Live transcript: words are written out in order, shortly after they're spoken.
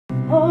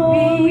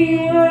Oh, we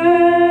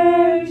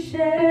worship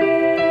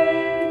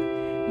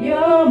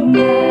your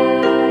majesty.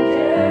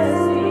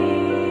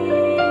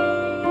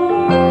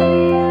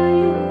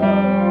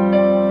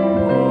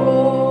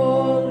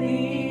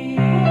 Holy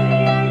are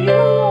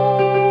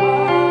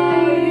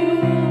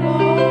you,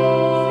 Lord.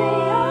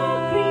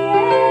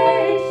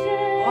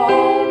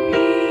 All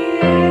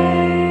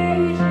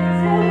creation,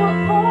 say we'll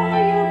call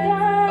you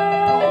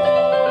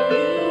God.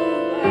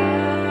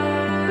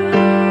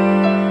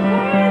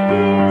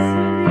 Worthy is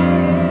your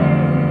name.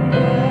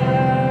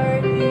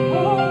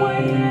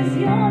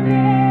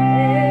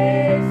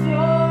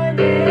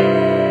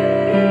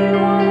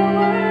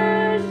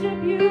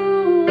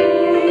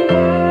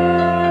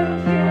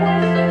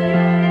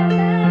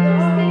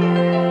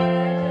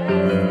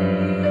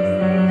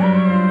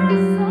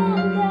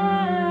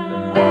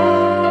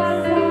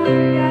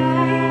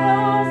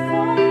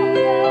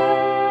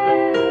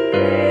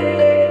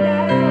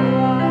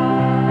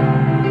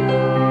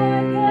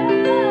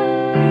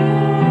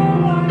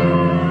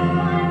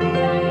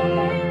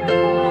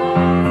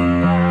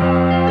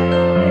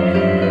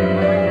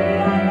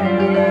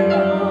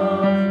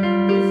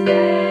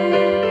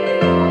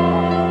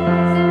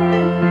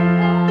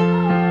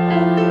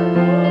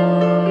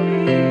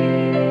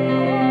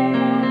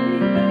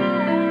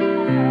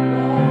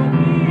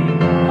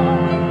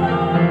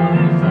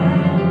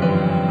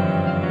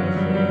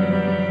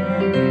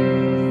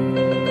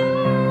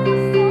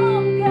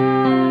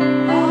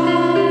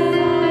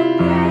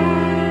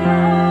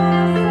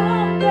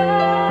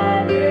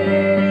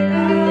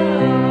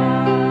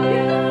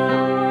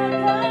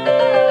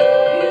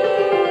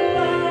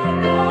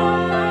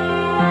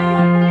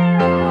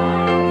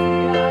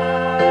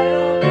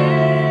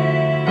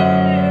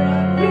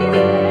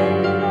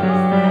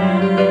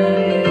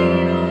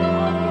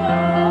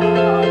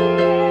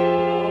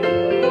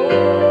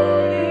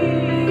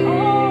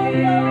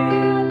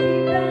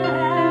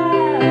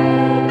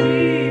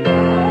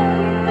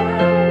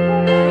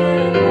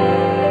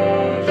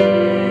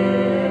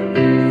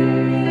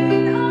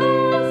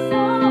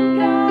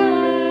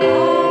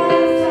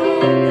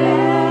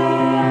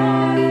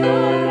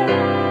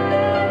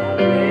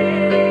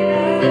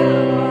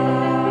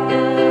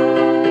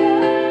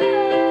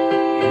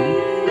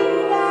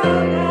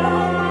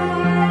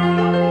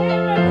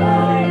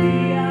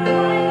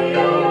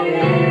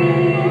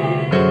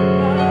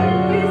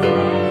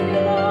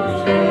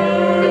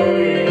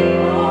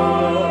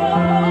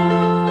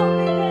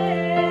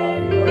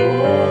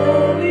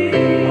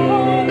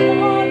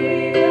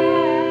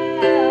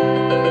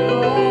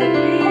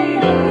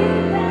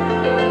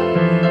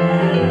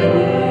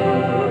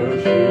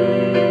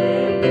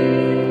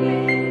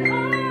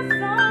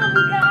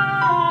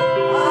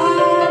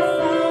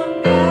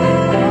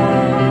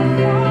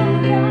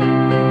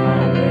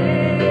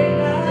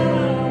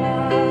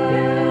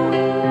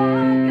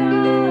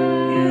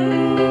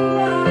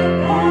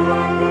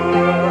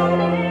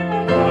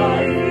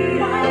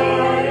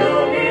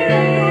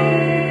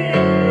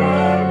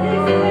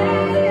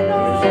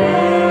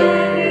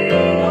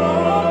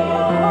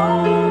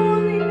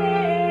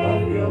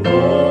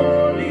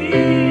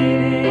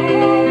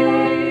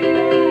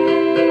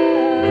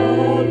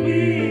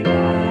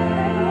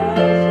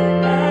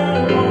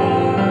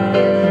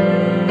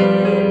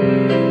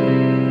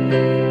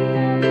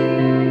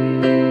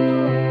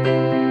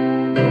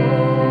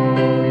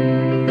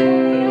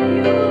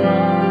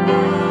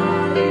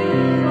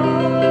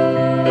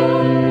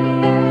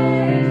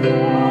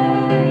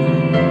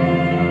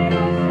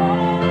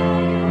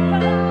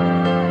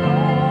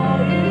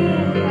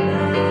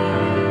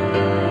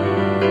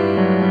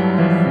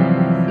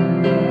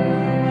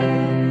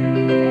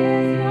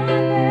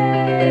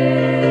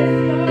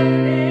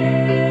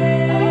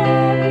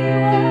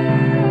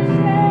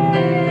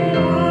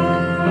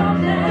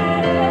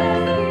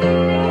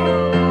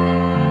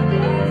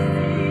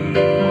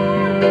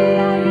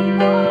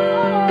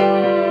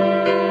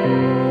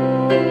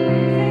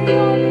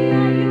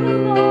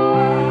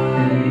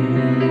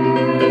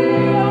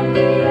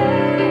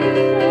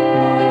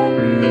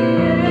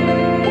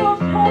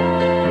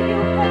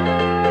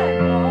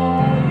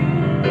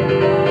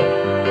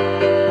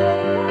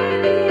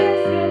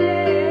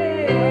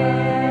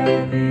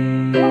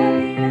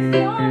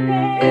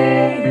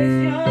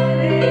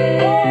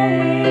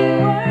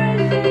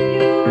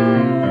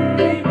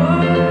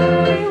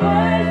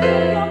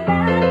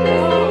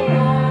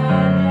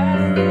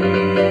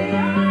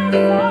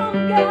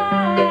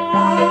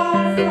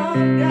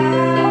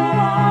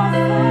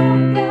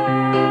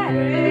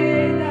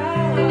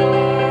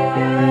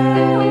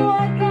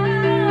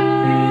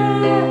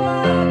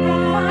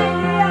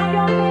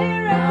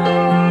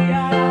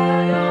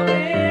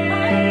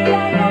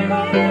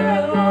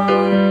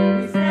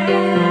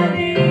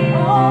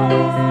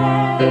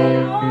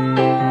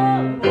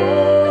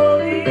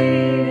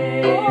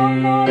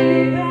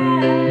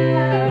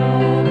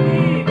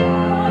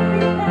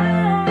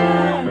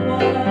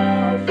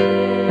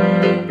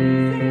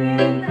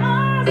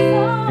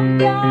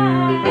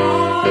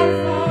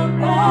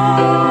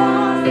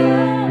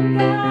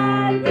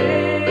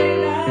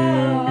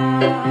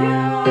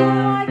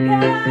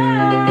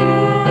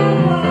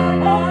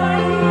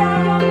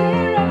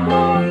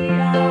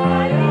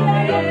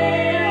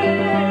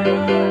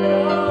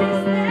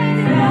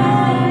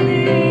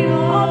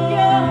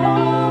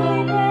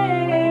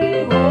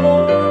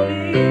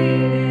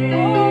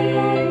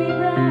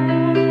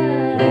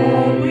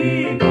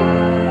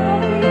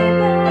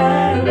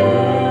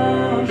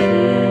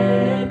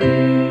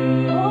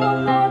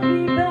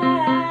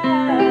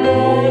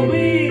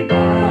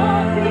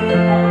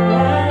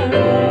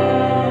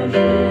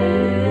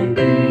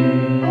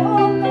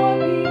 Oh Lord,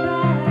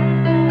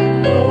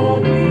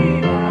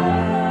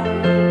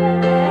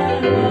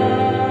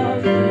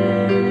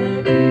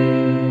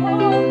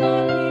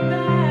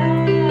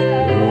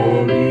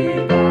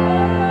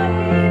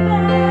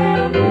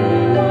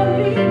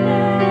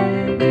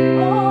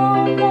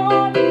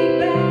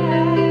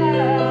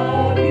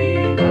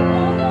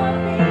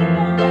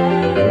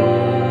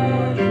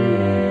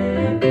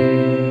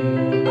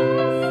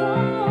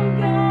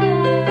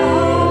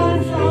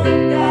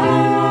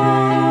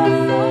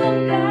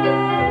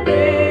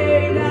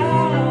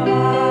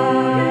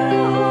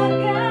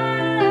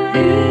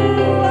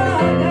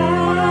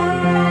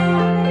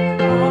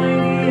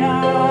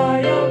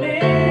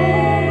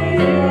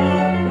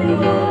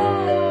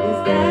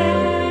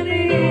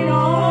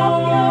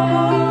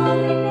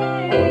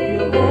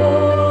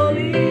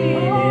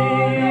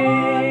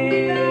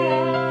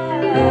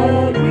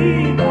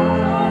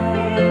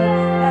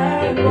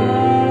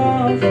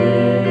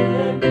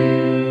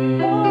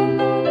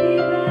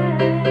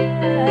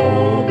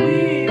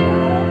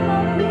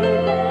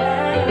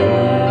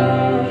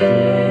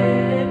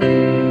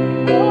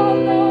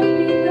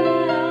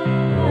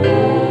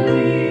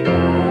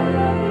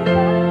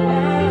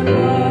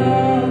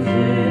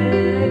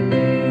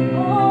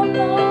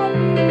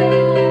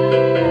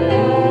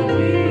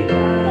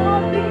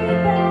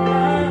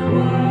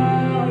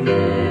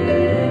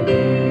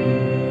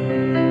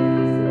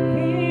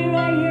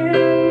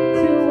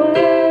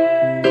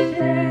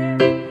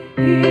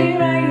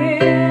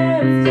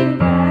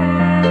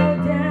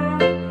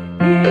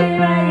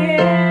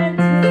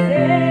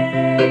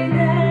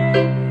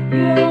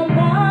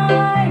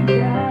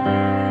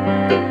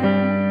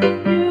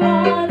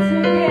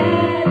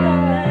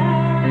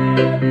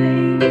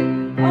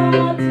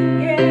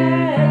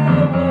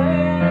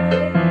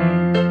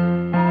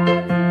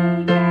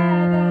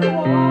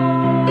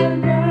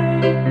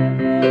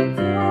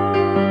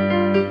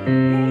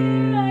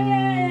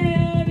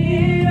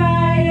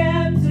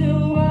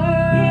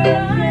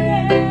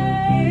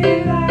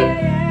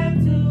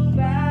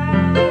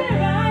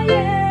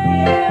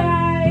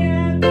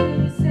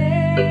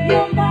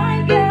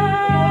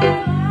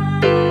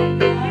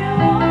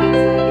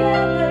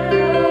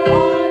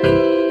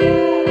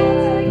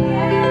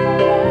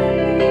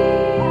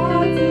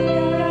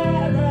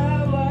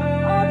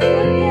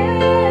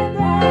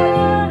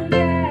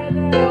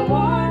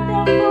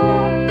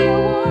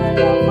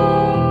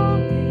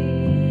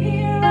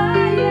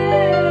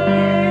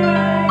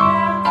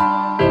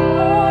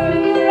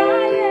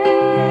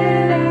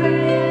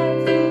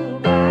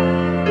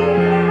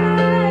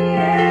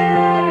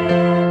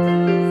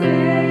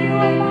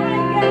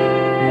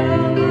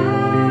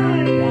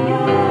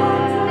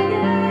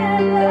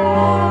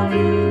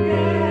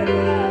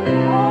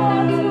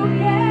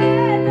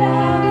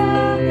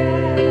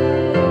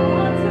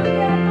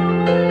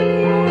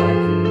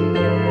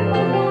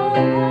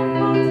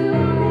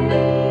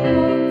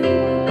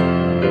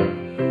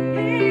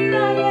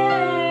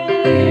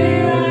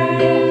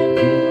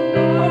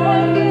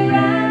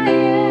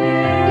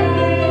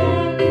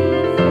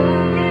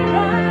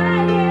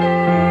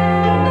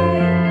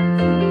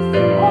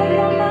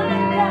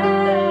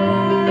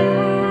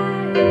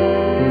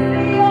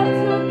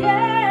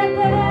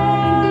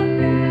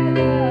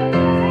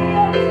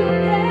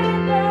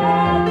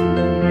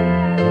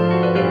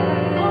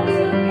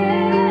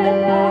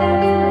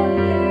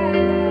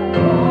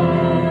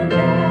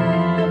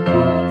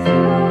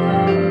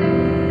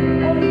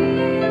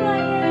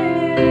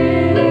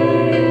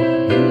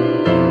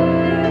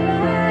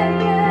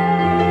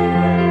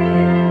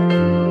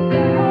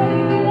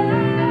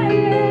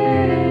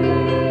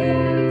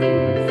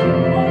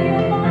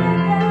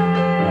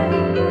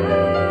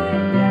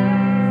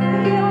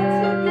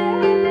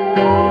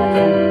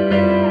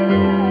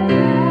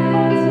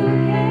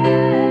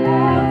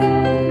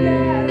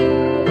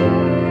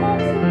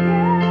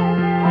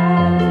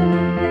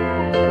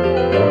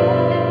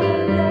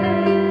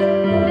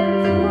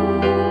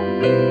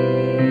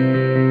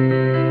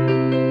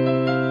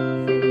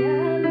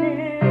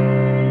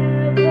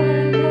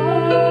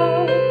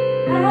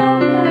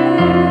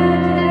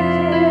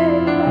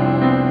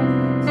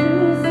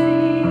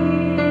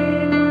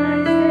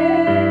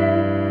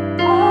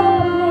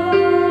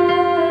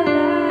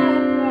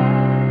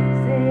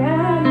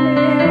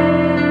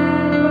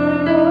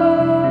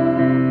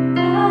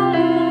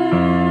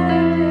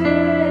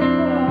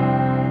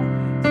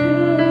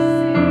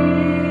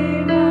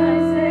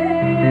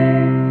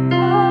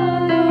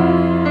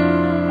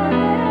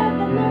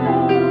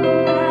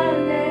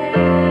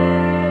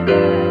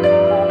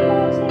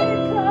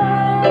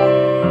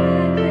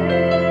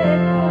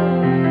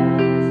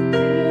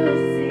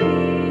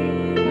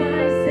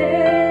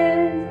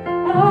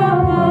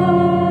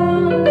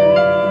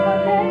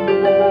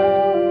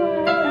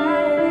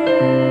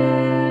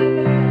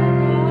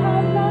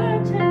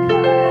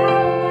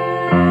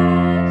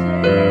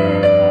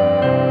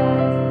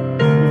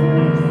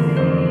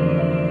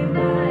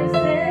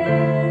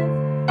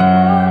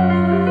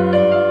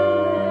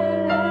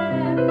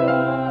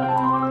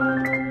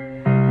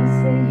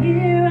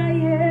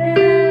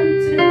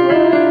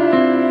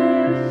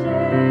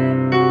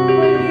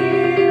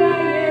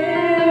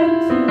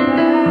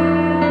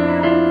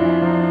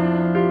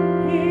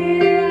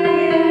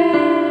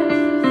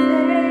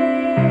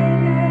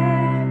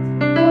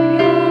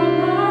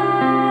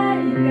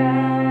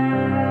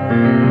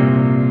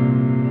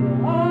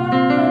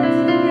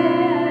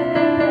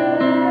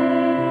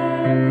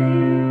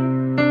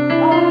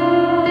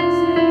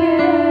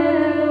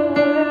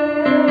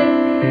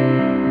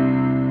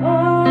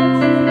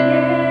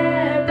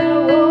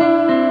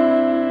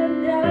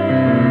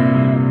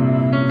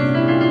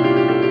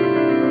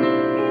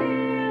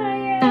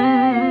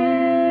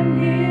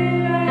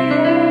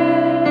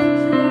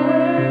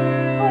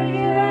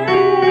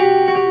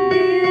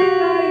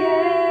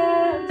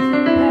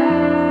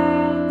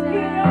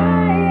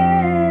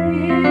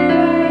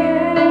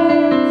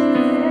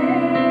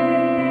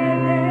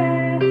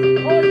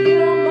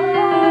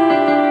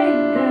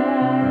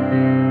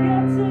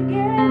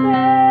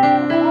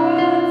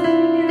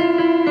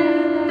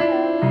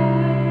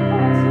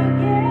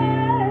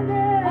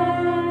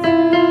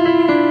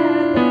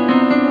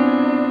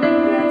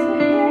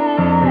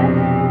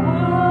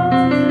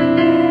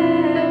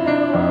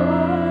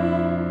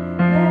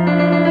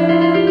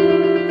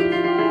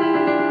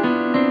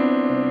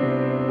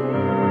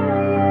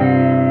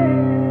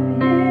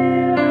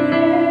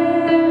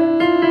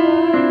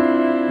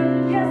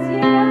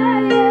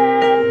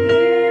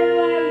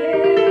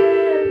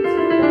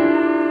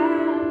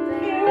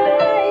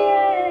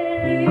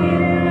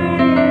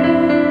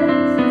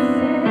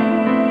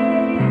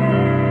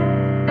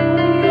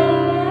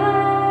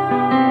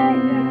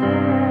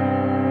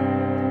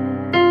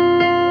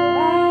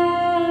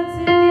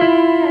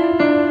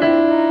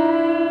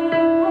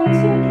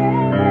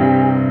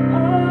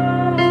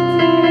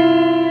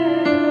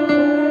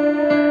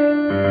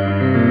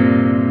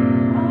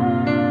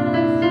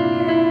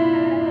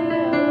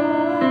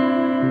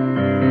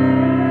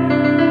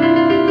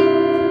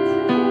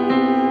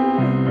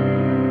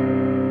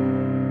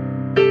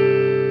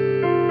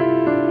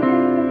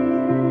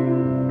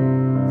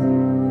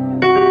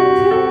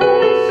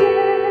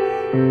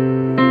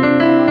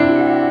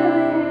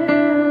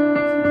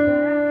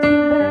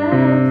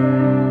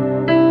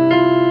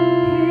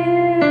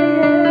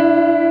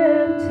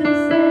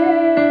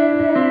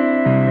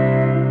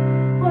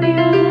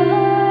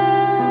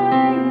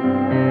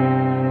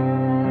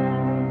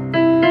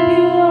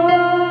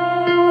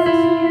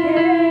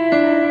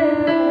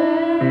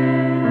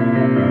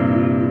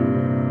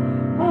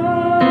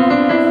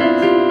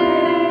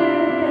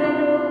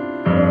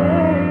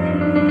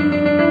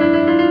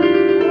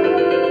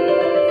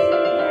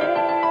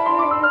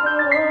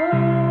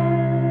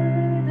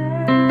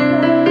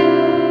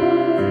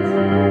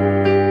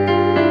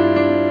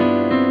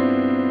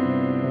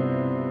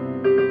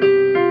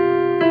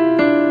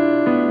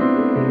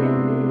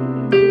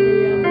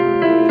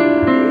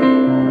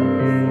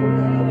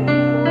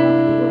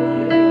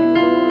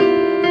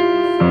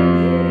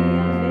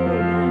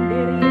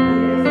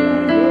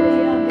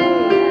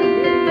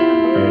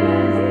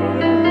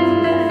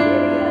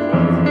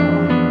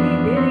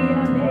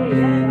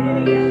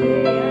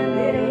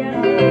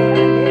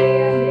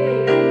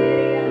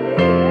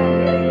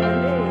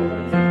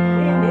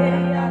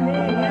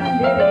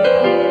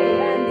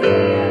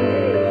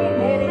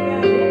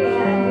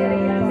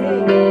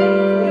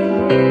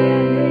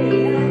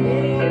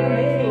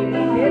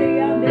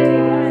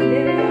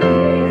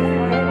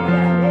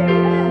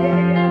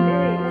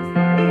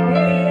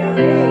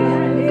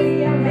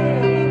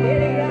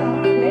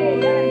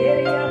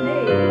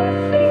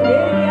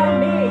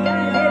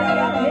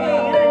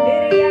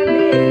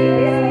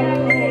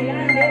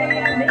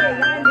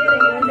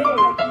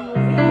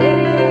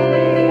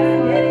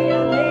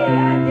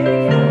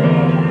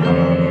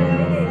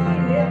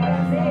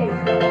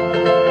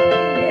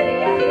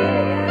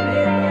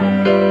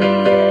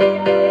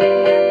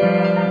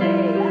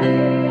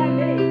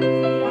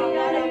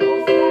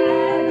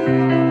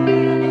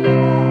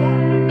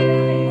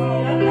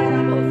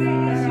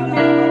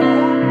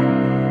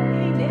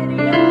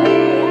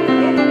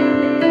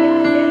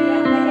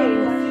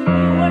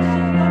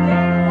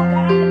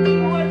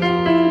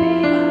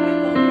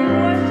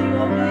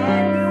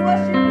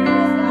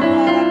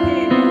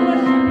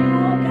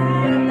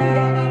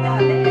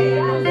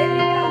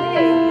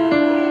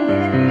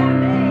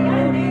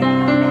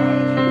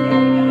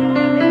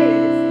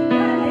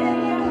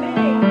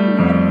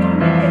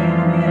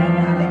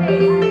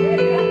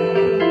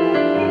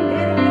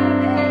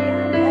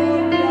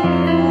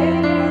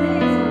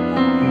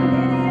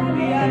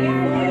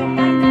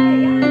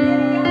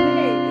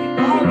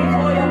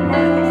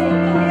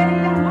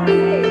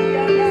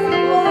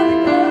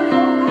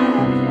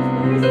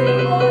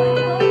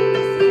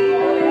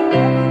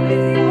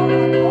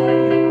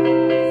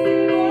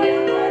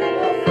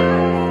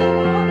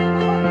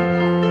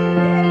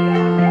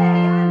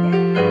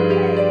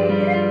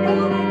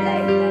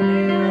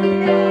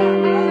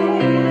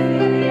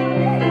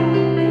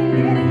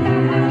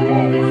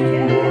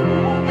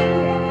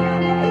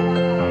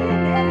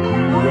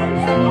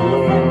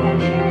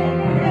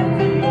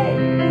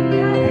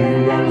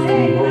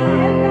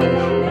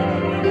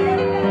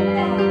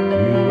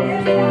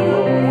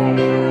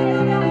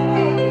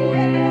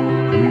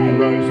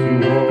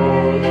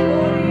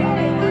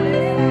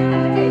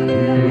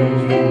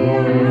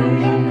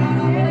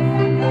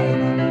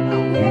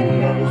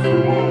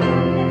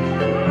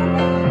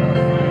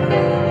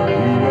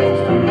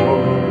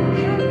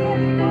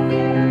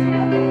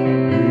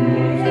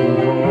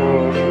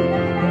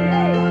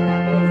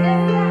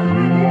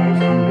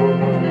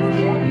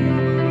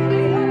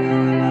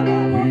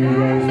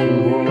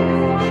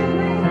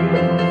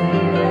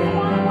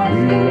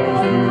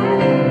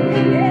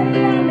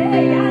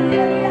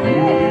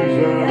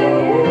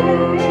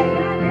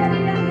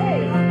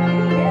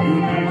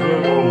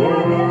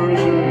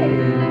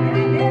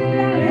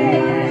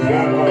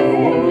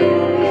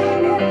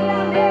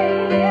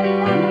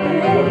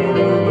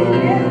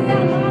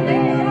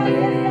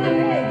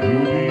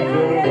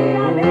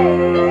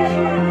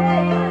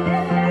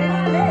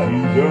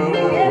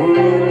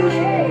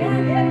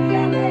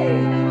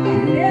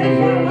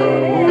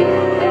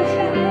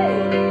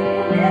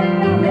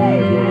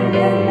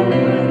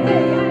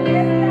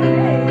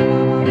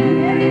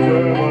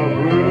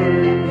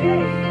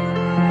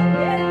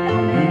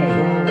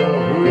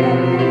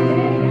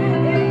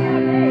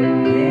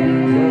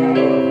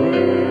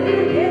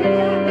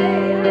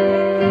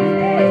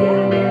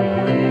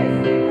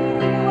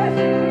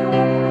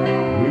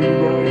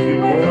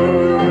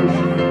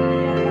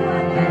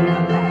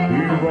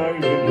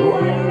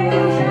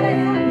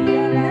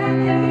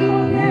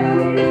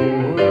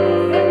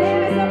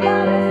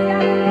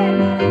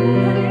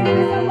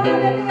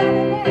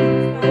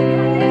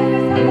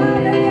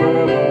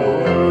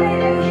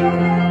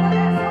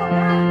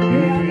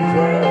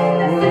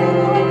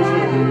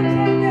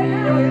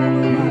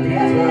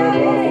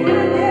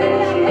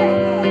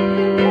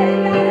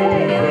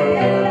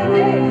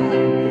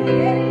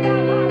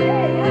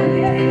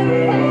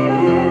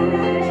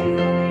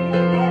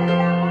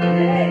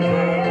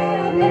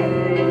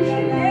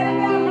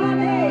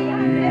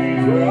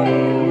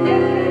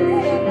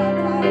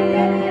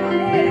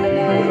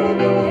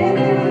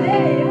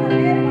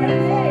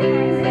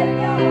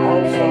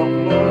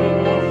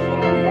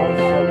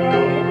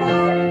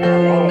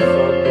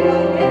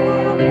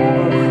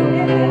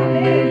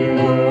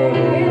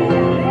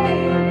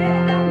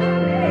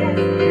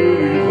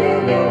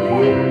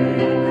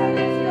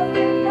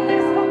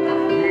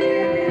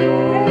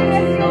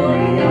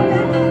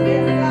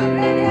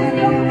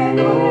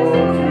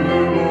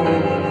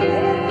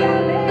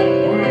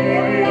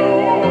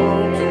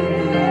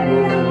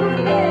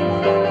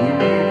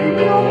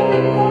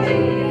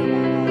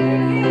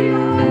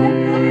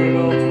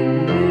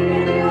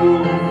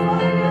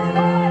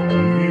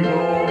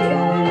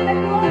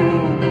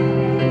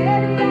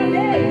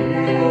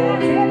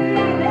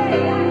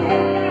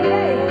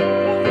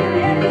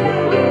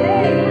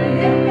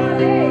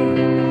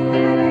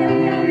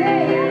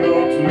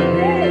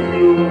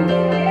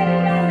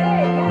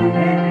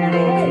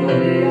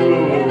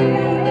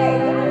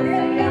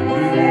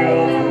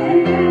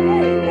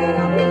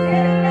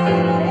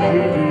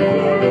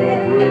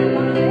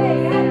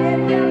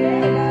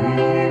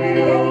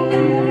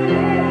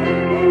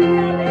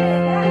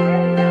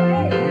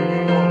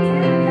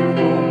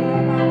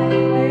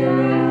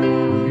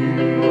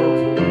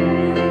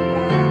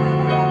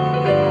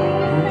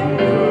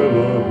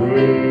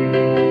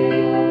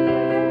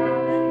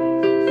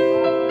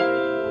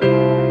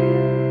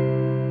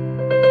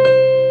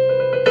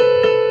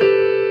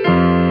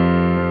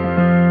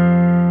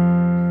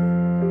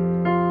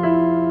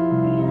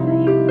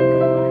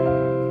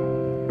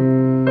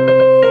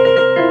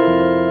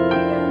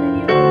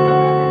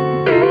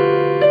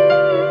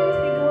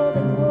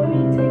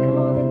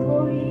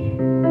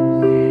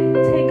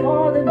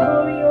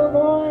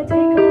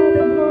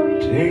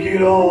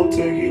 it all,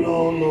 take it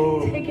all,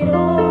 Lord. Take it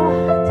all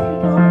the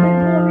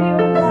glory,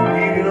 oh God. We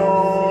give it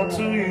all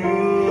to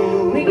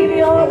you. We give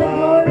you all the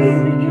glory,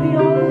 we give you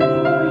all the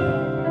glory.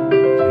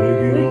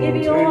 We give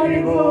you all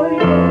the glory,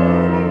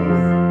 Lord.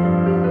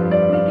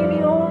 We give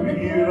you all the We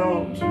give it glory.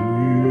 all to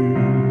you.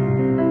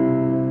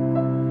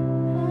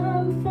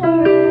 I'm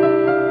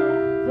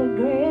forever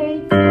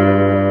grateful to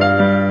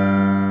you.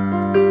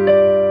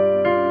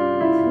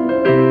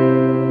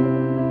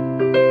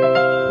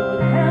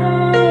 Lord,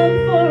 I'm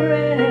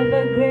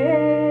forever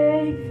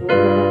grateful.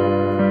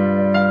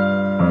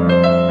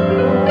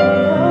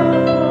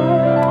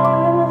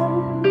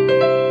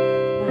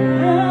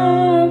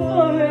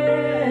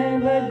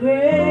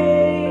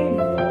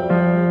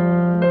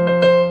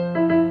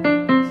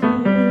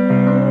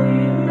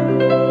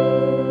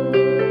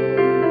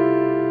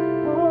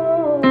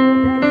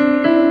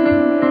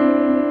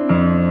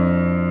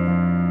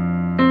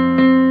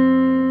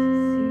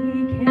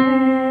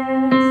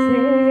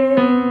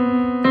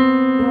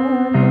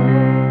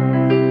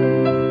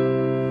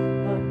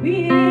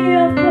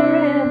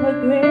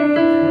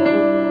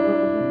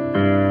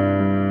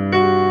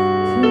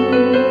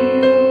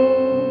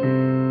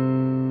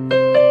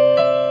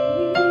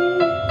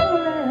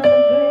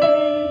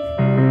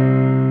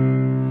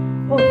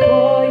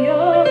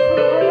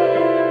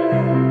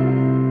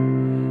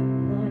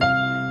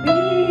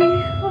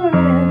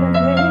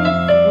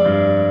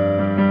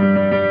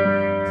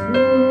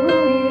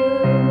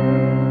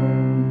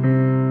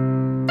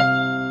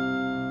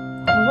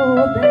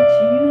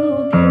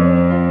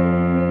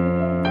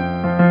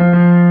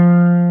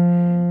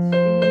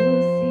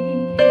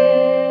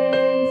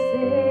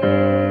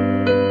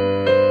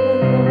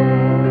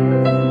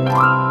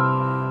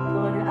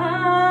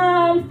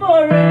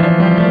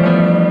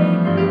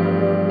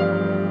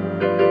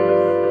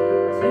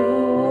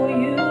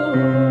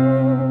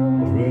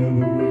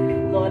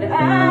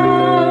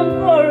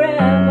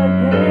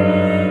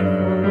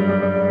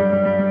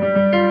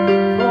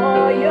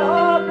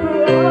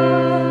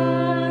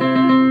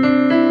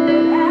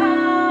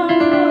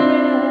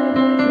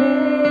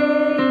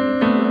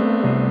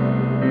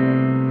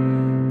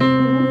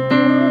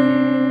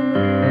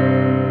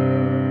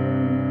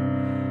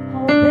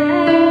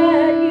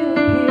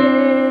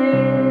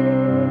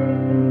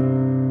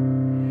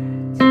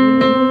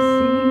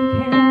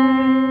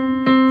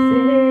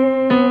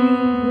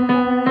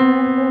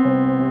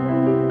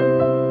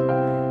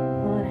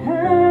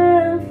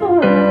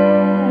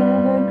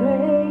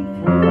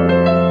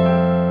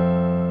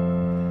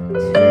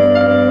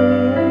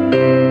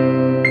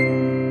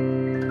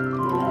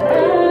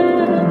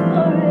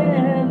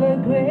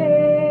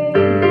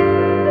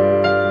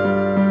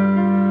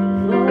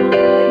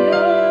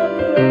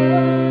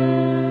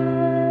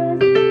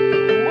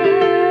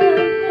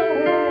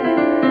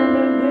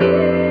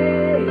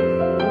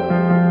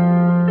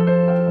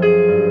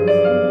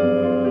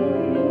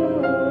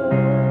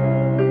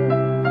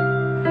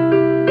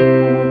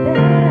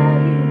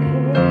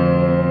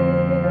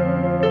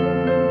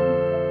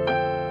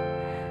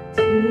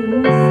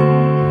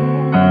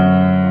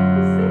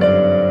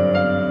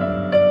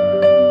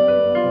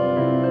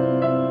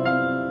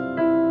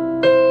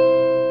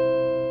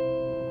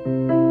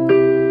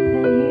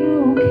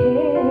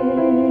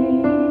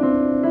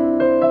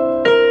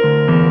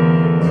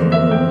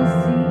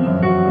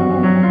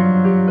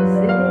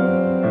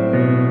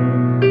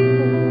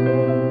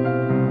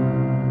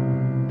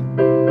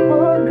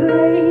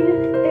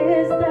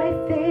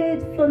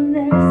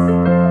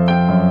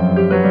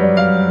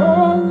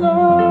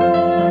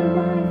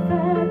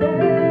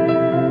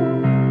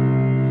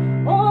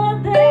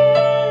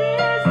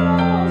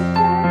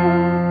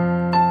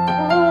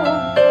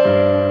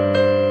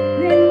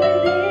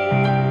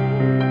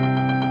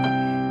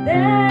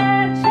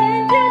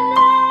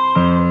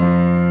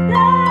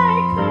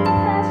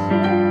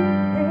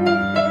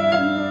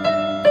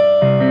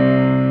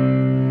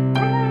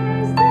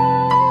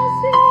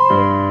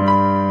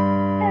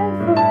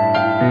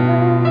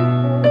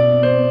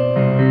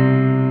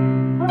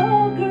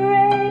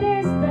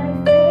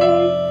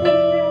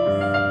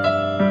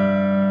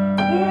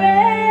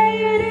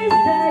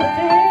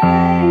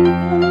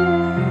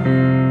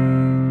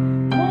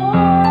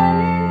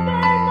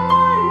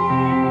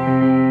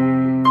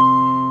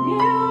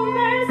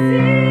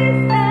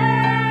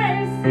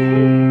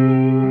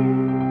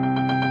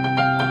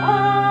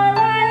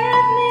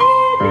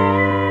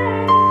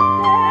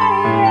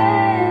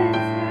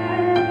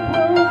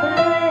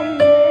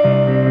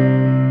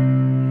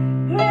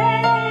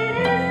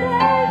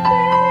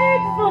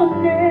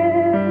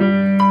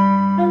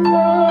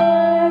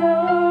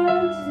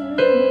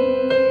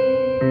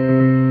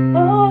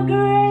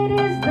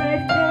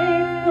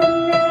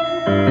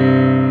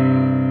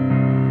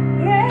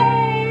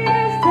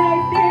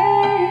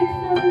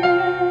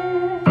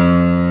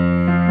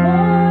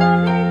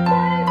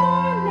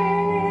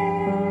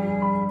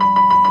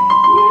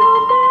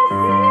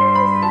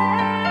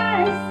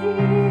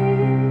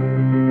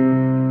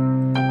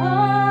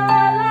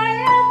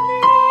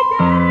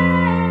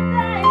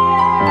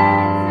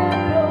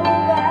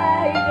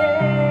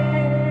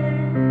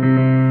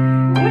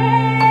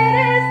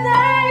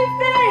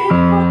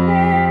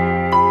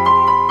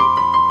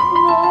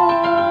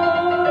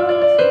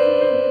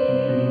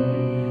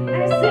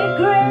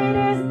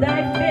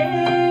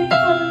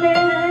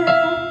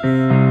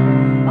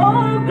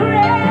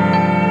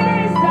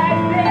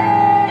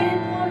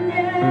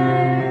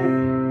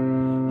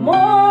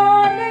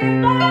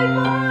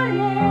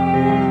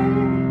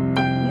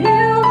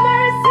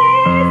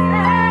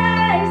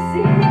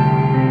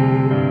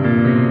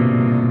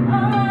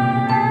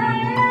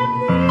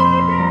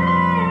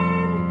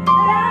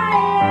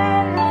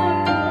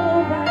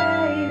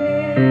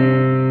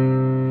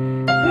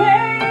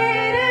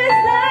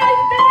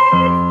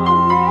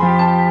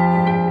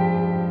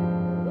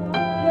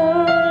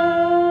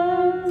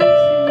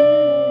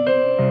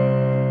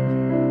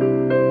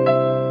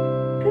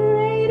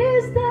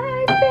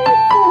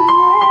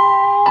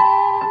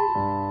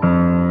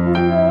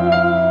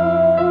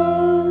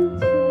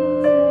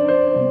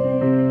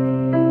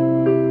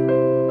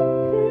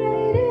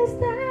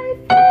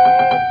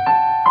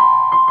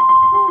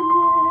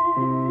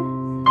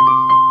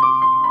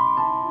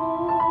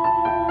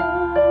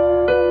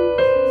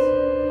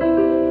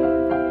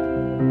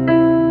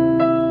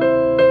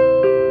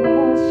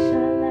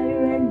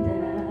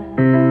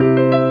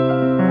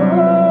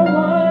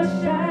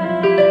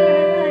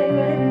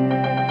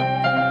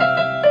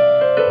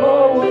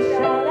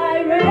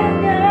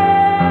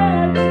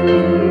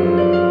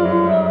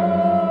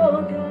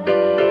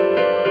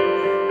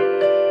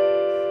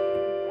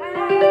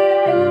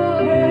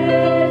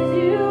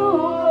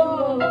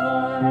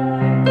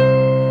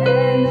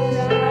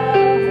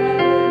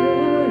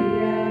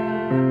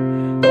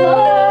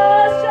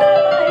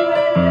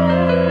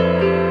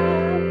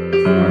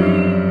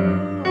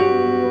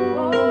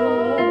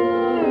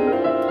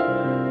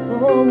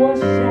 what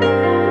shall I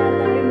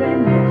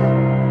render?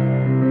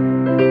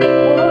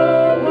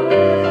 Oh,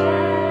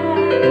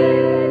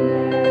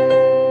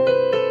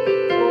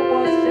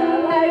 what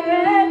shall I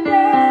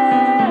render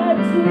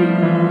to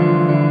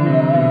you, oh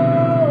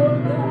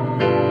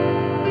God?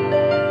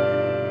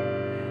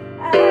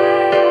 I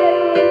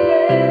will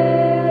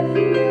praise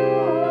you,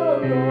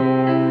 oh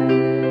Lord,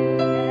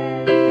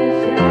 and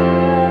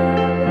shout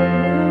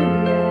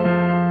hallelujah.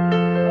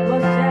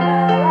 What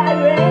shall I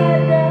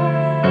render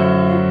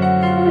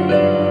to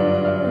you,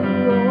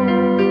 oh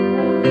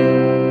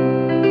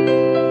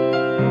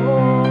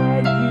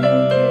Lord? You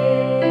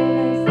gave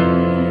us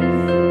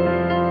peace.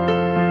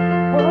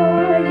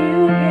 Oh, you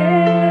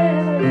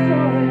gave us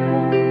joy.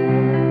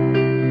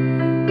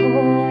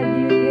 Oh,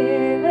 you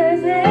gave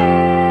us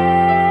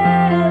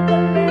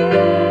everlasting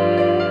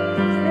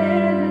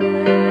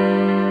life.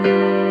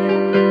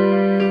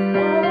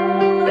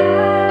 Oh, I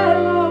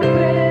will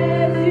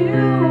praise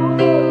you,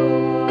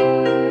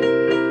 Lord,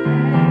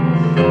 and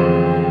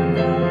shout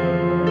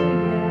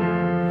hallelujah.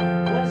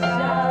 What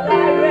shall I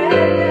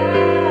render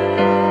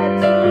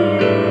to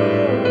you,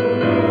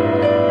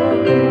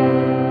 Lord?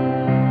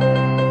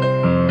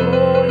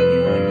 Oh,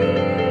 you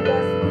gave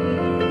us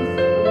peace,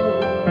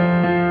 Lord.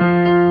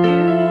 You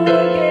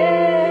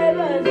gave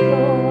us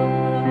joy.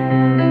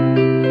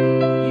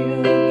 You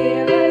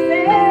gave us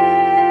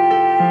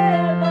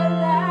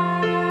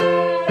everlasting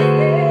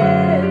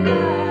life.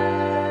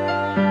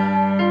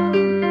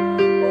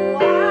 Oh,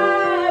 I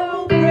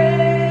will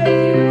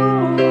praise you,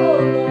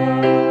 Lord,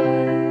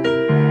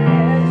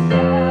 and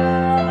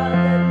shout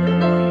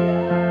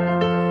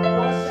hallelujah.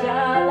 What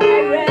shall I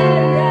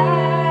render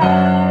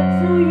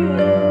to you,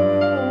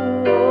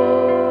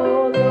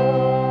 oh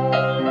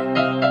Lord?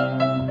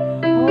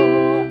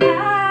 Oh,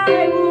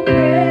 I will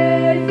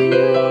praise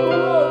you,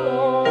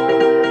 Lord,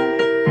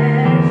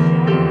 and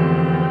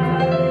shout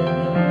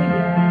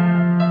hallelujah.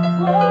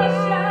 What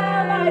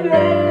shall I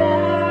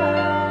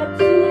render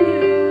to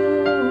you,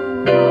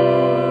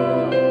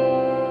 Lord?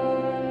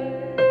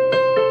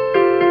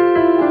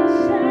 What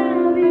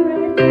shall we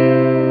render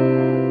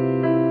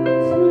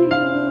to you,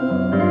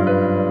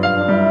 Lord?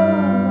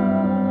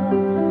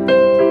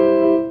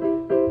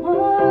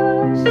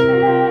 What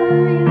shall we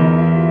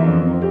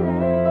render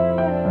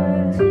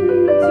to you,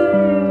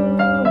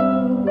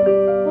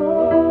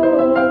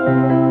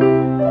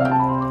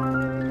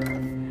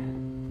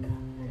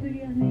 we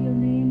honor your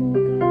name, O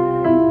God.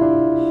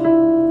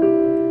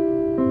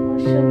 What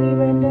shall we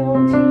render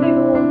unto you,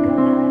 O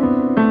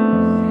God?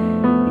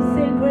 You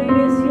say, great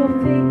is your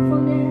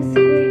faithfulness,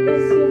 great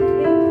is your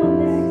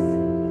faithfulness.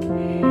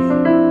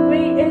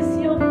 Great is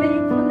your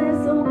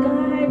faithfulness, O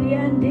God.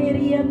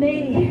 Yandiriyame.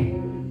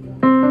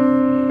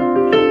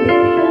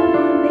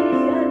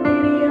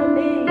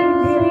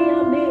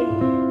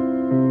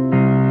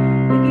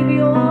 We give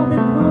you all the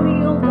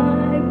glory, O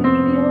God. We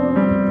give you all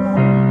the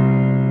glory.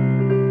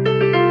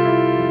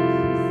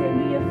 We say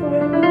we are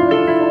forever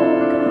grateful, O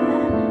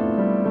God,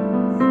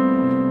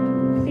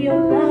 for your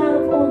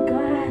love, O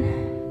God.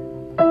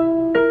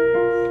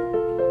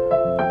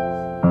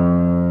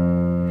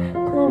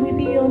 Glory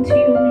be unto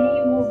your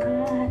name, O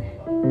God.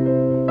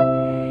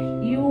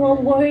 You are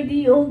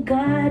worthy, O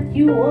God.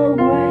 You are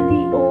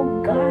worthy,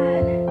 O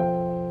God.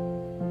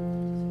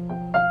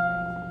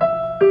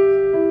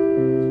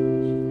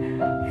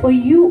 For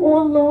you,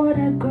 O Lord,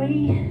 are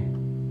great.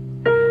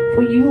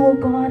 For you, O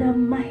God, are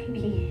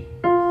mighty.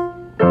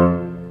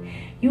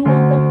 You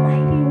are the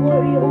mighty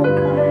warrior, O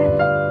God.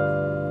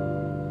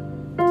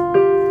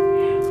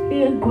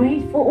 We are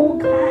grateful, O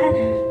God,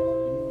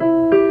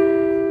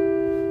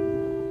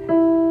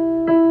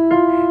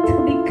 to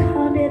be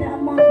counted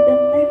among the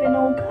living,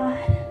 O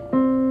God.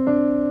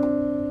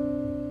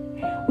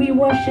 We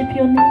worship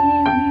your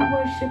name, we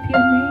worship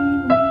your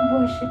name, we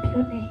worship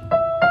your name.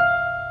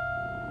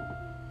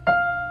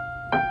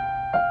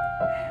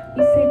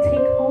 We say,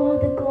 take all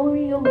the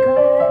glory, O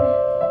God.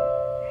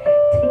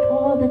 Take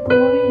all the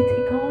glory,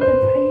 take all the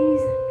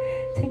praise,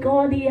 take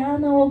all the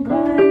honor, O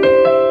God.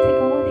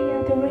 Take all the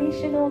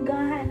adoration, O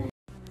God.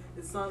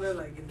 It sounded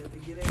like in the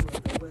beginning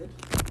of the word.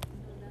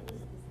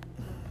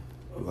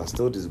 You are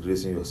still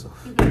disgracing yourself.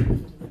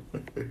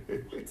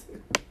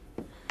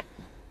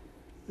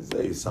 So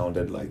it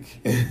sounded like.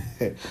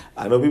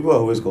 I know people are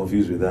always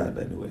confused with that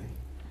anyway.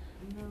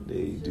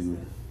 They do.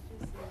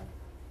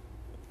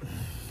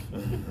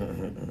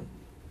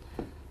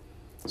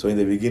 So in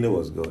the beginning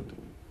was God.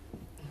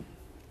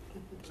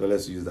 So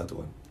let's use that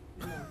one.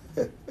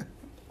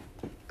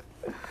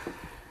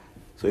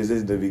 So it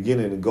says in the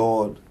beginning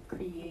God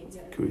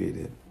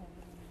created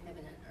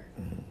heaven and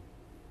earth.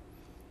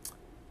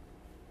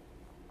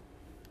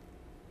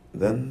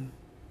 Then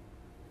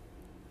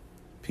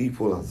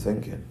people are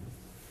thinking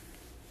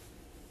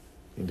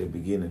in the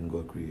beginning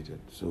God created.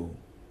 So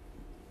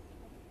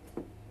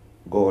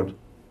God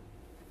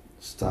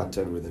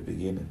started with the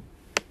beginning.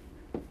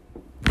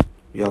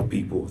 You have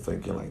people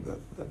thinking like that.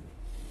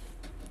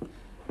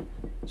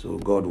 So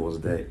God was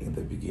there in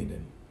the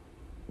beginning.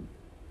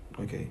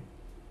 Okay.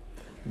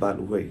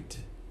 But wait.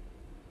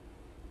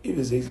 If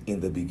it says in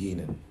the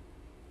beginning,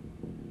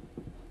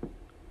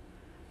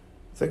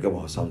 think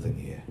about something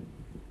here.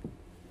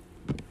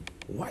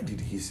 Why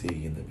did he say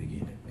in the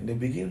beginning? In the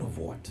beginning of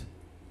what?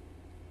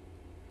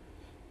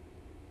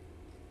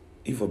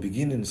 If a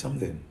beginning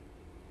something,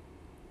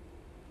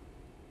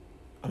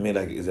 I mean,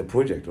 like, it's a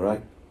project,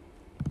 right?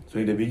 So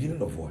in the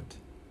beginning of what?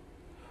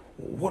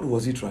 What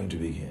was he trying to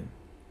begin?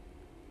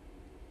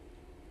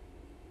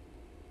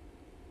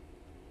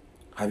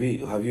 Have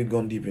you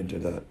gone deep into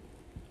that?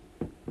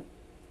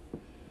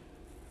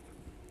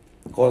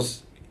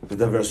 Because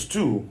the verse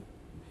 2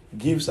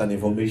 gives an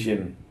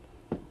information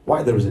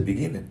why there is a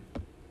beginning.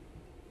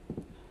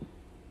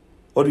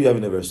 What do you have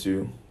in the verse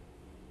 2?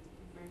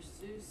 Verse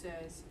 2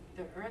 says,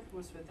 the earth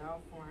was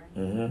without form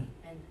Mm-hmm.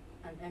 and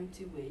an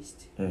empty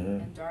waste,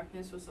 Mm-hmm. and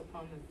darkness was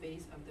upon the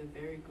face of the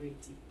very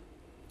great deep.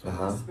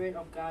 Uh-huh. The Spirit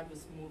of God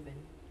was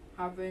moving,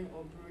 hovering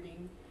or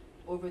brooding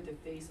over the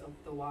face of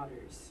the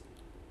waters.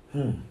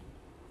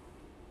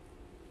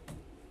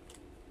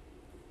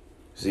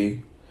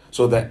 See?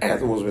 So the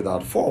earth was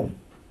without form.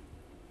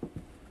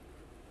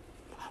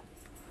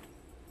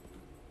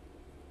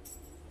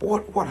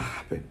 What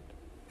happened?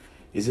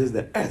 It says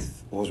the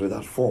earth was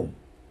without form.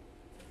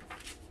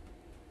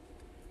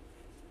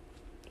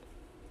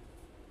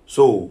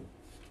 So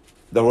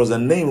there was a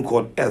name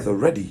called earth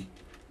already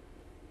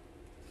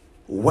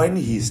when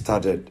he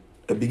started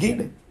the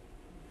beginning.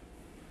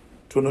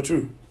 True or not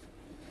true?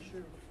 True.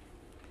 It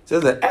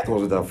says the earth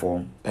was without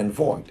form and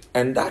void,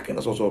 and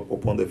darkness was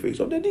upon the face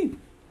of the deep.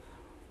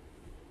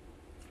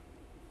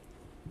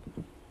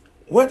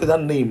 Where did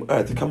that name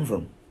earth come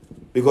from?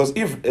 Because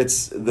if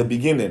it's the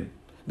beginning,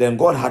 then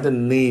God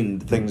hadn't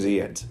named things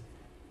yet.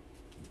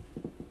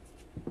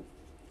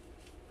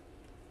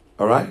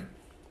 Alright?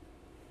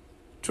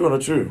 True or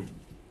not true?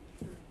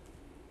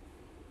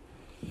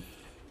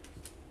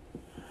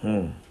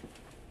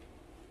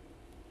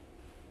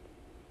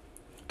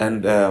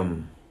 And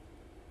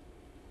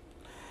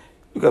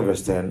look at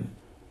verse 10.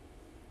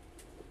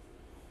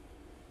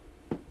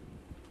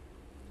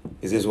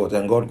 It says what?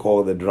 And God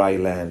called the dry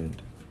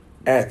land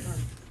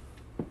earth.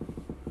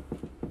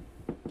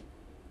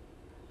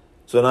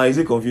 So now is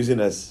it confusing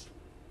us?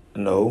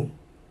 No.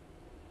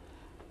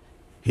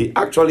 He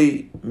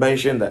actually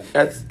mentioned the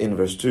earth in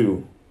verse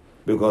 2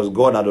 because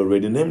God had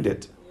already named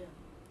it.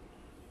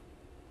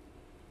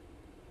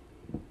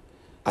 Yeah.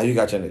 Are you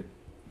catching it?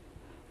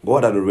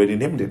 God had already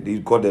named it.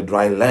 He called the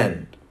dry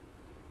land.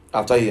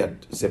 After he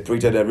had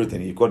separated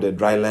everything, he called the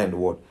dry land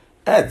what?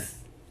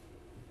 Earth.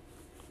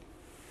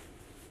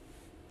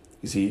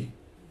 You see?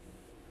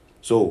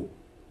 So,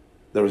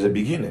 there is a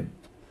beginning.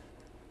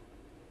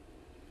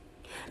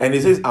 And he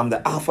says, I'm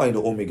the Alpha and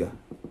the Omega.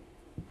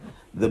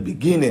 The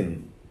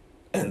beginning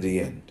and the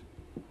end.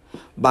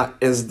 But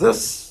is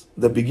this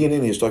the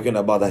beginning he's talking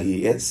about that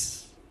he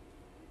is?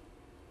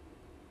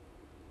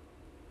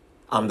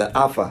 I'm the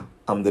Alpha,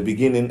 I'm the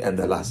beginning and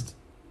the last.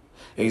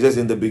 And he says,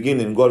 in the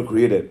beginning, God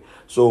created.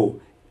 So,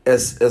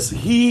 is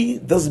he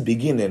this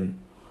beginning,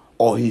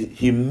 or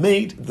he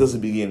made this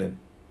beginning?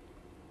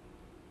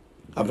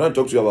 I'm trying to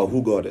talk to you about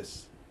who God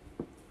is.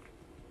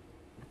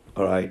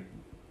 Alright?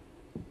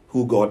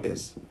 Who God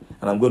is.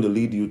 And I'm going to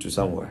lead you to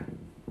somewhere.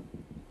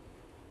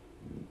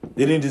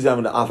 Didn't he say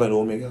I'm the Alpha and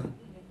Omega?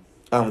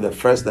 I'm the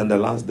first and the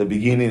last, the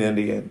beginning and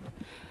the end.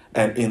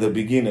 And in the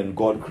beginning,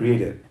 God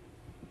created.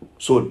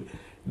 So,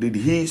 did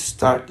he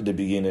start the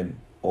beginning,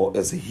 or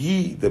is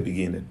he the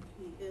beginning?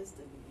 He is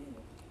the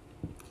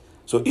beginning.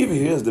 So if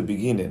he is the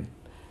beginning,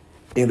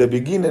 in the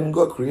beginning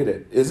God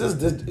created. Is this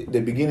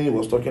the beginning he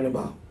was talking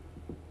about?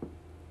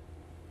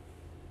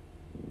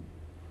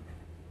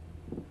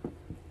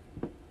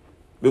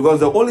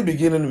 Because the only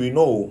beginning we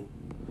know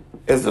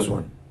is this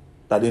one.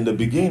 That in the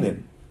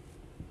beginning,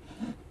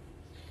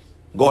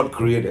 God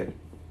created.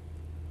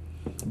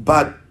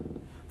 But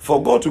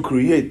for God to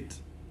create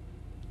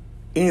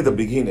in the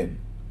beginning,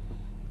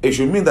 it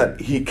should mean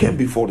that he came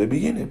before the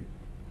beginning.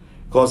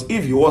 Because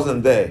if he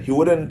wasn't there, he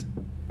wouldn't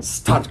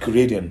start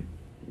creating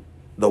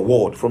the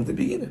world from the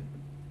beginning.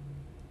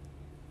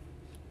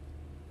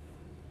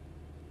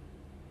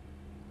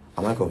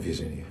 Am I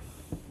confusing you?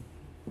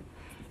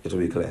 It will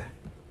be clear.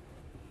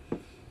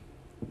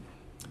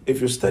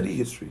 If you study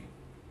history,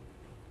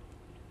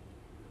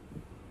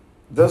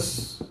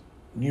 this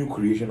new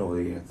creation of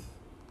the earth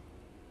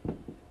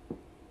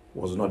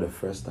was not the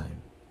first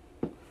time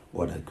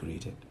God had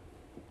created.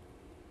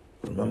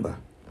 Remember,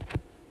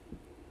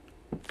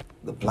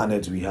 the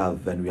planets we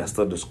have, and we are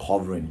still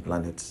discovering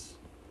planets.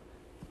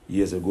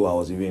 Years ago, I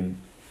was even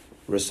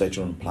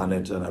researching on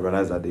planets, and I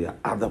realized that there are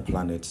other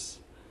planets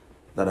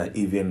that are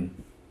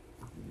even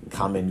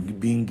coming,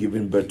 being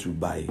given birth to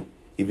by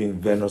even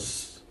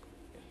Venus,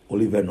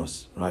 only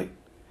Venus, right?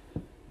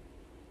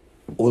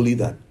 Only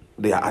that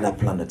there are other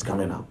planets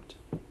coming out.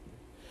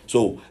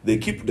 So they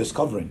keep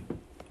discovering,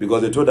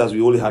 because they told us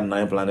we only had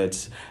 9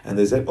 planets, and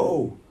they said,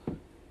 oh,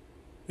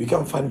 we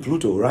can't find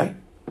Pluto, right?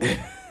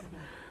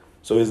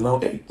 So it's now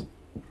 8.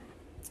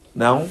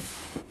 Now,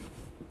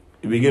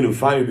 you begin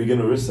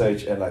to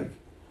research, and like,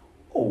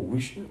 Oh,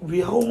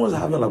 we are almost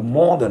having like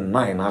more than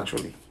 9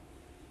 actually.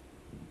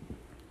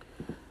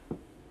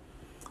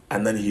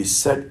 And then he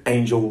set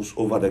angels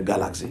over the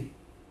galaxy.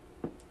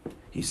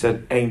 He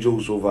set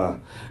angels over.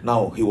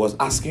 Now he was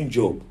asking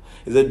Job.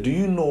 He said, do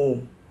you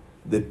know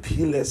the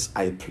pillars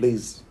I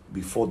placed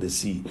before the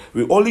sea?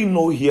 We only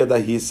know here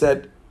that he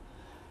said,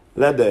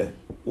 let the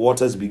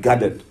waters be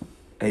gathered.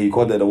 And he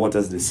called the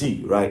waters the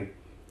sea, right?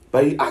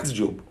 But he asked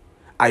Job,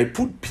 I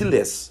put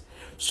pillars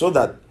so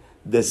that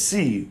the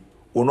sea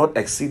will not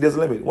exceed its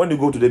limit. When you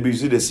go to the beach, you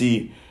see the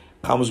sea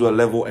comes to a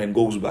level and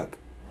goes back.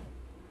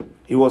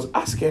 He was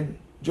asking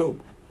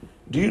Job,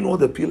 do you know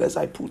the pillars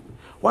I put?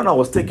 When I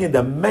was taking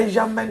the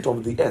measurement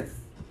of the earth,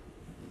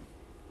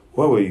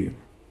 where were you?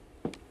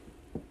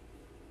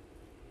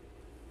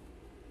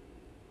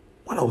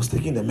 When I was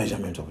taking the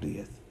measurement of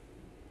the earth.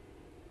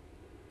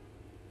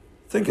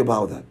 Think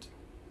about that.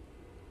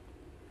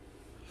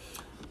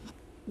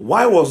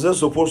 Why was there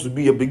supposed to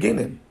be a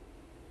beginning?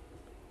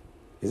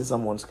 Is it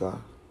someone's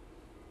car?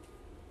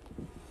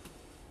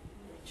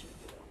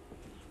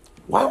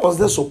 Why was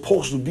there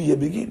supposed to be a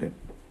beginning?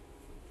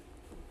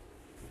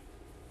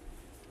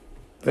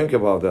 Think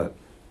about that.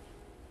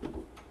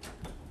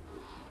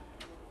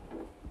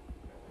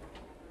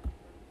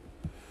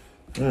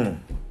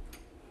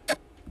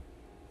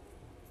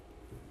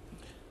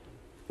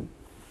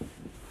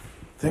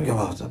 Think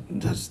about that.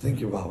 Just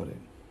think about it.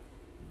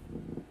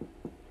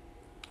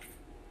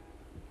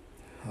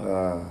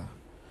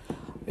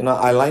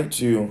 I like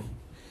to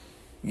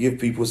give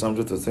people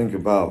something to think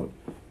about.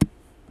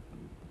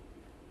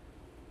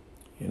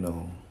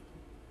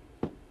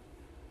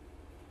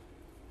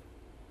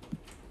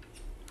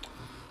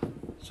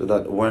 So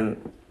that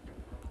when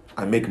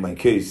I make my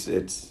case,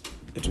 it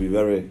will be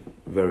very,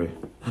 very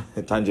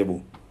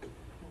tangible.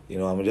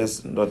 I'm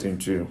just not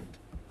into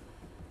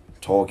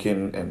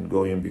talking and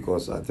going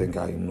because I think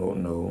I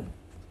know.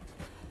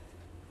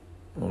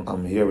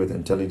 I'm here with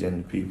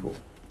intelligent people.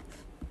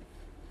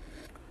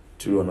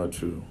 True or not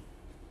true?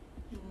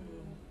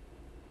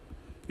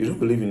 You don't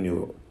believe in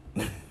your...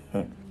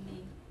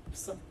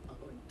 Somehow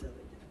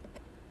intelligent.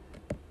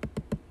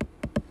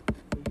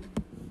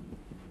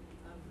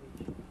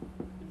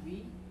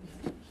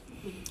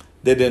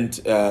 Didn't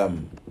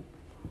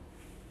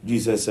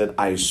Jesus said,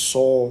 I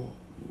saw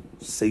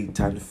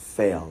Satan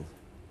fell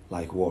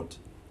like what?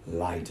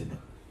 Lightning.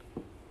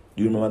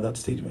 Do you remember that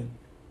statement?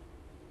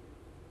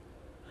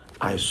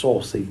 I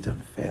saw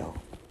Satan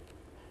fell.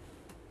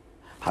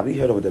 Have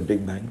you heard of the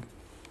Big Bang?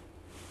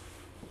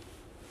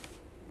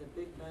 The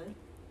Big Bang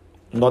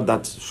Not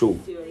that show.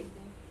 theory.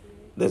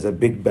 There's a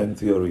Big Bang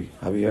theory.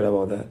 Have you heard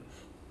about that?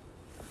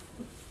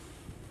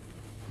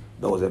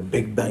 There was a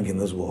Big Bang in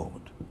this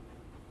world.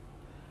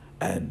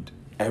 And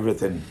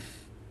everything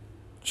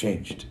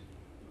changed.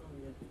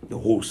 The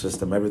whole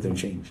system, everything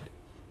changed.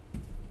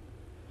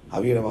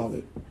 Have you heard about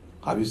it?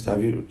 Have you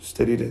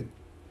studied it?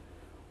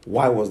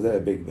 Why was there a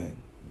Big Bang?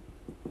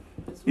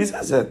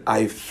 Jesus said,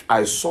 I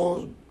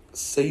saw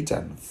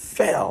Satan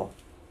fell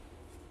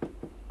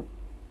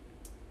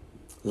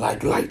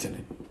like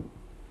lightning.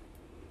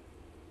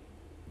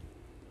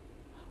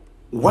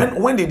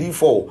 When did he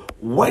fall?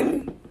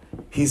 When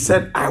he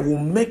said, I will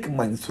make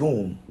my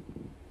throne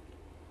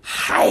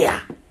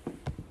higher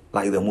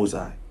like the Most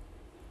High,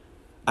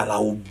 and I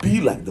will be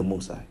like the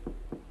Most High.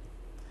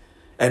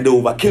 And they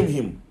overcame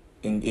him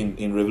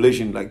in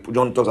Revelation, like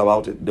John talks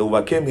about it. They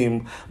overcame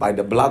him by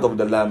the blood of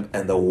the Lamb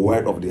and the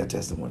word of their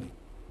testimony.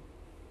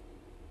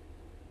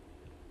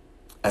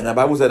 And the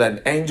Bible said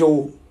an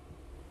angel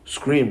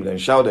screamed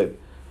and shouted,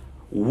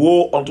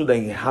 woe unto the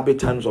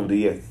inhabitants of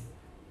the earth.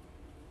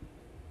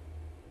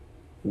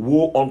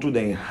 Woe unto the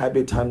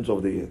inhabitants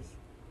of the earth.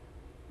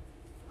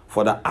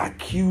 For the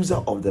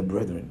accuser of the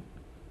brethren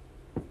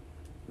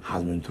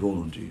has been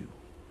thrown unto you.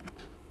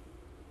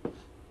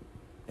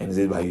 And he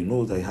says, but you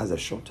know that he has a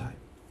short time.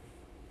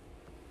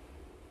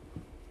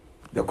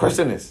 The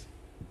question is,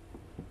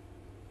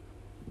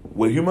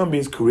 were human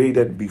beings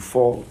created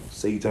before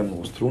Satan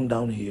was thrown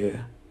down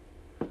here,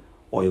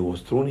 or he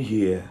was thrown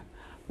here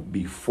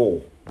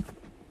before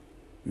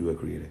we were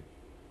created?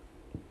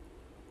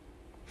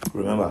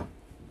 Remember,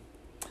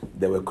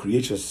 there were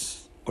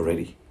creatures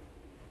already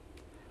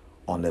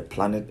on the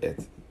planet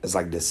Earth. It's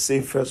like the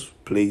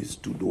safest place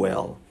to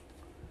dwell.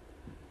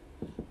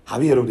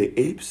 Have you heard of the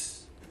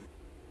apes?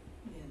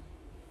 Yeah.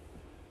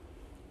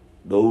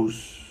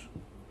 Those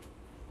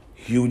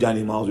huge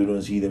animals, we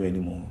don't see them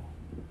anymore.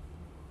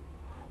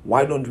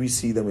 Why don't we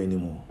see them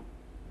anymore?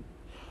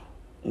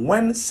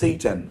 When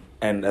Satan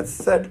and a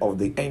third of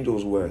the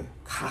angels were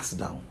cast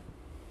down,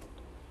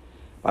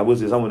 Bible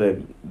says some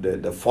of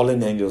the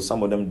fallen angels,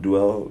 some of them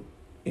dwell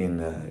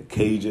in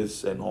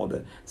cages and all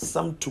that.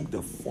 Some took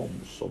the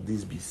forms of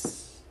these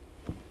beasts.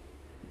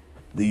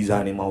 These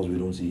animals we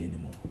don't see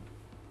anymore.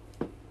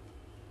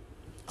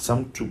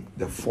 Some took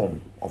the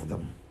form of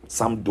them.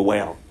 Some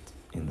dwelled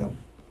in them.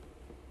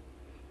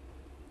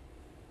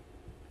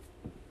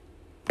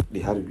 They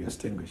had to be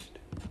extinguished.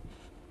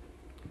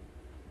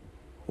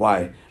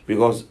 Why?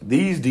 Because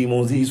these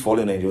demons, these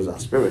fallen angels are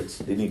spirits.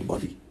 They need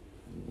body.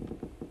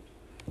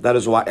 That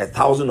is why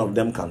 1,000 of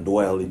them can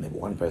dwell in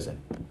one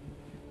person.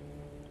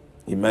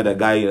 He met a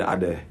guy at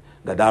the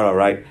Gadara,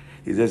 right?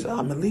 He says,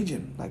 I'm a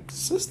legion, like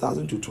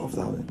 6,000 to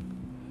 12,000.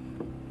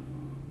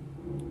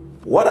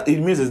 What it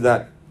means is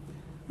that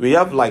we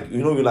have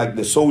we like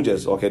the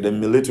soldiers, okay, the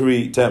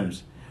military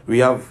terms. We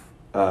have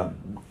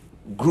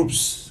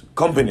groups,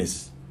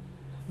 companies,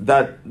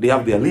 that they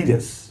have their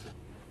leaders.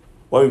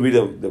 When we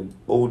read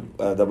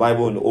the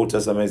Bible in the Old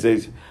Testament, it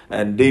says,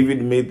 and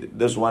David made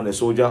this one a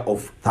soldier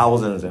of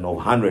thousands and of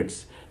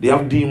hundreds. They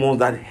have demons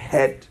that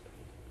had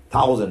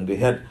thousands, they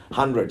had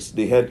hundreds,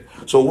 they had.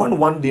 So when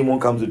one demon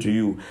comes into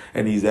you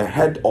and he's the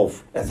head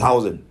of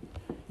 1,000,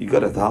 you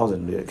got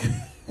 1,000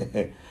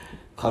 there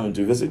coming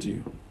to visit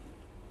you.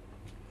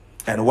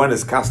 And when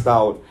it's cast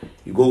out,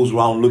 he goes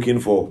around looking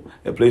for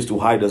a place to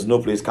hide. There's no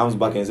place. Comes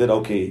back and said,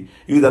 okay,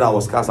 you that I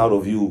was cast out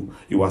of you,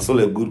 you are still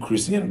a good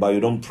Christian, but you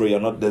don't pray.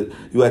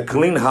 You are a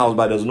clean house,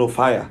 but there's no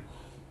fire.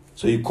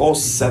 So he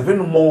calls 7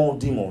 more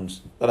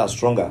demons that are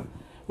stronger.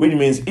 Which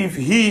means if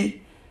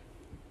he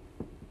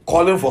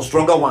calling for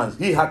stronger ones,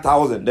 he had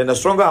 1,000. Then the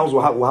stronger house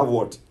will have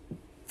what?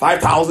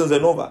 5,000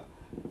 and over.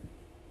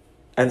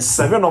 And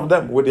 7 of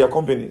them with their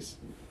companies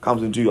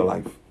comes into your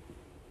life.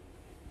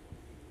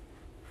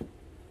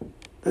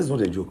 This is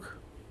not a joke.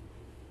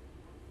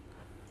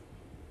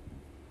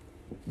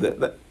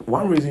 The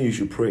one reason you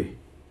should pray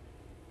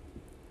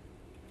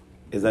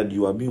is that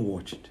you are being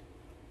watched.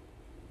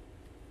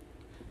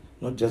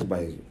 Not just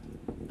by...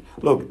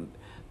 Look,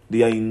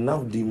 there are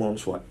enough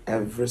demons for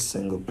every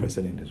single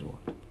person in this world.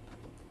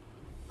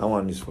 That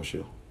one is for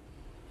sure.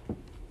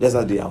 Just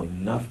as there are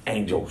enough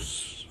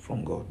angels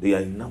from God, there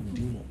are enough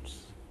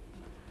demons.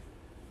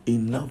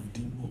 Enough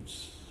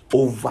demons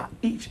over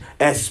each,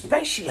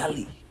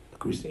 especially a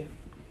Christian.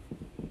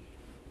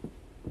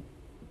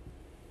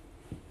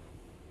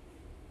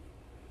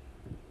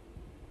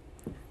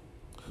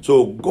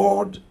 So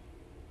God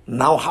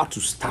now had to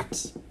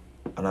start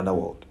another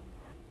world.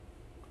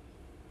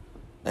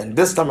 And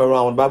this time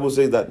around, the Bible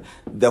says that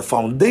the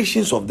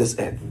foundations of this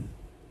earth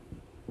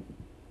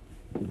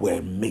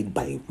were made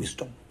by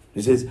wisdom.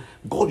 It says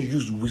God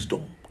used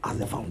wisdom as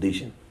the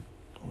foundation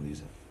of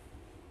this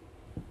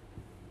earth.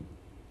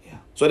 Yeah.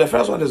 So the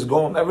first one is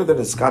gone. Everything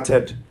is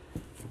scattered.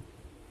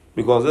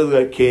 Because this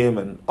guy came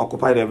and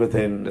occupied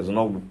everything. It's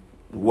not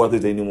worth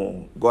it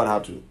anymore. God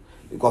had to.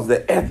 Because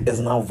the earth is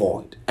now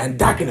void. And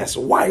darkness.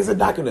 Why is it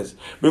darkness?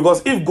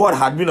 Because if God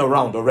had been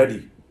around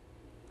already,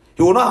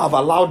 he would not have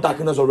allowed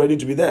darkness already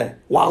to be there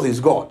while he's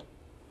God.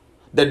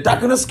 The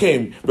darkness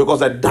came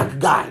because a dark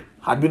guy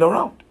had been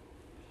around.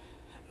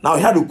 Now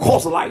he had to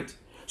cause light.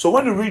 So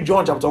when you read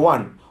John chapter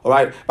 1, all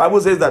right,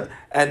 Bible says that,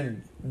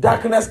 and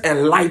darkness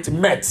and light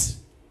met,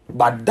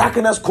 but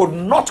darkness could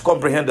not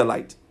comprehend the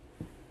light.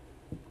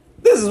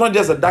 This is not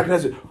just a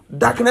darkness.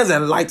 Darkness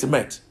and light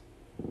met.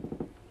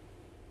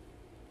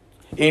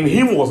 In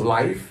him was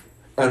life,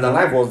 and the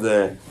life was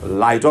the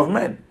light of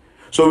men.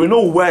 So we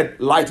know where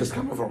light is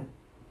coming from,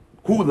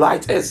 who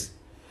light is,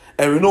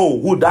 and we know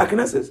who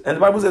darkness is. And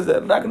the Bible says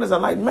that darkness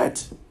and light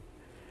met,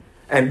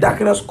 and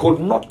darkness could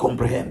not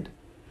comprehend.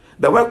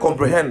 The word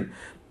comprehend,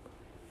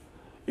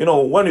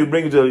 when you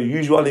bring it to the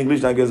usual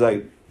English language,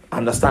 I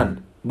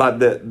understand. But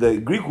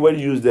the Greek word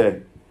used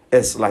there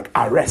is like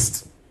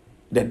arrest.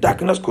 The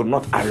darkness could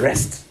not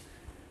arrest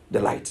the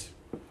light.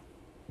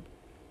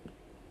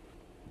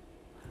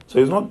 So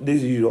it's not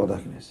this usual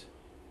darkness.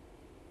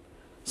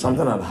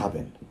 Something had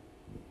happened.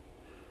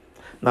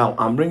 Now,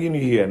 I'm bringing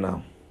you here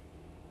now.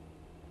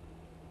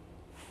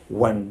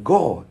 When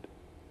God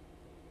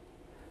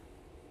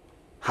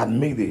had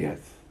made the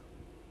earth,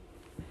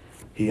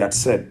 he had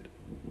said,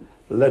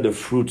 let the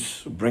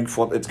fruits bring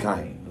forth its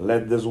kind.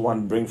 Let this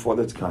one bring forth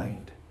its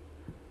kind.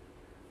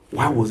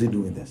 Why was he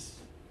doing this?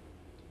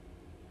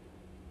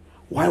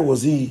 Why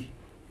was he?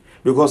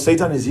 Because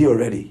Satan is here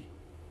already.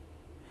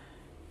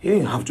 He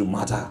didn't have to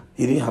matter.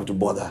 He didn't have to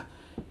bother.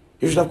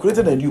 He should have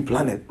created a new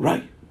planet,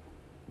 right?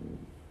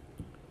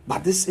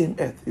 But this same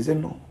earth, he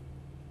said, no.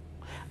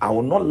 I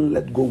will not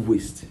let go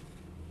waste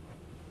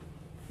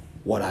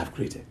what I have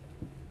created.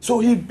 So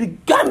he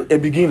began a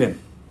beginning.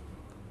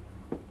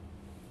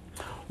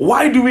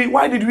 Why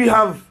did we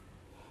have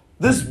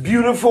this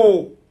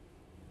beautiful,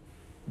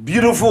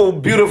 beautiful,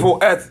 beautiful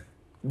earth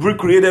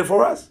recreated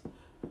for us?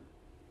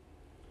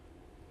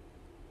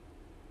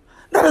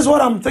 That is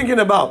what I'm thinking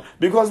about.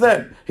 Because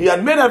then, he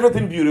had made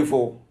everything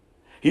beautiful.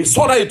 He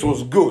saw that it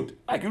was good.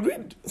 Like you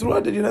read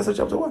throughout the Genesis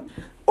chapter 1.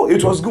 Oh,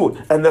 it was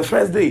good. And the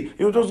first day,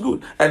 it was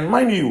good. And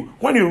mind you,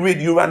 when you read,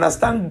 you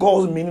understand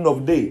God's meaning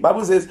of day.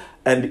 Bible says,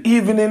 and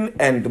evening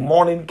and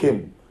morning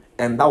came.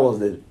 And that was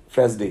the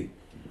first day.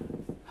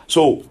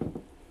 So,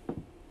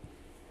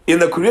 in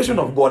the creation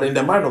of God, in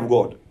the mind of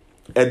God,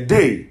 a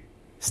day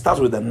starts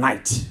with the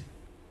night.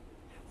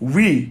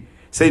 We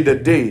say the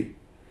day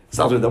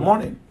starts with the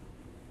morning.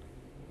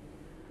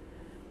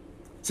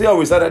 See how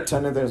we started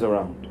turning things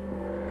around.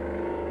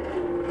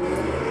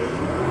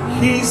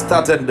 He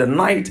started the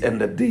night and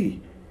the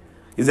day.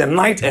 He said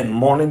night and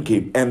morning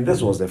came, and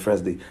this was the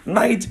first day.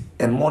 Night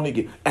and morning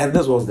came, and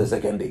this was the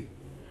second day.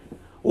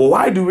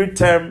 Why do we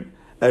term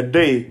a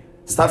day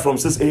start from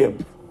 6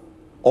 a.m.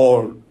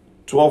 or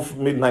 12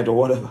 midnight or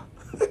whatever?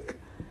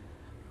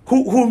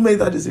 Who made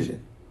that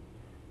decision?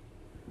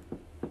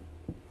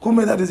 Who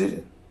made that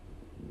decision?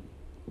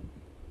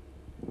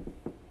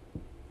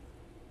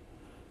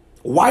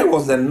 Why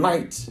was the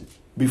night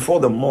before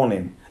the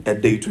morning a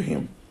day to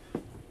him?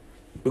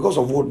 Because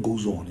of what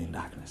goes on in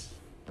darkness.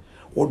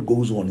 What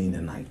goes on in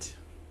the night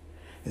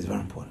is very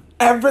important.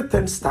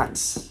 Everything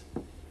starts.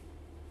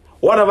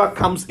 Whatever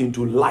comes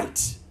into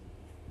light,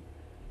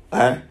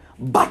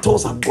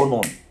 battles have gone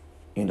on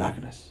in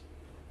darkness.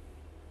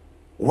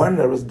 When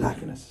there is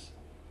darkness,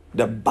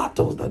 the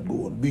battles that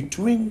go on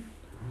between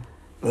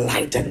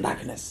light and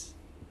darkness.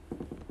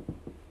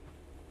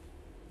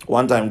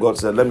 One time God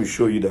said, let me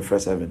show you the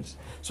first heavens.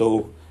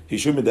 So he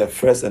showed me the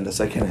first and the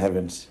second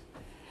heavens.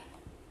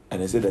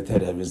 And he said the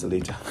third heavens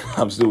later.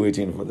 I'm still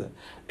waiting for that.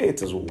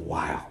 It is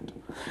wild.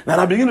 Now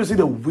I begin to see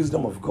the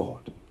wisdom of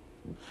God.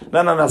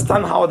 Then I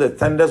understand how the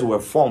thunders were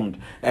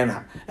formed. And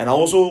I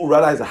also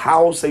realize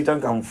how Satan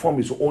can form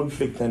his own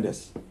fake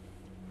thunders.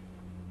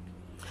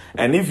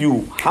 And if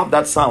you have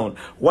that sound,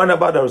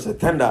 whenever there is a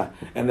thunder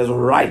and there's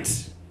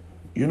right,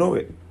 you know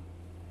it.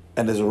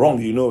 And there's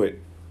wrong, you know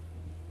it.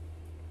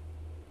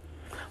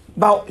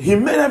 But he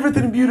made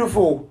everything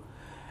beautiful.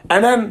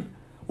 And then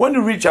when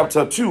you read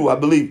chapter 2, I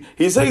believe,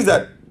 he says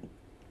that,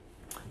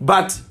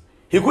 but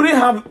he couldn't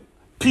have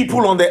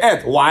people on the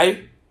earth.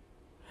 Why?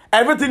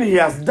 Everything he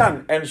has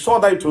done and saw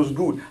that it was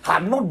good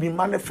had not been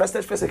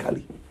manifested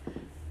physically.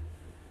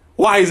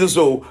 Why is it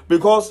so?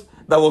 Because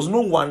there was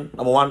no one,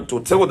 number one,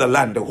 to till the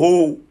land, the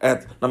whole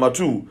earth. Number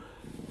two,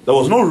 there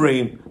was no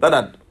rain that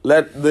had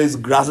let these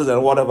grasses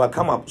and whatever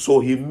come up. So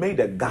he made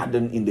a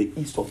garden in the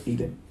east of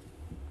Eden.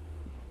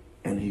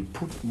 And he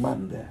put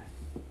man there.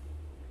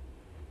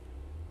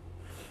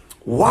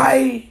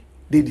 Why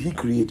did he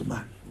create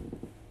man?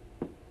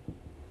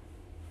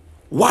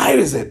 Why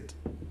is it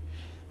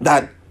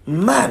that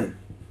man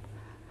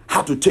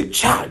had to take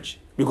charge?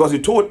 Because he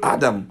told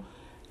Adam,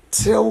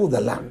 till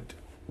the land.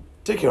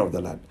 Take care of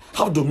the land.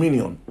 Have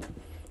dominion.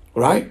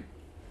 Right?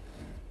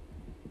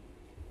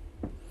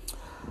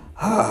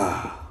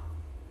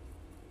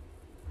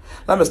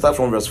 Let me start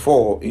from verse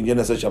 4 in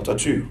Genesis chapter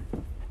 2.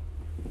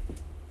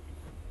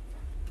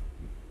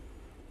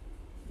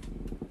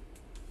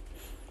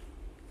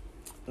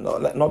 No,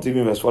 not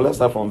even verse 4. Let's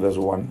start from verse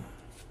 1.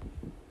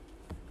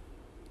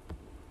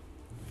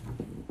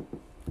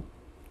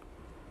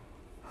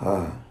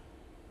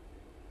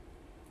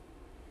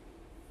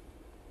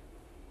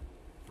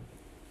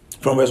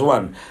 From verse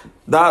 1.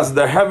 Thus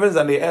the heavens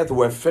and the earth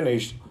were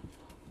finished,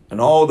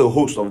 and all the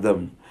host of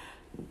them.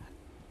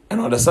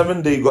 And on the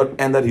seventh day God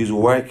ended his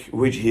work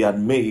which he had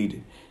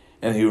made,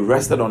 and he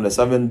rested on the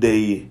seventh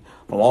day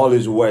from all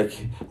his work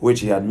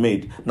which he had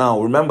made.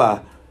 Now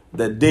remember,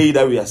 the day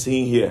that we are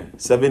seeing here,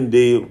 7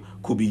 days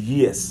could be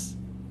years.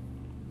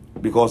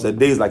 Because a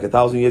day is like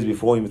 1,000 years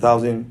before him,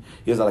 1,000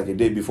 years are like a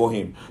day before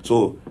him.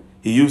 So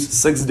he used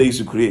 6 days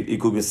to create. It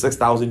could be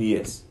 6,000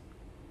 years.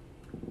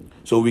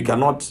 So we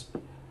cannot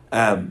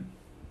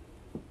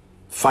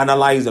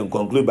finalize and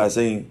conclude by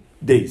saying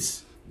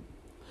days.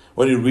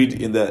 When you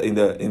read in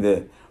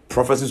the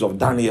prophecies of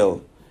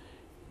Daniel,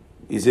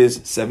 it says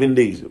 7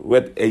 days.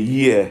 Where a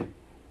day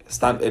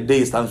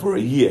stands for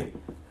a year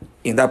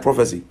in that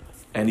prophecy.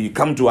 And you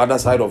come to other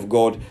side of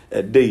God,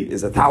 a day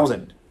is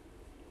 1,000.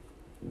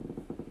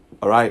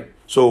 All right.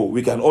 So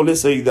we can only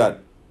say that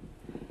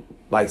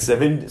like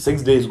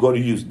 6 days God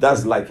used.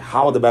 That's like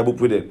how the Bible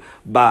put it.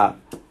 But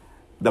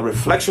the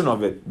reflection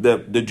of it, the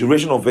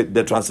duration of it,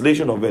 the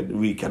translation of it,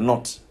 we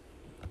cannot,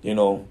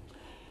 So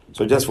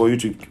just for you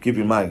to keep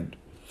in mind.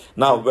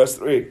 Now, verse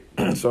 3.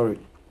 Sorry.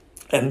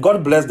 And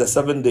God blessed the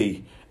seventh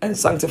day and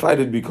sanctified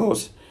it,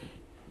 because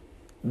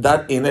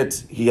that in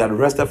it he had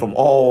rested from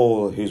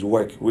all his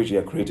work which he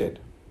had created.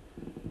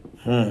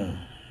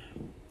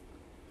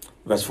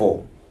 Verse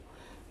 4.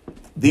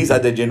 These are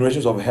the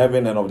generations of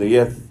heaven and of the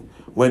earth,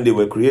 when they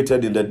were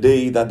created in the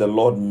day that the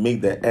Lord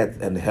made the earth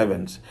and the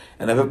heavens.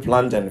 And every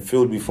plant and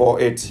field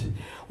before it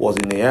was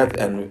in the earth,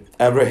 and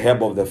every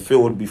herb of the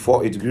field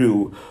before it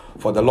grew.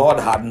 For the Lord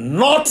had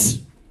not,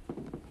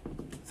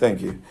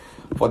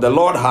 for the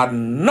Lord had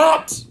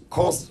not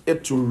caused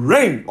it to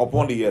rain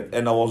upon the earth,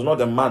 and there was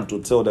not a man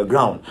to till the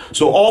ground.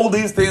 So all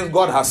these things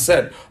God has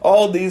said,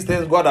 all these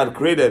things God had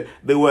created,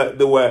 they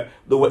were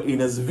in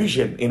his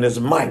vision, in his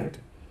mind.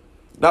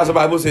 That's what the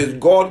Bible says.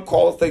 God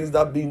called things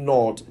that be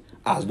not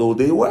as though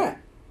they were.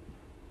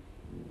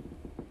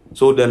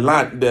 So the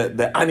land,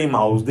 the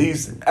animals,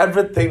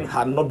 everything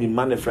had not been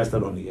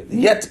manifested on the earth.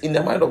 Yet in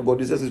the mind of God,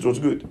 he says it was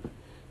good,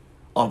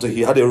 until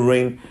he had a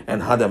rain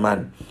and had a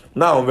man.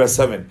 Now verse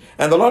 7.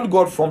 And the Lord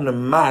God formed a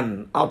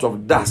man out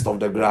of dust of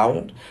the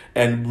ground,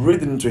 and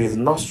breathed into his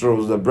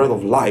nostrils the breath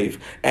of life,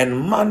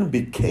 and man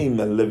became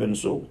a living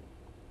soul.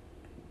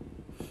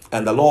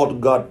 And the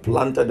Lord God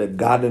planted a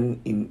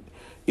garden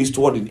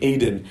eastward in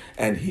Eden,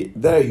 and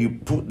there he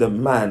put the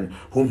man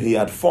whom he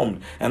had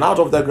formed. And out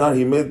of the ground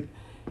he made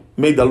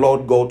made the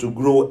Lord God to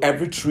grow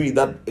every tree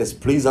that is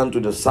pleasant to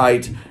the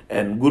sight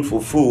and good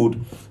for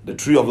food, the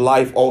tree of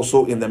life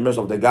also in the midst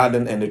of the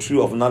garden, and the tree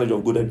of knowledge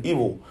of good and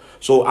evil.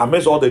 So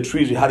amidst all the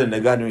trees we had in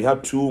the garden, we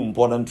had two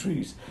important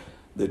trees.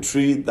 The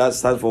tree that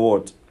stands for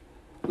what?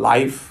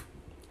 Life,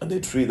 and the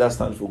tree that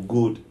stands for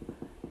good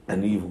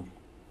and evil.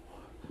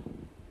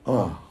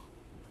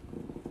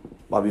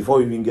 But before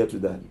we even get to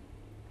that,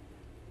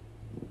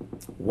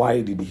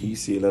 why did he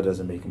say, let us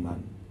make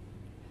man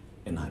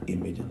in our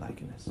image and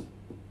likeness?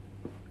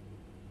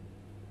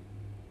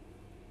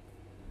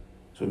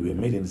 So we were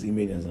made in his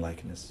image and his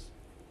likeness.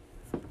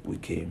 We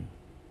came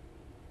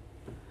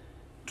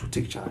to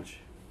take charge.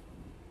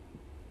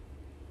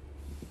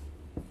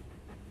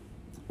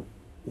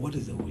 What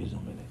is the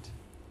wisdom in it?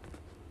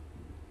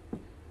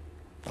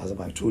 As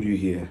I told you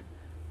here,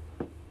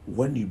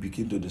 when you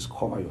begin to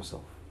discover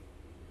yourself,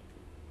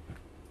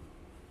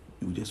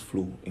 you just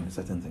flow in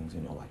certain things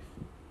in your life.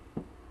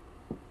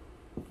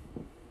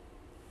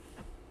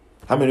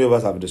 How many of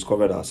us have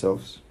discovered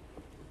ourselves?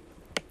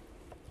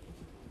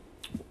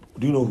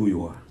 Do you know who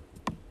you are?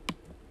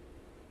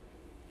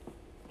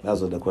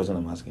 That's the question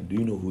I'm asking. Do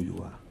you know who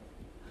you are?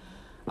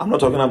 I'm not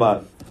talking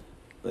about,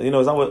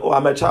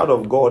 I'm a child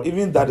of God.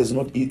 Even that is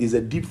a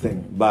deep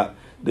thing, but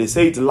they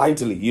say it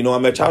lightly.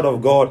 I'm a child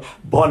of God,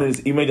 born in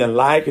his image and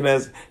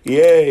likeness.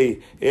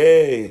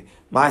 Yay.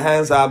 My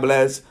hands are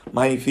blessed.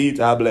 My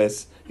feet are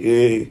blessed.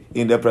 Yay.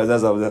 In the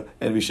presence of the...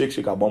 And we shake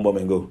a bomb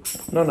and go.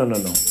 No.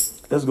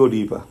 Let's go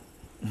deeper.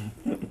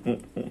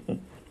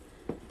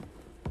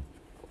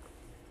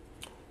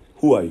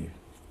 Who are you?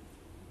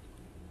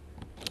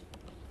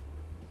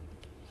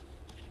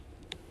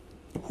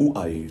 Who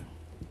are you?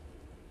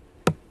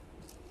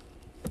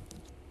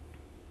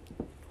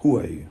 Who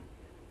are you?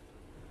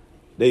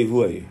 Dave,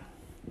 who are you?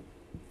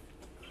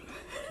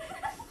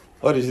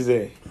 What did she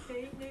say? The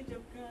image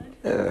of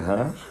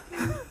God.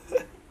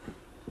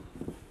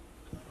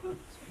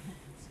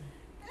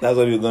 That's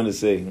what you're going to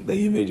say.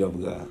 The image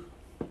of God.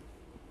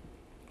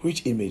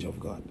 Which image of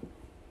God?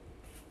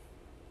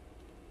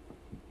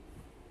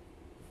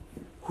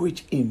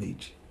 Which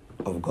image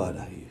of God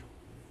are you?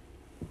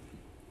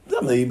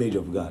 I'm the image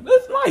of God.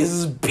 That's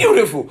nice. It's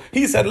beautiful.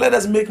 He said, let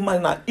us make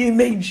man an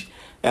image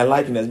and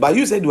likeness. But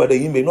you said you are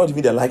the image, not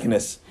even the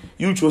likeness.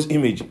 You chose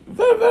image.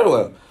 Very, very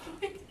well.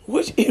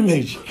 Which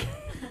image?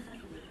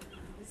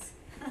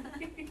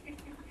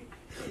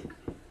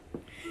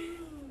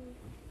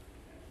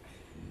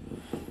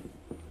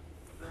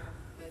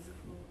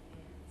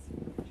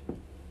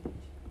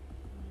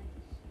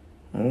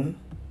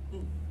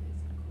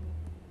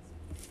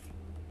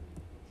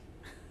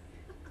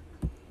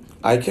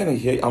 I can't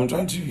hear you. I'm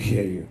trying to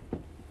hear you.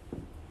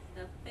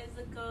 The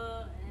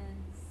physical and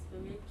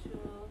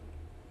spiritual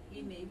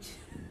image.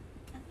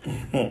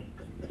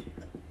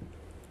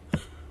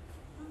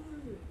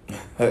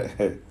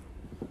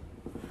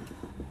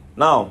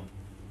 Now,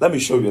 let me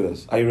show you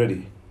this. Are you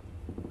ready?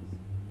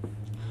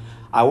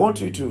 I want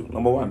you to,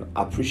 number one,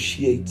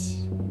 appreciate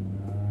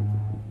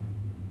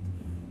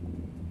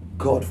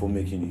God for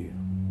making you.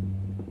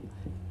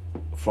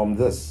 From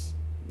this,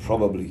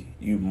 probably,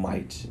 you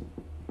might.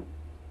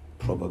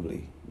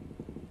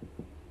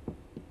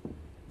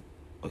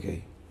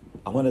 Okay,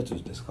 I wanted to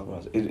discover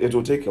it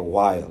will take a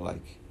while,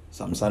 like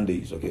some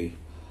Sundays, okay,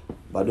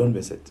 but don't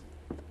miss it.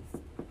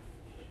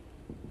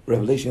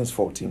 Revelations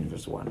 14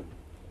 verse 1,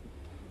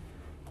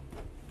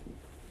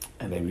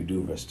 and then we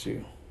do verse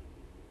 2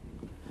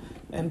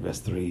 and verse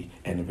 3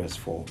 and verse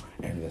 4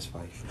 and verse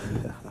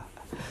 5.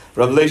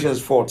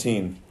 Revelations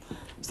 14,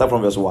 start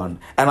from verse 1.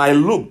 And I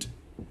looked,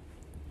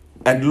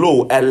 and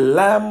lo, a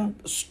lamb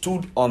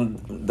stood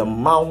on the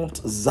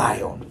Mount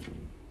Zion.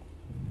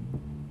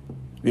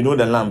 You know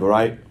the lamb,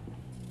 right?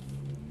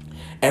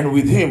 And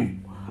with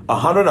him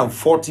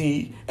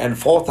 140 and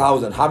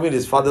 4,000, having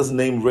his father's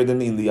name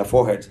written in their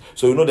foreheads.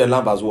 So you know the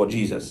lamb as what?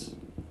 Jesus,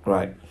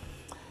 right?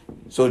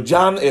 So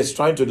John is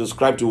trying to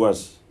describe to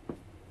us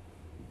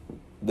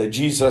the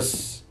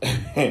Jesus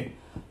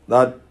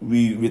that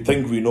we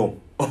think we know.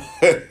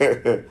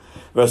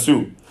 Verse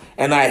 2.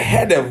 And I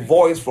heard a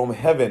voice from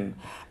heaven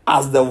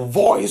as the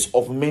voice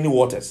of many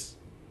waters,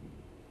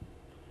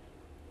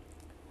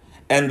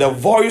 and the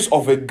voice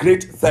of a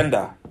great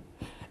thunder.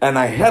 And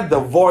I heard the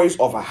voice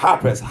of a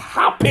harpers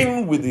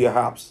harping with their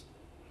harps.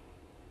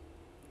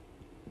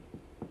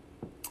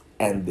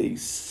 And they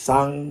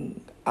sang,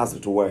 as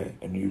it were,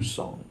 a new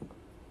song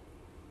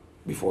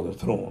before the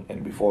throne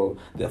and before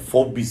the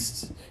four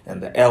beasts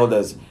and the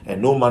elders.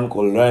 And no man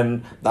could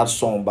learn that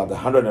song but the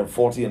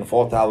 140 and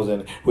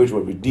 4,000 which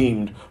were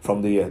redeemed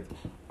from the earth.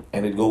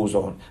 And it goes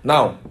on.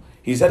 Now,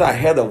 he said, I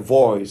heard a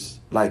voice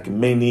like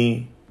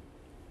many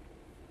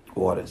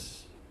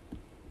waters.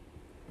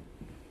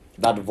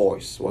 That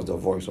voice was the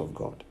voice of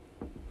God.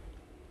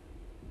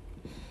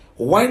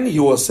 When he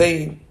was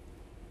saying,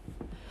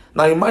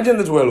 now imagine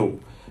it well,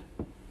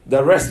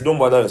 the rest, don't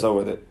bother yourself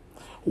with it.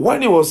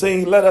 When he was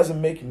saying, let us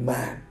make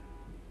man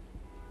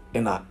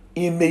in our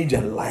image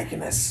and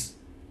likeness.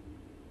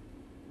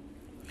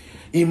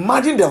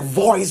 Imagine the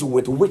voice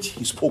with which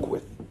he spoke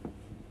with.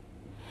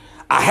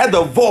 I heard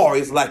a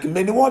voice like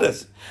many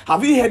waters.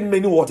 Have you heard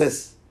many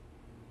waters?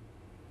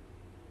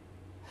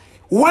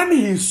 When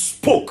he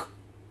spoke,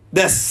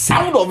 the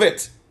sound of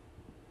it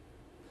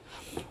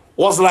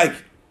was like,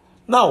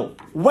 now,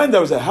 when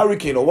there is a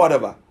hurricane or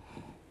whatever,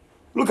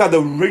 look at the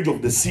rage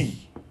of the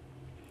sea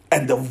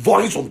and the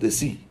voice of the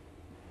sea.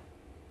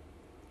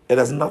 It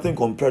has nothing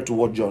compared to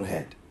what John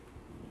heard.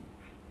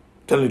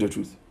 Tell me the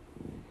truth.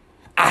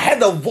 I heard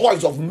the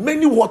voice of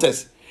many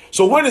waters.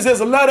 So when it says,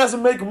 let us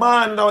make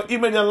man in our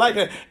image and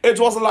likeness, it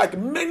was like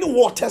many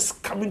waters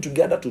coming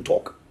together to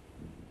talk.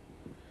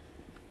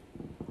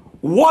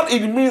 What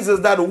it means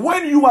is that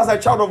when you as a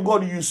child of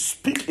God, you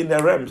speak in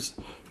the realms,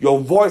 your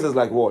voice is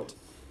like what?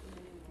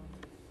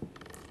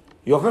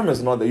 Your realm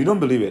is not there. You don't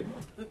believe it.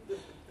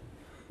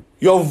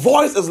 Your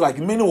voice is like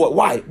many waters.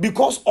 Why?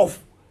 Because of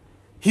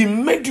he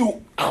made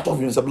you out of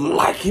himself,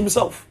 like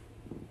himself.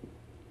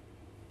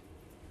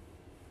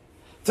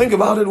 Think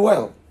about it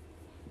well.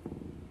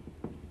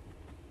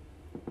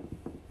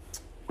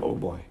 Oh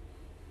boy.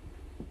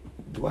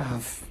 Do I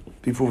have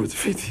people with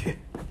faith here?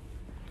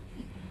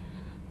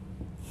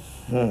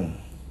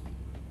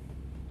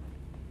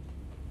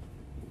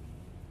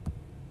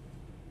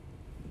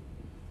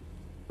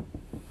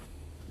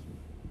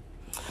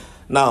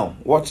 Now,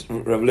 watch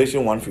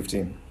Revelation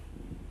 1:15.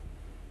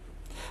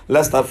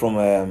 Let's start from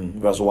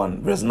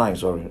verse 9,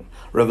 sorry.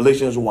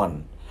 Revelations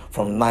 1,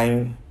 from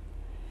 9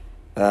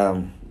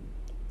 to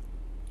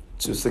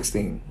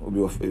 16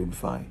 will be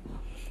fine.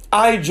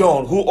 I,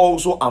 John, who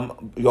also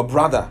am your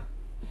brother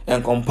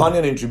and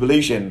companion in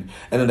tribulation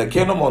and in the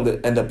kingdom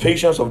and the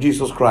patience of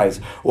Jesus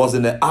Christ, was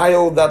in the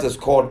isle that is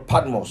called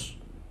Patmos.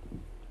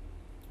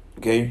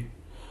 Okay?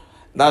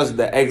 That's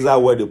the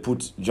exile where they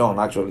put John,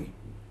 actually.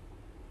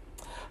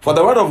 For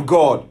the word of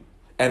God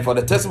and for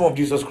the testimony of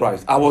Jesus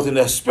Christ, I was in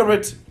the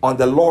spirit on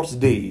the Lord's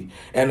day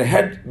and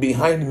heard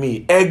behind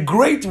me a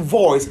great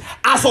voice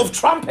as of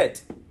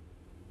trumpet.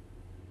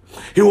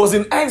 He was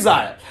in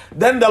exile.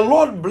 Then the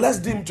Lord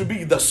blessed him to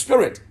be the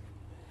spirit.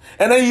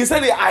 And then he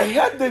said, I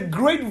heard the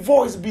great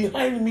voice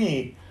behind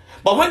me.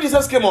 But when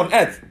Jesus came on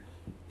earth,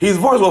 his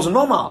voice was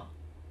normal.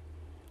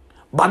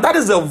 But that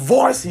is the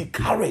voice he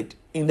carried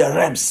in the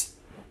realms.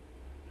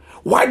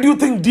 Why do you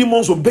think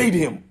demons obeyed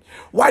him?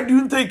 Why do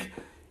you think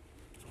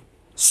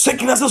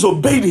sicknesses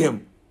obeyed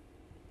him?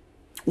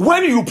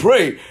 When you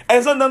pray,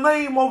 as in the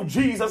name of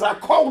Jesus, I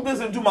call this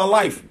into my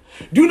life.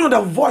 Do you know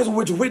the voice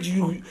with which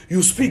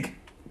you speak?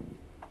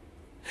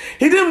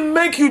 He didn't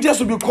make you just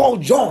to be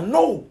called John.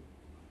 No.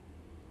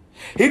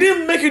 He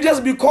didn't make you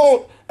just be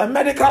called a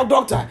medical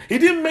doctor. He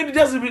didn't make you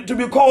just to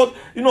be called,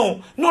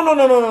 No.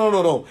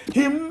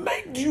 He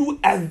made you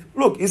as,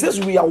 look, he says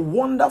we are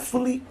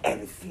wonderfully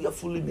and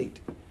fearfully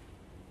made.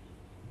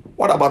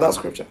 What about that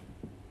scripture?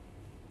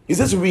 He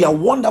says we are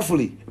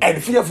wonderfully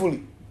and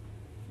fearfully.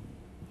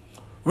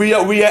 We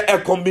are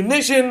a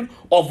combination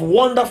of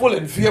wonderful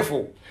and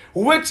fearful,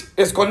 which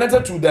is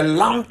connected to the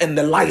lamb and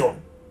the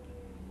lion.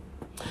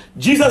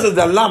 Jesus is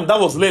the lamb that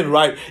was slain,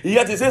 right?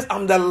 Yet he says,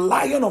 I'm the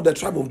lion of the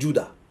tribe of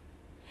Judah.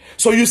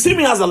 So you see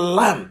me as a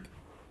lamb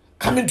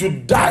coming to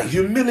die,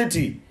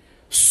 humility,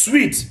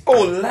 sweet.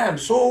 Oh, lamb.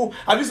 So,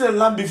 have you seen a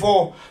lamb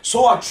before?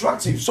 So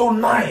attractive, so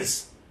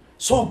nice,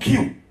 so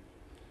cute.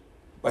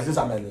 But he says,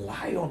 I'm a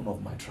lion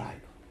of my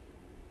tribe.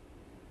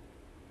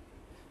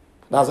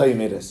 That's how he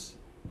made us.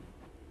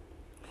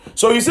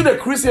 So you see the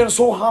Christian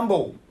so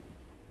humble,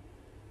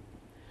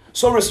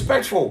 so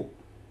respectful.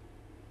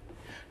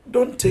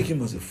 Don't take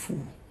him as a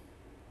fool.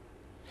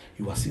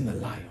 You are seeing a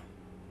lion.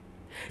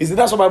 You see,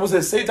 that's what the Bible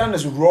says. Satan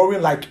is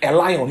roaring like a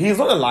lion. He is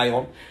not a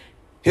lion.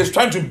 He's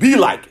trying to be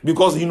like,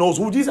 because he knows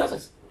who Jesus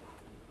is.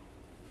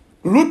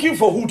 Looking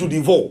for who to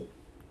devour.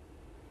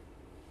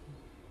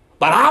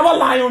 But our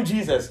lion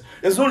Jesus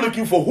is not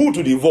looking for who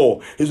to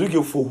devour. He's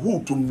looking for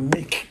who to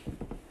make,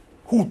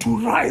 who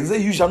to rise.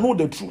 You shall know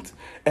the truth,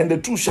 and the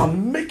truth shall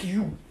make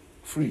you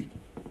free.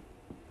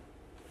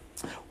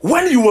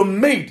 When you were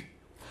made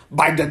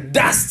by the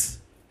dust,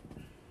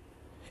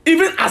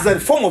 even as a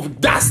form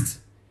of dust,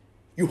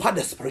 you had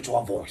a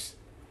spiritual voice.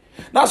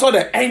 That's why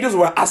the angels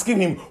were asking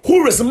him,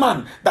 who is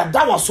man that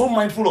thou art so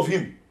mindful of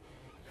him?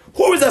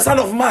 Who is the son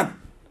of man?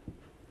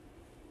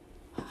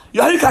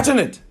 Are you catching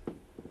it?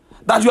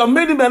 That you have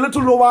made him a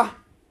little lower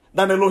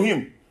than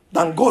Elohim,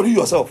 than God, you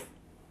yourself.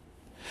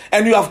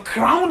 And you have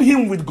crowned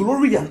him with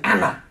glory and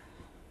honor.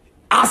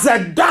 As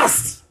a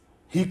dust,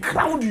 he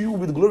crowned you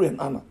with glory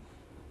and honor.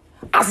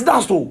 As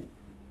dust, oh,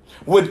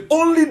 with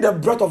only the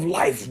breath of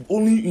life,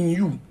 only in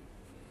you.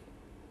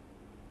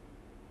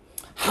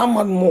 How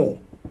much more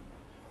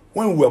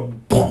when we were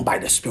born by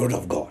the Spirit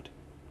of God?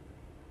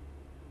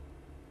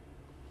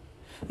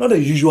 Not a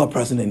usual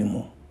person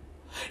anymore.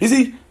 You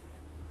see,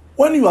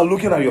 when you are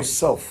looking at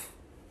yourself,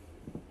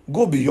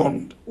 go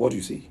beyond what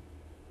you see.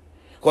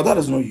 Because that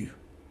is not you.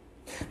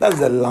 That's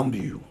the lamb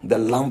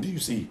you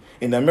see.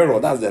 In the mirror,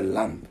 that's the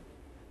lamb.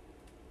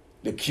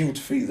 The cute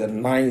face, the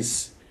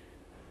nice,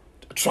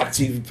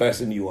 attractive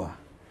person you are.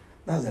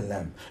 That's a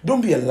lamb.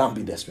 Don't be a lamb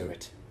in the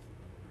spirit.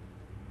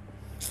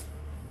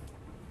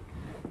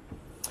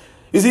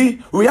 You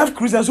see, we have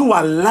Christians who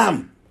are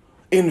lamb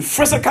in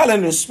physical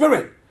and in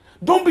spirit.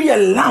 Don't be a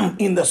lamb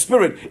in the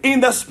spirit. In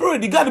the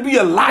spirit, you got to be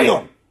a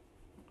lion.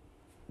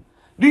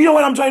 Do you hear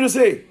what I'm trying to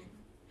say?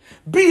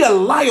 Be a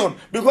lion.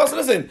 Because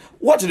listen,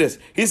 watch this.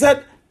 He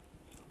said,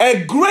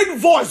 a great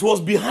voice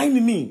was behind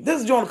me.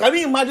 This is John. Can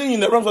you imagine in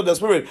the realms of the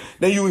spirit?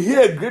 Then you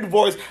hear a great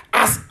voice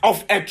as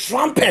of a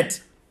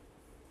trumpet.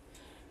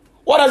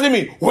 What does it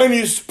mean? When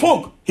he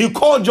spoke, he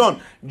called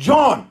John.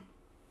 John,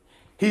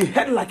 he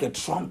heard like a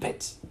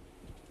trumpet.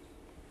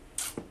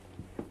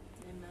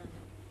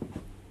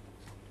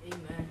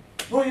 Amen.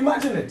 No,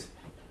 imagine it.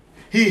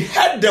 He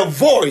heard the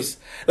voice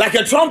like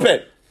a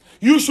trumpet.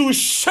 You should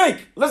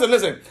shake.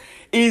 Listen.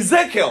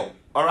 Ezekiel,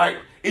 all right?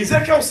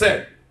 Ezekiel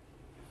said,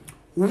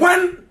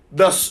 when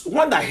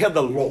I heard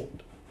the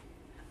Lord,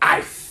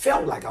 I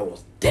felt like I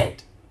was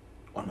dead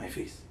on my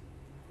face.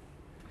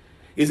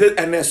 He said,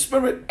 and the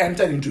spirit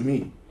entered into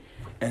me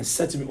and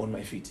set me on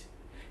my feet.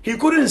 He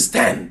couldn't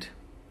stand.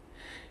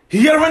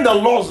 Hearing the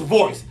Lord's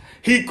voice,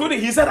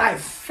 he said, I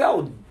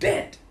felt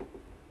dead.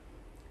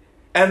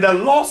 And the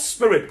Lord's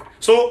spirit,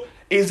 so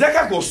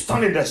Ezekiel could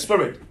stand in the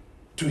spirit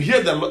to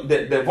hear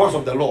the voice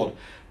of the Lord.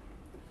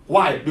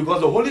 Why?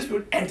 Because the Holy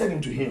Spirit entered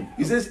into him.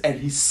 He says, and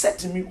he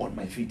set me on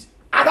my feet.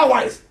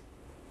 Otherwise,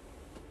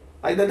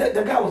 like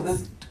the guy was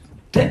just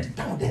dead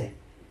down there.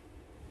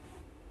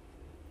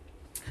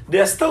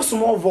 There's still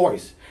small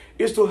voice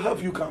is to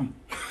help you come.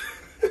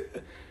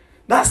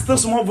 That still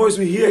small voice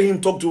we hear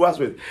him talk to us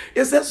with.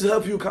 It's just to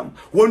help you come.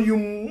 When you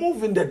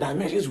move in the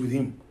dimensions with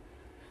him,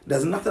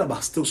 there's nothing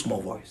about still small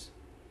voice.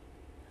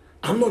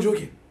 I'm not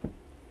joking.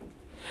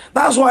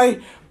 That's why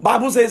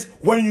Bible says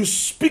when you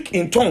speak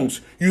in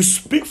tongues, you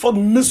speak for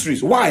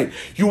mysteries. Why?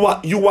 You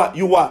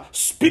are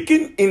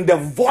speaking in the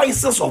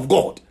voices of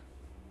God.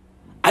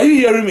 Are you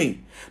hearing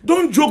me?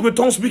 Don't joke with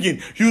tongue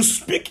speaking. You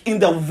speak in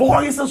the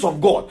voices of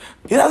God.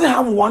 He doesn't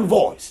have one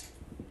voice.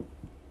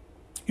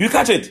 You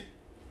catch it?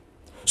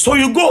 So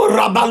you go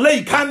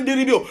Rabalei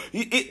Kandiribio.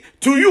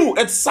 To you,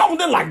 it's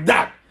sounding like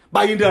that.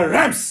 But in the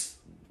realms,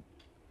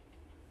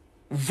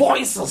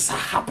 voices are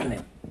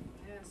happening.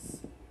 Yes.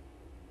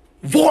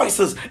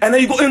 Voices. And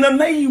then you go in the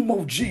name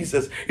of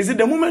Jesus. Is it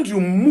the moment you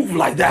move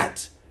like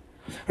that,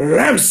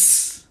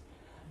 realms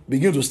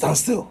begin to stand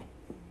still.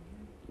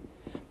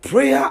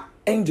 Prayer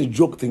ain't a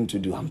joke thing to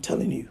do, I'm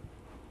telling you.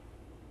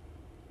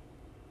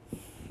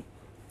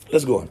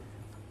 Let's go on.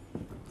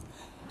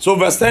 So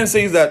verse 10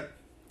 says that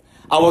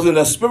I was in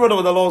the spirit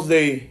of the Lord's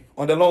day,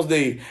 on the Lord's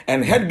day,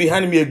 and heard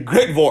behind me a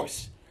great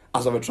voice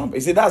as of a trumpet.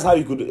 You see, that's how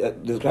you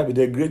could describe it,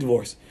 a great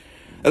voice.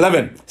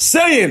 11,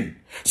 saying,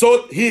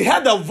 so he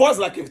had a voice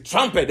like a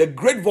trumpet, a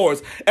great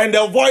voice, and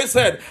the voice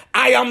said,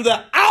 I am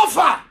the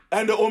Alpha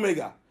and the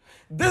Omega.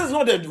 This is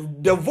not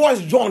the voice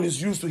John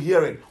is used to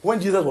hearing when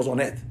Jesus was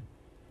on earth.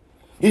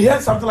 He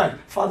heard something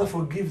like, Father,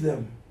 forgive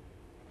them.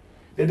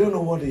 They don't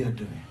know what they are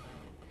doing.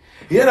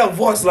 He heard a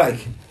voice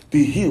like,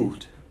 be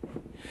healed.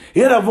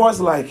 He heard a voice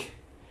like,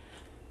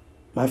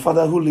 my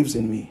Father who lives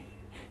in me.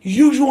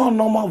 Usual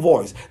normal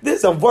voice. This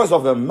is a voice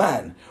of a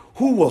man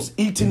who was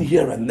eating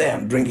here and there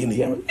and drinking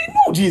here. He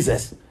knew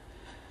Jesus.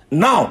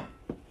 Now,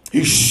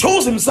 he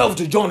shows himself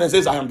to John and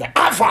says, I am the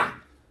Alpha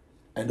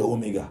and the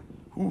Omega.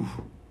 Ooh.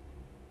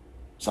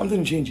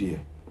 Something changed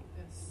here.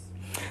 Yes.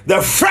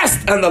 The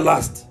first and the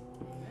last.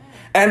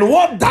 And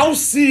what thou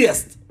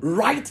seest,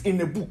 write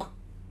in a book.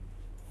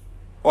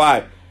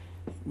 Why?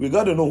 We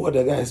got to know what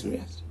the guy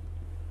experienced.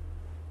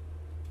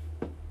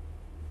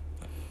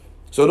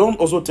 So don't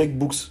also take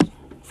books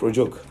for a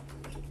joke.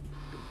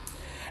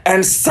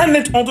 And send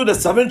it unto the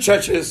 7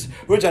 churches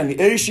which are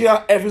in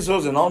Asia,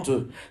 Ephesus, and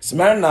unto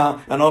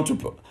Smyrna, and unto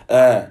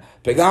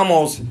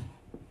Pergamos.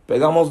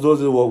 Pergamos,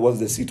 those was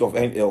the seat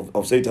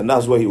of Satan.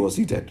 That's where he was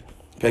seated.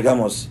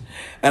 Pergamos.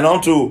 And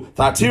unto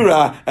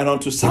Thyatira, and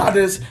unto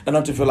Sardis, and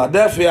unto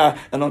Philadelphia,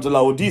 and unto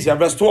Laodicea.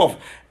 Verse 12.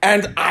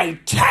 And I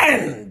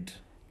turned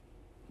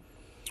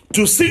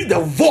to see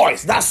the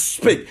voice that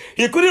spake.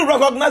 He couldn't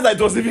recognize that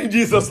it was even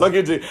Jesus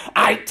talking to him.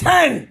 I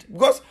turned.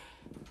 Because,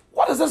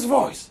 what is this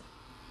voice?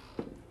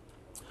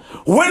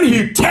 When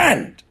he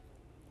turned,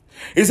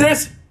 he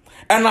says,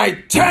 and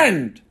I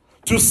turned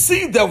to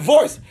see the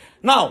voice.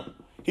 Now,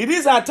 he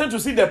didn't say I turned to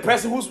see the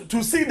person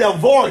to see the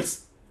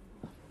voice.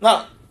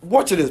 Now,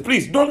 watch this,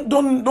 please.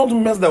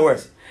 Don't mess the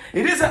words.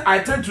 He didn't say I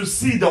turned to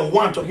see the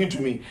one talking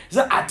to me. He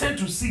said I turned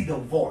to see the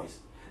voice.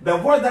 The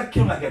voice that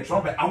came like a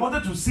trumpet. I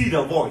wanted to see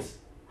the voice.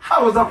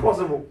 How is that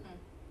possible?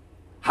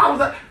 How is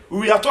that?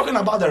 We are talking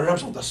about the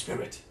realms of the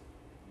spirit.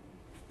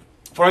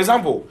 For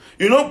example,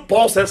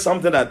 Paul said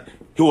something that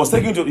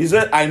he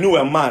said, I knew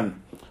a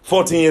man,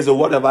 14 years or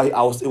whatever, he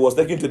was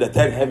taken to the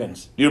third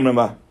heavens. Do you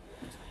remember?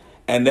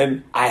 And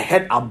then I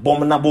heard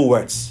abominable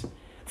words,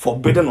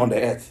 forbidden on the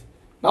earth.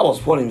 That was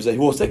Paul himself. He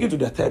was taken to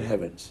the third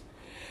heavens.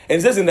 And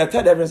it says in the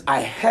third heavens,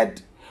 I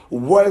heard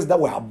words that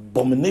were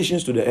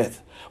abominations to the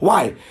earth.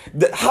 Why?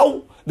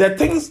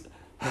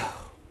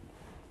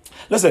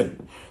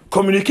 Listen,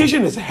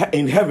 communication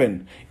in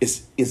heaven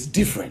is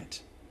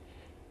different.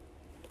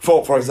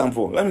 For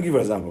example, let me give you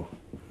an example.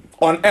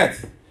 On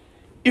earth,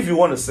 if you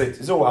want to sit,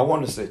 you say, oh, I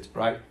want to sit,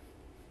 right?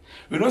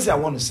 You don't say, I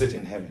want to sit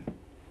in heaven.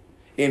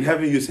 In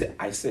heaven, you say,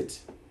 I sit.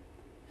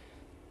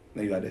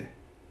 Now you are there.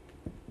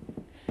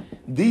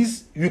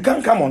 These, you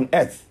can't come on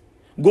earth,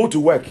 go to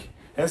work,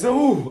 and say,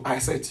 oh, I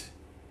sit.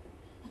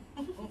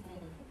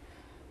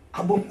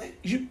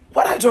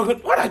 What are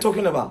you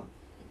talking about?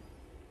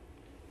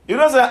 You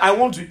don't say, I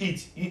want to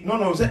eat.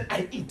 No, you say,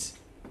 I eat.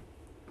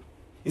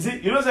 You see,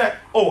 you don't say,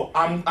 oh,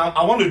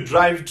 I want to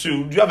drive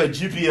to, do you have a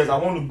GPS? I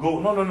want to go.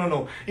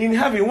 No. In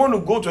heaven, you want to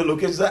go to a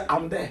location, say,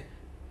 I'm there.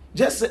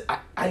 Just say,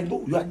 I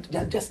know, you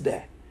are just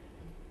there.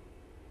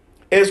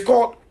 It's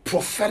called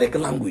prophetic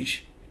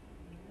language.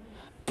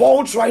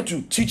 Paul tried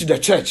to teach the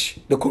church,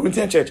 the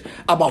Corinthian church,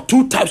 about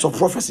 2 types of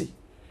prophecy.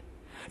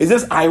 He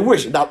says, I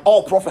wish that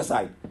all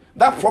prophesied.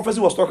 That prophecy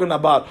was talking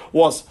about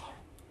was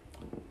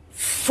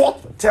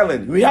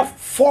foretelling. We have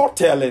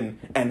foretelling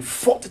and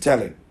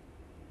forthtelling.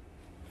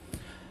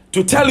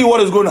 To tell you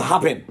what is going to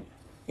happen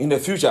in the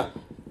future.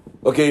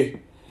 Okay?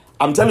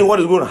 I'm telling you what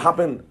is going to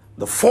happen,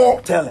 the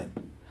foretelling.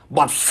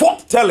 But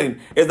forthtelling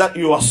is that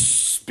you are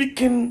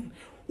speaking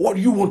what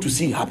you want to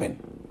see happen.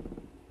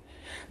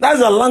 That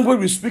is the language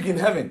we speak in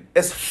heaven.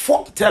 It's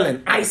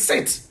forthtelling. I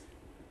sit.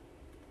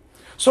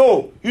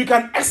 So you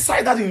can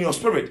excite that in your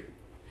spirit.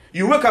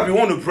 You wake up, you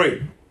want to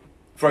pray.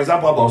 For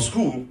example, about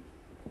school.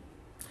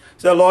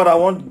 Say, Lord, I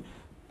want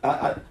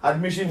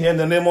admission here in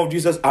the name of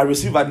Jesus. I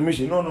receive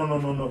admission.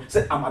 No.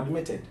 Say, I'm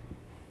admitted.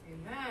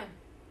 Amen.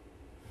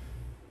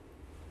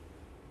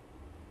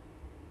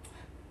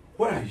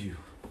 Where are you?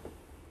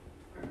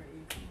 Where are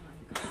you?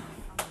 Come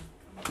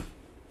on.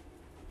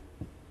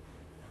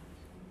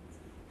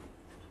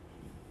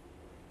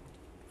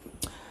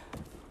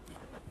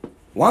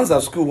 Once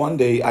at school, one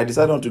day, I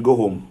decided not to go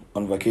home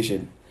on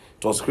vacation.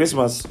 It was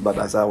Christmas, but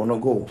I said, I will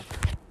not go.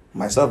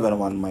 Myself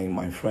and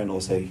my friend all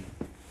say,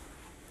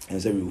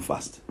 and said we will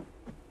fast.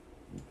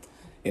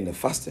 In the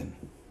fasting,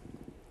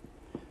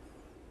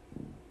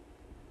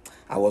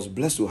 I was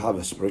blessed to have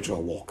a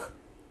spiritual walk.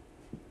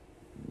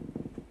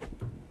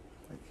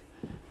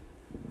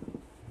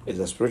 It's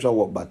a spiritual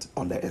walk, but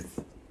on the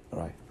earth.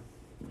 Right?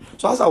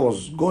 So as I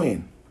was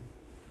going,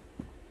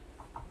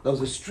 there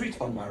was a street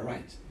on my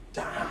right.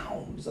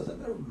 Down. This was a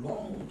very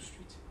long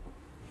street.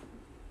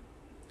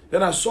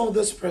 Then I saw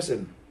this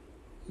person,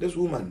 this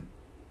woman,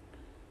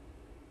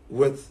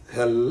 with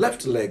her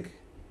left leg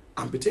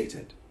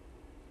amputated.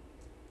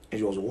 And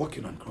she was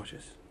walking on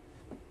crutches.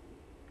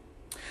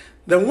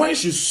 Then when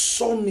she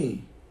saw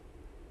me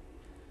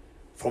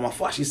from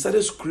afar, she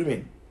started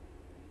screaming.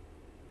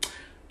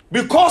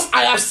 Because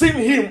I have seen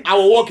him, I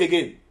will walk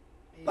again.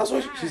 That's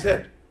what she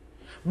said.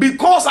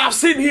 Because I've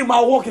seen him,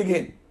 I'll walk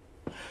again.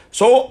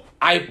 So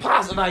I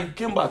passed and I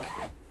came back.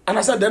 And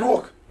I said, then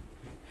walk.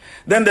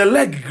 Then the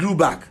leg grew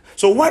back.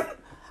 So when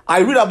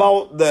I read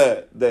about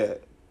the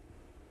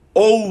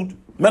old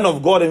men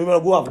of God and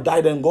women who have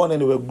died and gone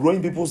and they were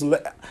growing, people's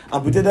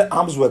amputated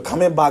arms were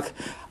coming back,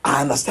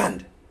 I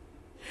understand.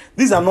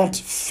 These are not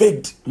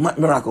faked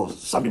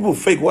miracles. Some people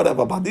fake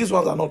whatever, but these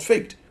ones are not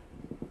faked.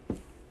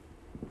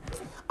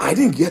 I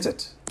didn't get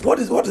it. What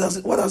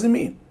does it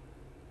mean?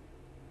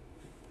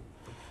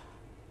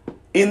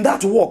 In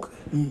that walk,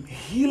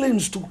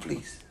 healings took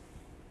place.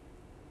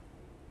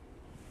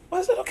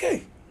 I said,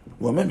 okay.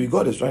 Well, maybe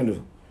God is trying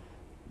to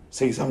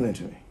say something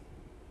to me.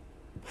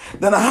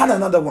 Then I had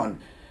another one,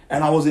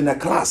 and I was in a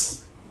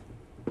class.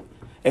 And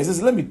he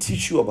says, let me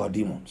teach you about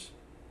demons.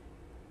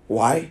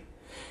 Why?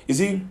 You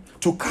see,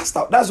 to cast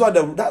out, that's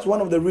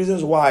one of the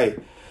reasons why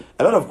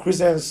a lot of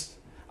Christians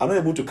are not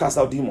able to cast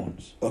out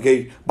demons.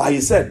 Okay? But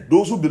he said,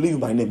 those who believe in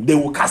my name, they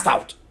will cast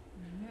out.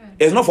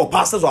 It's not for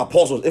pastors or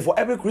apostles, it's for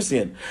every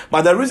Christian.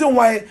 But the reason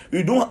why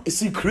we don't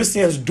see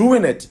Christians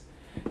doing it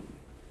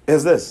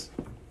is this.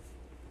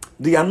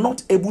 They are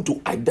not able to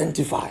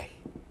identify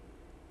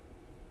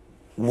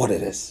what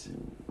it is.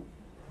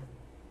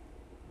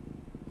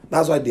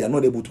 That's why they are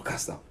not able to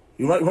cast out.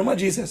 You remember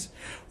Jesus?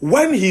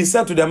 When he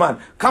said to the man,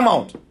 come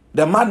out,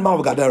 the madman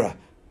of Gadara,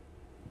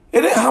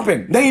 it didn't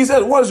happen. Then he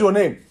said, what is your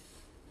name?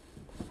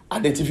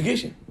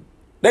 Identification.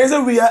 Then he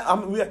said,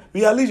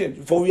 we are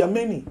legion, for we are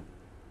many.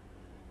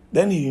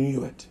 Then he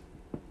knew it.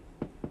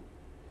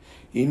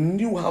 He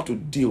knew how to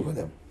deal with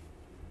them.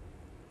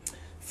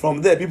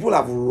 From there, people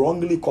have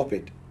wrongly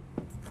copied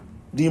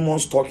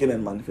demons talking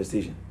and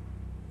manifestation.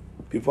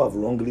 People have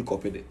wrongly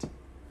copied it.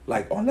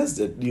 Like, unless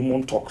the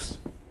demon talks,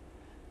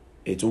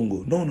 it won't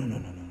go.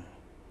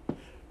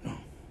 No.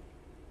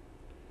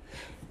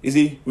 You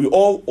see, we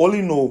all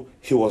only know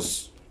he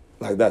was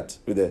like that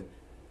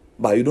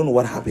but you don't know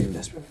what happened in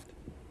the spirit.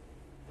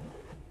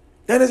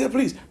 Then they said,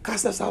 please,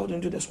 cast us out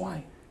into the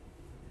swine.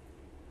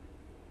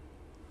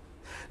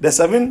 The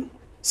 7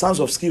 sons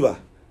of Sceva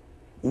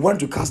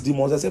went to cast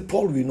demons. I said,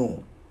 Paul, we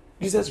know.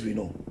 Jesus, we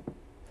know.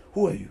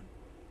 Who are you?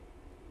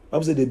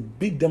 Bible said they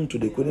beat them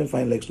till they couldn't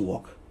find legs to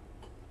walk.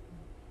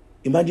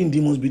 Imagine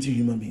demons beating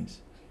human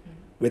beings.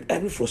 With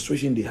every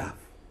frustration they have.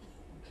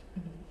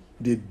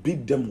 They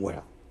beat them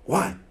well.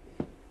 Why?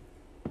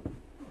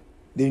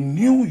 They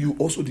knew you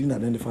also didn't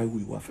identify who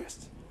you were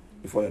first.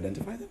 Before you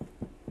identify them.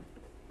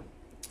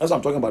 That's what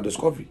I'm talking about,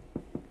 discovery.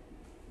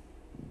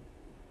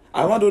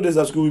 I want to do this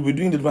at school. We'll be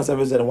doing deliverance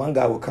service, and one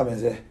guy will come and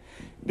say,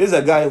 "There's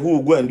a guy who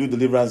will go and do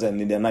deliverance, and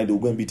in the night they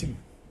will go and beat him.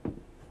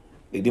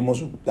 The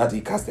demons that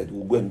he casted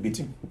will go and beat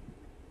him.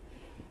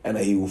 And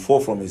he will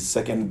fall from his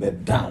second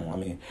bed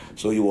down."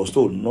 So he was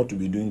told not to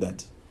be doing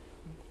that.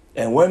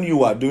 And when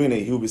you are doing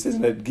it, he will be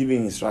sitting there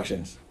giving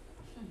instructions.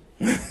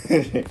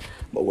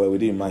 But we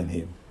didn't mind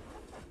him.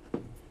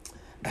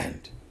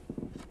 And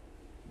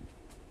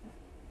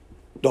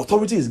the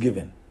authority is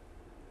given.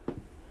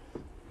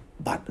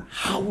 But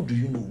how do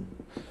you know?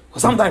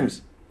 Because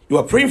sometimes you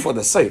are praying for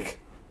the sick,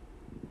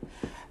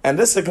 and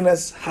this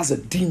sickness has a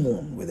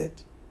demon with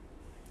it.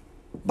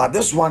 But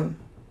this one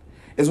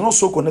is not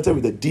so connected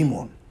with the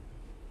demon.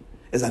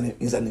 It's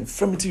an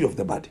infirmity of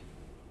the body.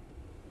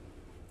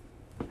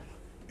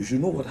 You should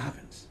know what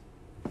happens.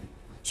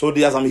 So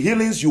there are some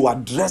healings you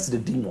address the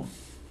demon.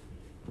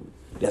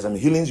 There are some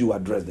healings you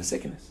address the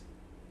sickness.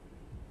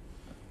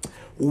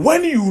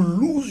 When you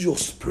lose your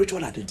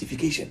spiritual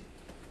identification,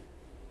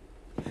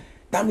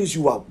 that means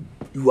you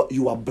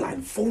are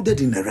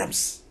blindfolded in the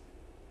realms.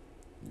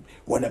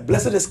 When a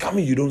blessing is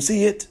coming, you don't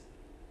see it.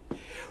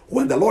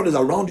 When the Lord is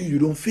around you, you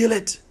don't feel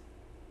it.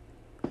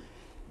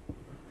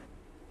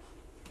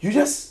 You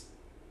just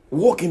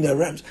walk in the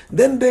realms.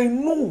 Then they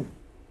know.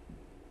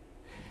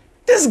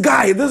 This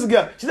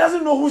girl, she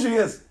doesn't know who she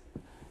is.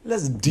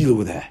 Let's deal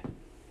with her.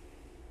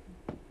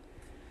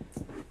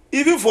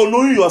 Even for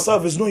knowing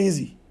yourself, it's not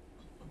easy.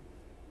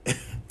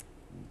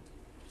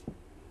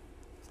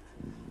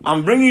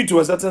 I'm bringing you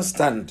to a certain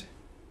stand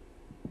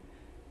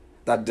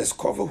that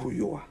discover who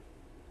you are.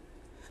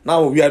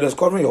 Now we are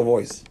discovering your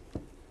voice.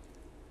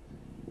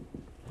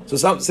 So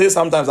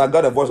sometimes I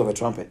got the voice of a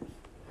trumpet.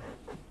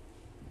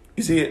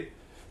 You see it?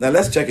 Now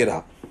let's check it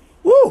out.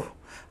 Woo!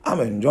 I'm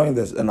enjoying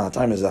this and our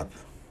time is up.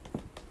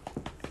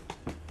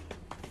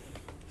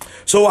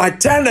 So I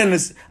turned and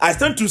I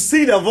started to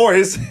see the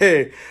voice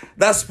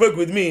that spoke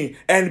with me.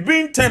 And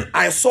being turned,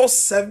 I saw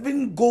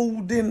 7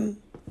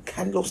 golden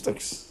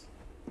candlesticks.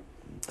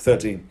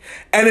 13.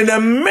 And in the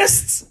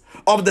midst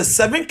of the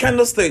 7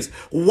 candlesticks,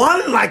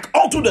 one like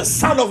unto the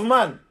Son of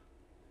Man.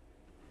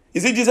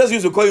 You see, Jesus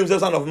used to call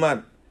himself Son of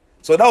Man.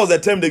 So that was the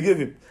term they gave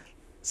him.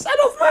 Son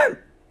of Man.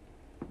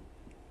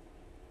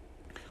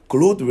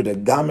 Clothed with a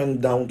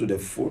garment down to the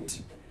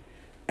foot,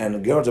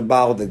 and girt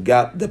about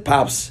the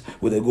paps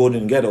with a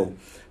golden girdle.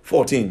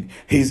 14.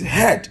 His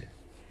head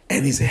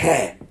and his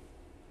hair.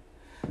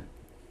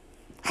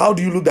 How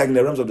do you look like in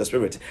the realms of the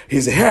spirit?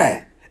 His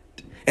hair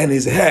and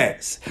his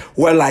hairs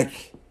were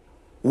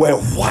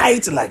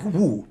white like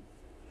wool,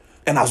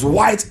 and as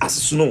white as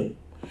snow,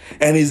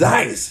 and his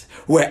eyes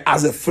were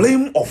as a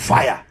flame of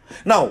fire.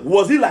 Now,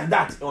 was he like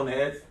that on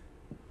earth?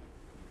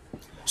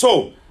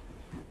 So,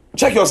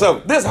 check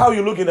yourself. This is how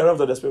you look in the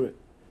realms of the spirit.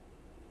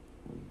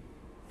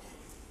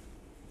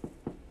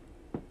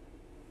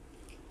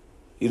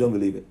 You don't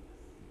believe it?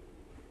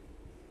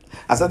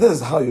 I said, this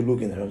is how you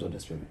look in the realms of the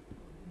spirit.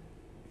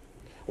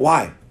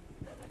 Why?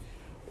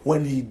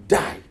 When he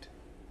died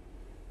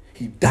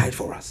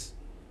for us.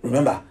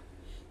 Remember,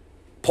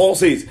 Paul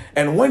says,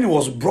 and when he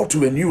was brought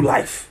to a new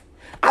life,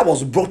 I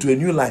was brought to a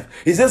new life.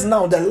 He says,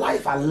 now the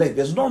life I live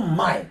is not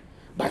mine,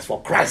 but it's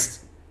for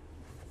Christ.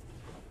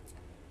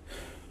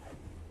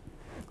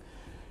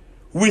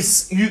 In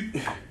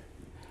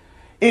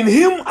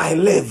him I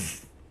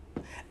live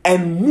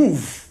and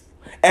move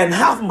and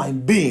have my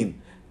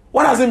being.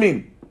 What does it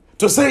mean?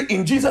 To say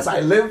in Jesus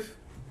I live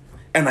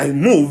and I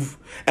move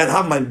and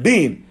have my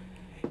being.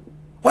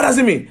 What does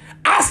it mean?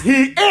 As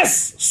he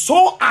is,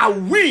 so are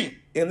we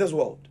in this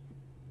world.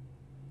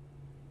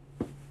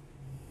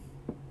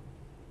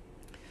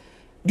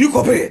 Do you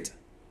copy it?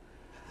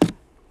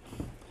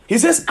 He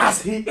says,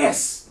 as he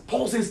is.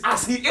 Paul says,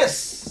 as he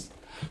is,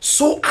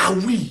 so are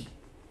we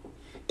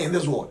in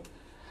this world.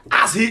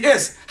 As he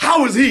is.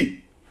 How is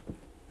he?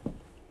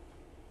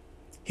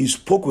 He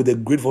spoke with a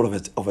great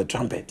voice of a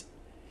trumpet.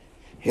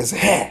 His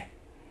hair,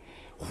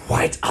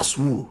 white as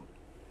wool.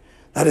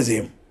 That is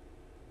him.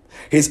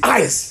 His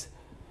eyes,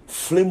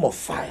 flame of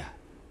fire.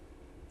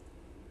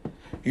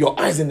 Your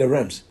eyes in the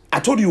realms. I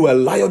told you were a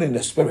lion in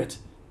the spirit.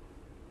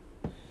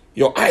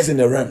 Your eyes in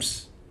the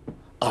realms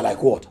are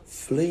like what?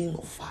 Flame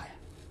of fire.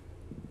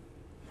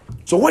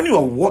 So when you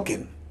are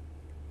walking,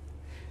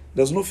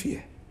 there's no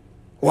fear.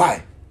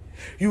 Why?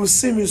 You will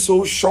see me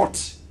so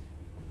short.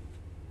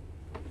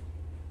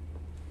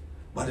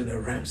 But in the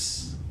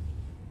realms,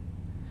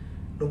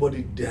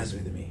 nobody dares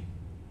with me.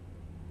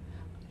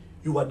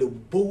 You are the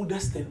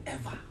boldest thing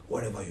ever,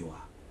 wherever you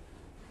are.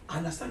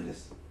 Understand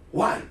this?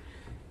 Why?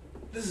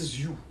 This is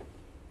you.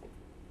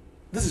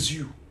 This is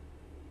you.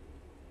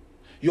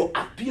 Your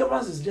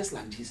appearance is just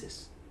like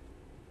Jesus.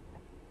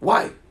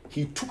 Why?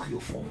 He took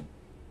your form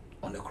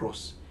on the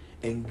cross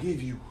and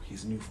gave you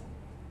his new form.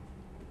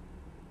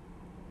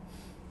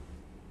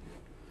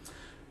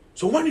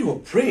 So when you were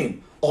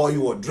praying, or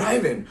you were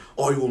driving,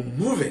 or you were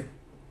moving.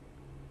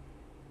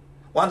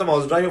 One time I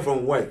was driving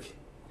from work,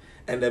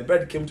 and the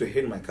bird came to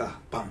hit my car.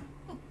 Bam.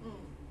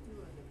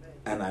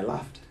 And I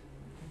laughed.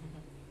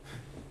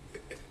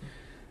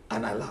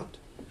 And I laughed.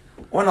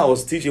 When I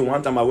was teaching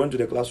one time, I went to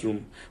the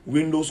classroom,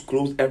 windows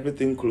closed,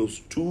 everything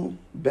closed. 2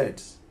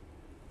 beds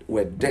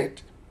were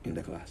dead in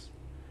the class.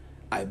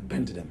 I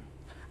bent them.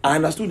 I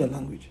understood the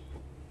language.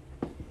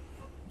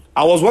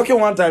 I was walking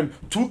one time,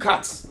 2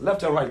 cats,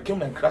 left and right,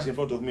 came and crashed in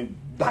front of me,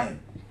 bang.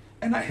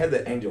 And I heard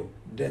the angel,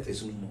 death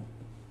is no more.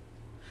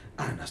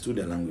 I understood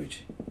the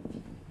language.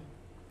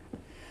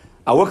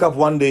 I woke up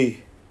one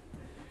day,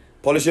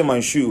 polishing my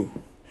shoe,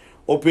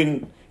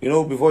 open,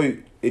 before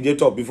you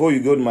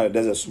go to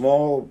there's a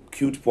small,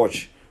 cute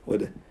porch.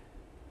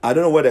 I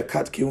don't know where the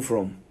cat came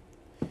from.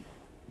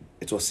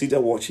 It was seated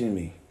watching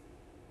me.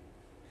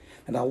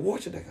 And I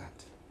watched the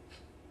cat.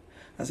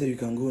 I said, you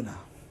can go now.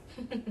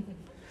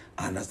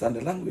 I understand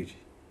the language.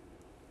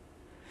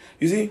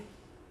 You see,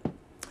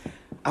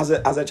 as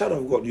a child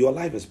of God, your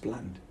life is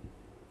planned.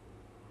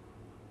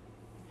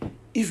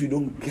 If you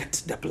don't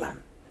get the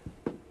plan,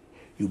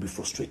 you'll be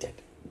frustrated.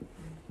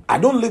 I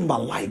don't live my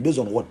life based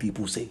on what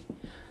people say.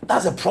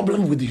 That's a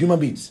problem with the human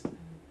beings.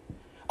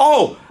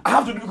 Oh, I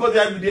have to do because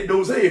they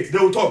will say it. They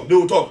will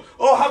talk.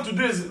 Oh, I have to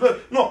do this.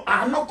 No,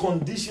 I'm not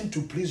conditioned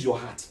to please your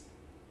heart.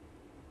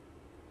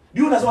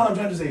 Do you understand what I'm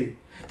trying to say?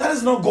 That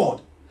is not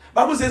God.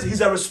 Bible says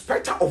he's a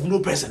respecter of no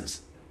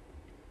persons.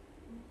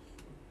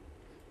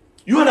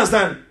 You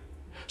understand?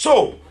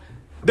 So,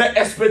 the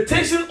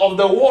expectation of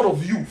the word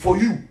of you, for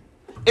you,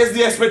 is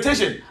the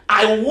expectation.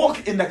 I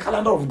walk in the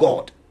calendar of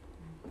God.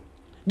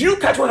 Do you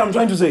catch what I'm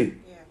trying to say?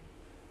 Yeah.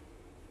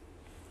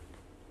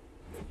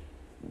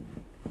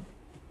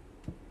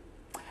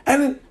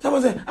 And then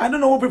someone say, I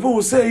don't know what people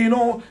will say,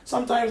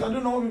 sometimes I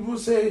don't know what people will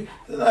say.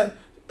 Like,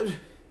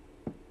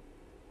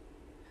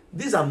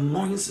 these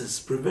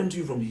annoyances prevent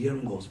you from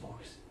hearing God's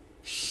voice.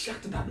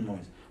 Shut that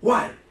noise.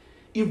 Why?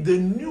 If they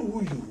knew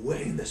who you were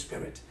in the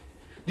spirit.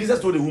 Jesus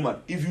told the woman,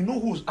 if you know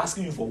who's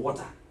asking you for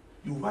water,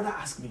 you would rather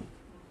ask me.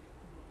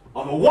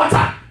 Of the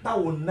water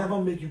that will never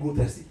make you go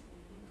thirsty.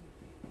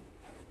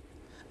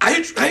 Are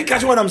you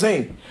catching what I'm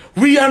saying?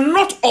 We are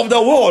not of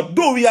the world,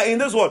 though we are in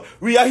this world.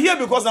 We are here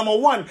because number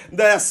 1,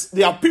 there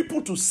are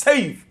people to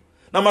save.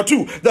 Number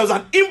 2, there's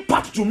an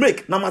impact to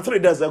make. Number 3,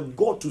 there's a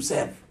God to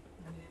serve.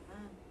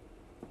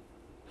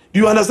 Do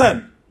you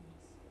understand?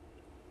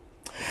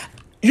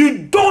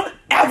 You don't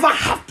ever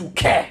have to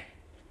care.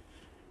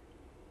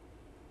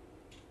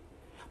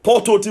 Paul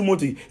told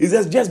Timothy, he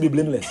says, just be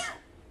blameless.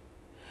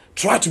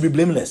 Try to be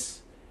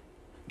blameless.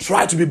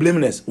 Try to be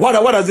blameless. What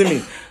does it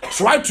mean?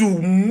 Try to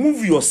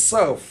move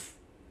yourself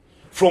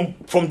from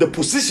the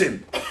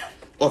position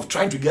of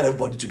trying to get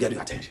everybody to get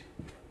your attention.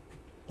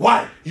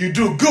 Why? You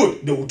do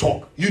good, they will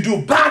talk. You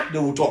do bad, they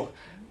will talk.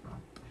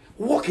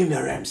 Walk in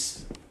the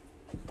realms.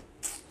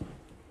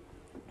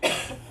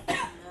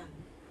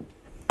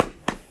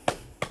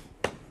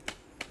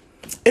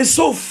 It's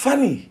so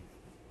funny.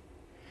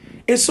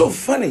 It's so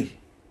funny.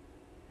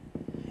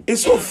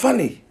 It's so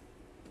funny.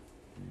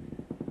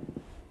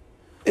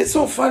 It's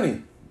so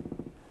funny.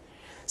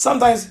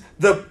 Sometimes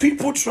the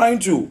people trying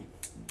to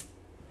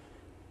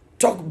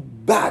talk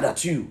bad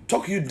at you,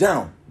 talk you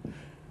down.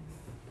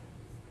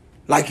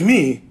 Like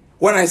me,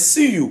 when I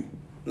see you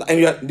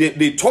and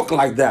they talk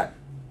like that,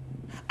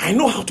 I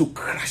know how to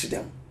crush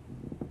them.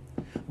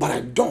 But I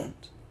don't.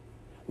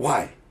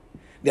 Why?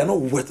 They are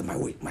not worth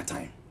my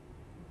time.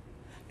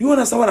 You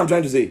understand what I'm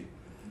trying to say?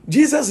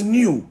 Jesus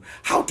knew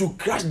how to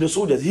crush the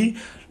soldiers.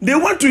 They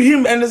went to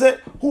him and they said,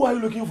 who are you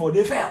looking for?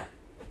 They fell.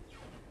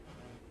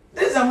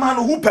 This is a man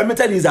who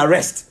permitted his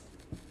arrest.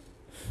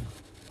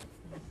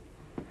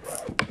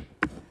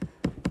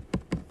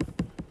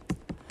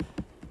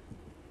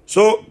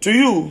 So to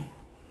you,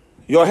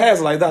 your hair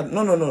is like that.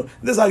 No.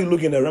 This is how you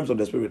look in the realms of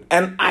the spirit.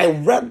 And I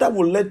rather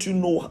will let you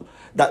know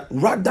that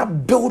rather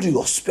build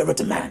your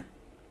spirit man.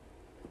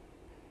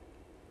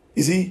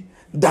 You see,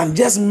 than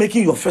just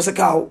making your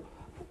physical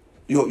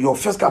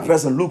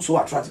person look so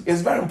attractive.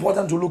 It's very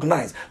important to look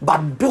nice,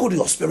 but build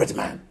your spirit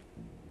man.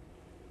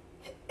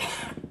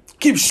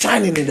 Keep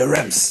shining in the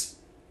realms.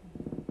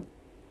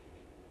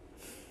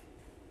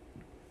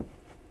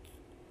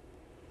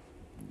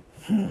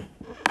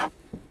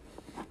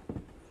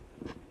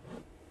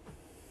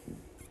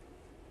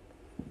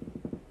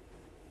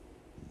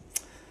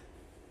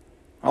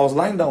 I was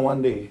lying down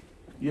one day,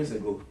 years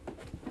ago,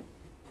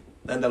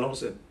 and the Lord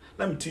said,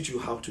 let me teach you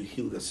how to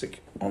heal the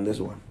sick on this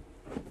one.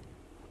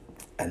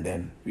 And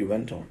then we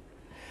went on.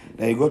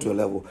 Then you go to a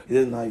level, he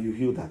says, now you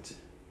heal that.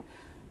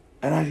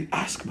 And I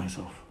ask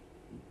myself,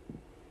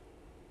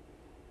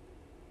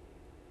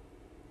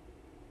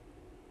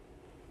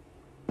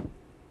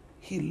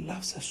 he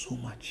loves us so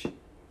much.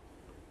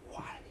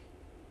 Why?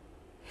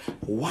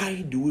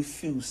 Why do we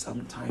feel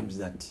sometimes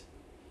that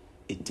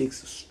it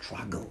takes a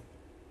struggle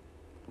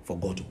for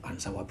God to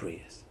answer our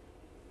prayers?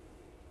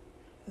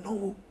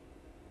 No.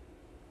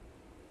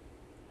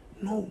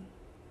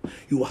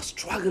 You are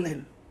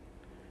struggling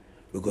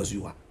because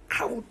you are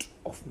out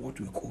of what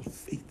we call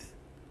faith.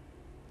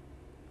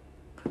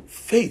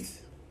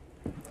 Faith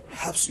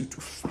helps you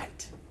to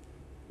fight.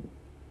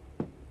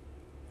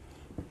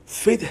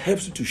 Faith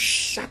helps you to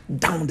shut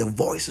down the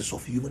voices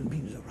of human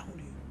beings around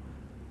you.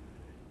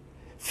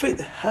 Faith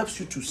helps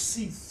you to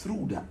see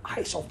through the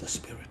eyes of the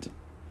Spirit.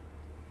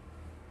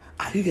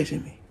 Are you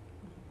getting me?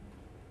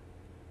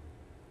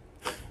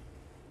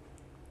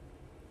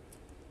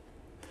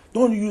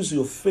 Don't use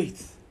your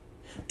faith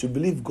to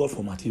believe God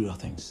for material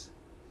things.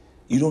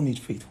 You don't need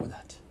faith for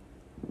that.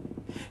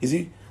 You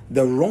see,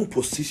 the wrong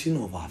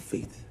position of our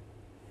faith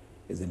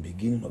is the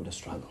beginning of the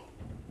struggle.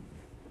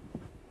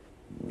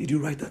 Did you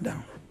write that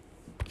down?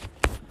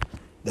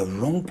 The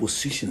wrong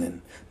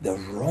positioning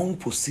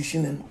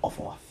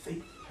of our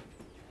faith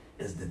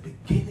is the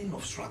beginning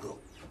of struggle.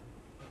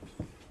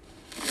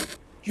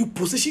 You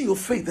position your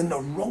faith in the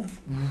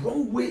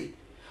wrong way.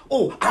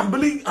 Oh, I'm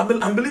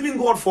believing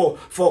God for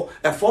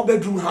a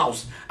 4-bedroom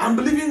house. I'm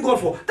believing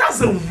God for,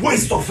 that's a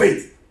waste of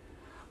faith.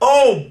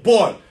 Oh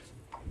boy.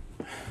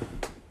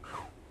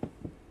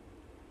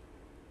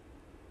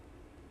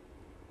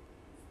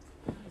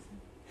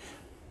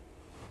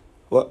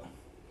 What?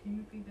 Can you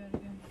repeat that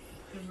again?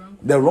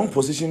 The wrong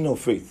positioning of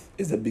faith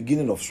is the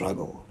beginning of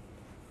struggle.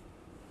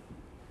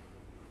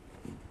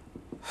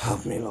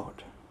 Help me,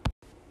 Lord.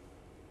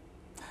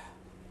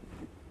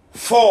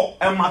 For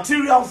a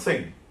material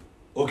thing,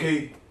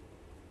 okay,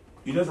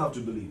 you just have to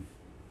believe.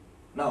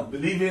 Now,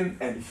 believing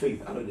and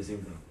faith are not the same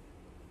thing.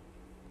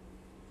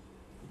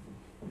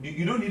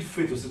 You don't need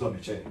faith to sit on a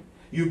chair.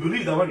 You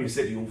believe that when you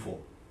sit, you won't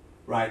fall.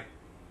 Right?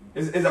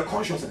 It's a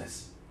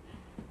consciousness.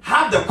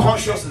 Have the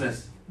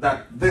consciousness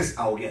that this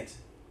I'll get.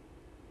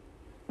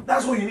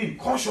 That's what you need,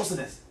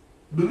 consciousness.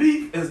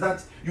 Belief is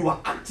that you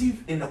are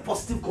active in a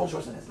positive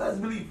consciousness. That's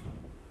belief.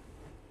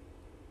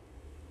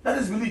 That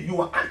is belief.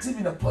 You are active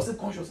in a positive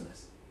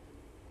consciousness.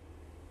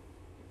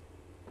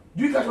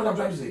 Do you catch what I'm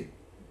trying to say?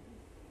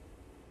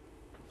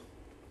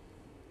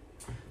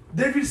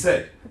 David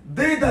said,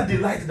 they that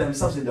delight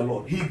themselves in the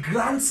Lord, he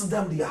grants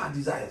them their heart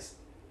desires.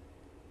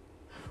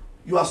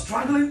 You are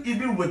struggling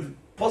even with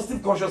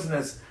positive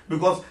consciousness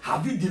because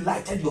have you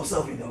delighted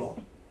yourself in the Lord?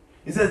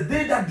 He says,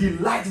 they that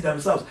delight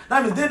themselves.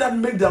 That means they that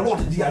make the Lord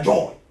their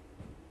joy.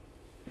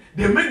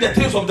 They make the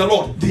things of the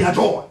Lord their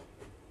joy.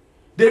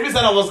 David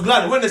said, I was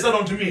glad when they said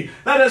unto me,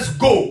 let us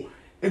go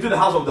into the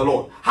house of the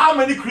Lord. How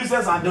many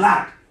Christians are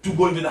glad to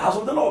go into the house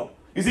of the Lord?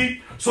 You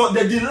see, so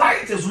the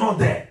delight is not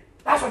there.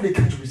 That's why they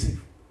can't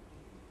receive.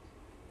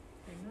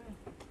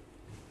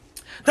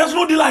 There's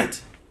no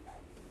delight.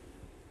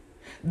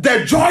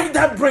 The joy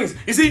that brings.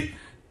 You see,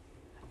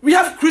 we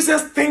have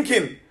Christians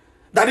thinking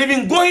that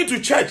even going to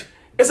church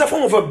is a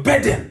form of a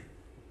burden.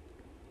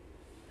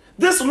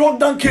 This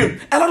lockdown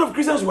came, a lot of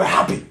Christians were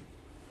happy.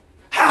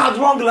 I had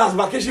long last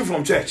vacation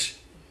from church.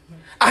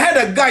 I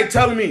had a guy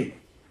tell me,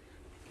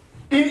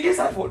 in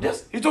Eastern for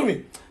this, he told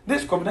me,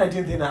 this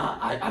COVID-19 thing,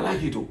 I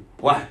like it too.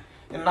 Why?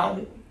 And now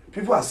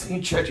people are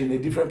seeing church in a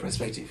different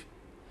perspective.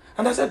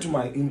 And I said to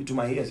my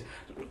ears,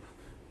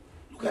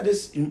 look at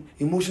this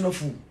emotional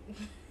fool.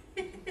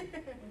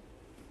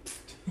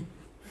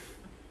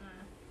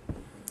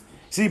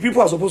 See,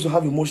 people are supposed to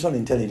have emotional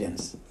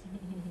intelligence.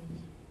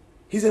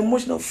 He's an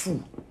emotional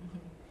fool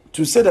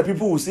to say that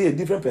people will see a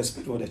different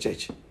perspective of the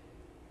church.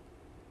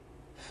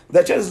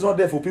 The church is not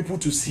there for people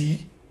to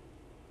see.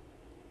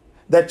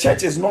 The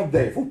church is not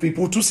there for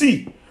people to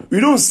see. We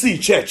don't see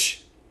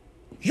church.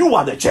 You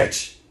are the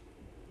church.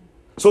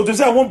 So to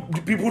say I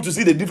want people to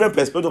see the different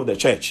perspective of the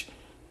church,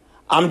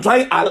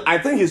 I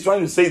think he's trying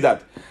to say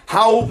that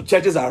how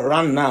churches are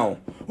run now,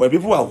 when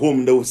people are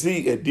home, they will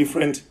see a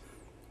different.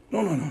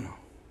 No.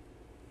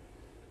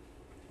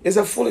 It's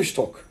a foolish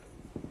talk.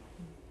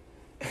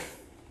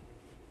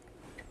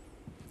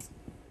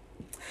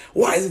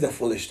 Why is it a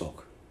foolish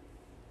talk?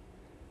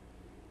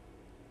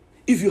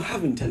 If you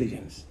have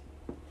intelligence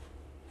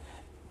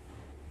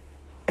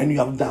and you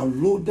have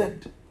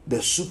downloaded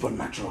the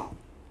supernatural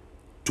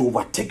to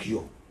overtake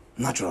your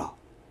natural,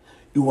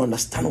 you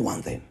understand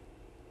one thing.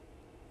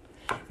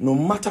 No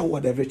matter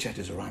what every church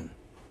is run,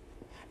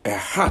 a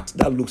heart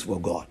that looks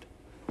for God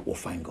will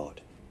find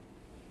God.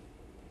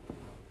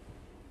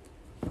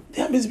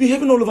 They are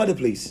misbehaving all over the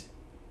place.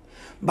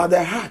 But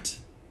their heart,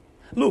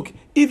 look,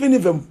 even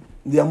if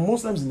there are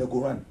Muslims in the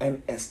Quran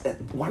and as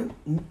one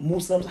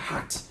Muslim's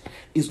heart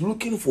is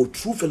looking for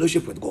true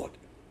fellowship with God,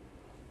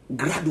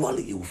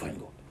 gradually he will find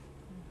God.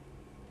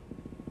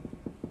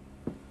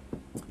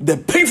 The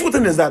painful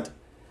thing is that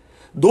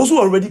those who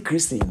are already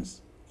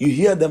Christians, you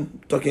hear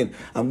them talking,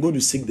 I'm going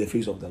to seek the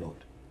face of the Lord.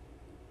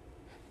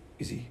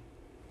 You see,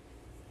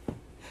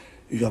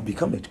 you have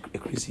become a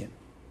Christian.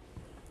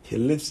 He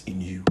lives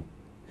in you.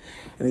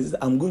 And he says,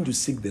 I'm going to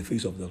seek the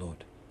face of the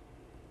Lord.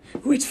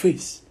 Which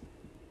face?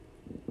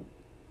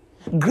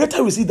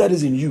 Greater we see that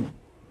is in you.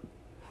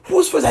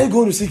 Whose face are you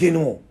going to seek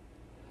anymore?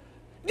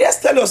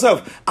 Just tell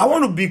yourself, I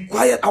want to be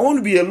quiet, I want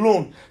to be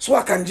alone, so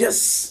I can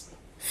just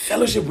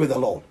fellowship with the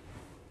Lord.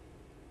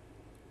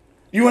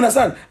 You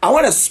understand? I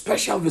want a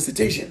special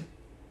visitation.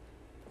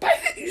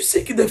 But you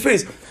seek the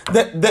face.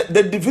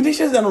 The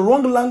definitions and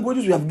wrong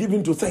languages we have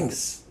given to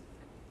things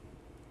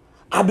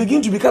are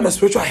beginning to become a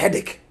spiritual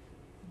headache.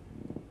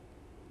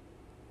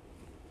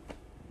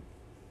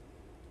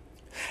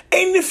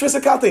 Any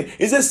physical thing,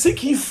 it says,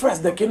 seek ye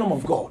first the kingdom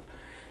of God.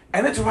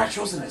 and its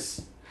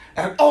righteousness,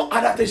 and all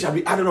other things shall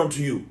be added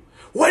unto you.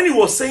 When he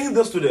was saying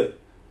this to the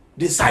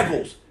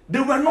disciples, they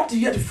were not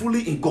yet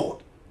fully in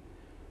God.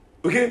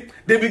 Okay?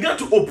 They began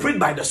to operate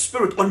by the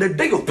Spirit on the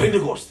day of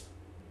Pentecost.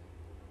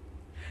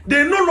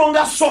 They no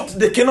longer sought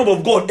the kingdom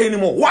of God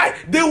anymore. Why?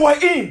 They were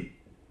in.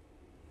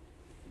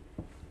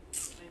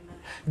 Amen.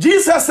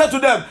 Jesus said to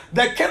them,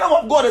 the kingdom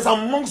of God is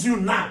amongst you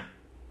now.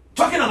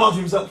 Talking about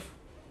himself.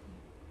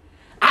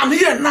 I'm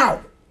here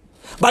now.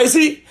 But you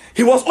see,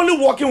 he was only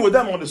walking with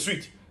them on the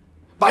street.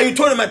 But he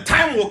told them a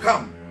time will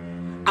come.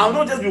 I'll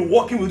not just be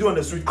walking with you on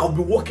the street. I'll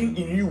be walking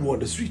in you on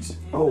the street.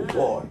 Oh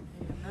boy.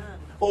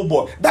 Oh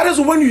boy. That is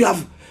when you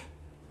have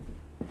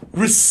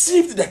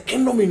received the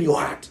kingdom in your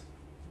heart.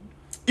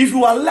 If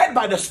you are led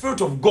by the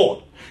Spirit of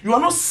God, you are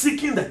not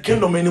seeking the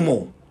kingdom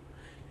anymore.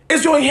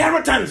 It's your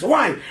inheritance.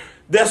 Why?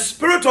 The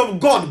Spirit of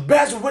God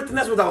bears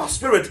witness with our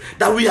spirit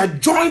that we are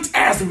joint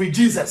heirs with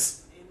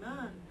Jesus.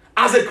 Amen.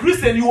 As a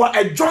Christian, you are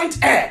a joint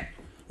heir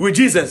with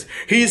Jesus.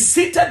 He is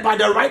seated by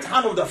the right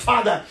hand of the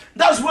Father.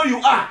 That's where you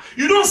are.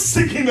 You don't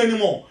seek him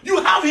anymore.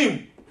 You have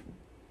him.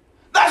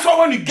 That's why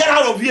when you get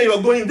out of here,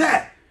 you're going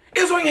there.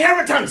 It's your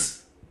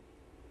inheritance.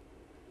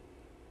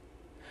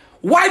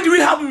 Why do we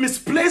have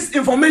misplaced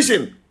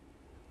information?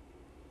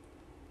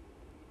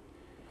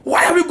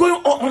 Why are we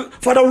going on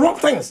for the wrong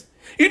things?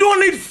 You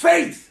don't need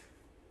faith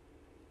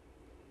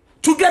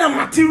to get a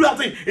material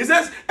thing. It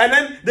says, and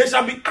then they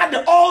shall be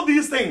added, all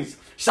these things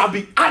shall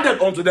be added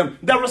unto them.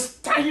 There is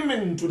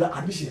timing to the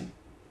addition.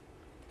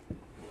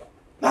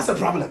 That's the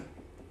problem.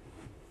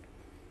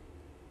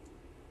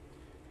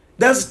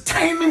 There's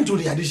timing to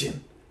the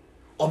addition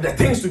of the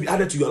things to be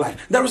added to your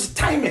life. There is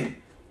timing.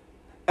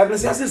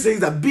 Ecclesiastes says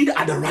that be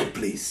at the right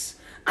place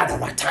at the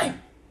right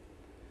time.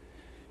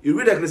 You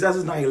read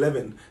Ecclesiastes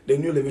 9:11, the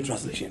New Living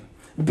Translation.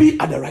 Be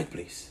at the right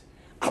place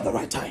at the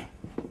right time.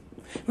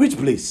 Which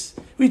place?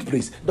 Which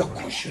place? The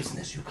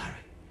consciousness you carry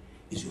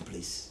is your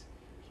place.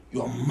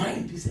 Your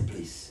mind is a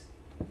place.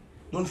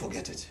 Don't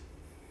forget it.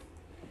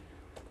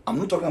 I'm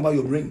not talking about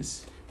your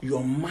brains.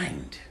 Your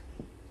mind,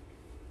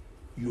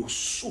 your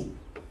soul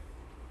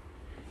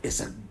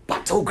is a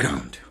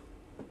battleground.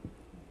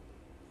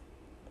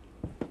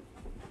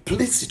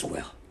 Place it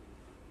well.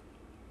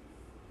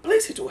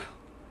 Place it well.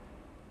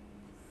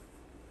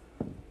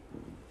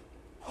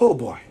 Oh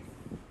boy.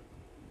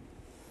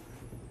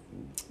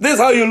 This is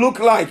how you look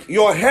like.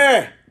 Your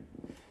hair,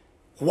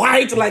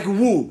 white like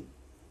wool,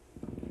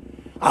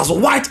 as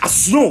white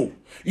as snow.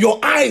 Your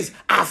eyes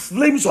are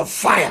flames of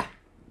fire.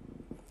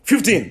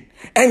 15.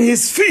 And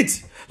his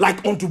feet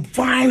like unto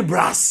fine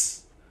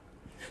brass.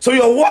 So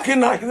you're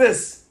walking like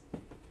this.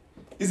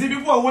 You see,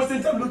 people are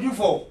wasting time looking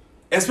for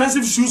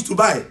expensive shoes to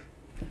buy.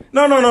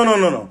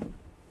 No.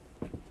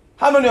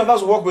 How many of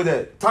us walk with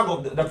the tag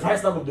of the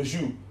price tag of the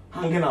shoe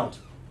hanging out?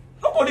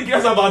 Nobody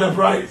cares about the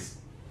price.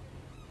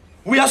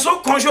 We are so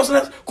conscious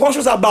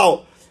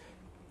about,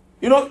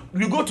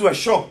 you go to a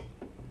shop,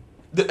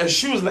 a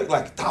shoe is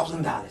like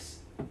 $1,000.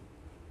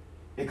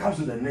 It comes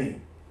with a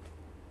name.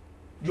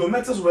 Your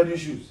Metis wedding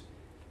shoes.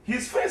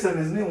 His face and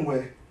his name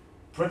were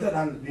printed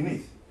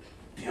underneath.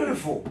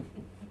 Beautiful.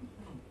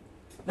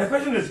 The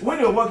question is, when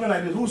you're walking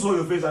like this, who saw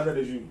your face under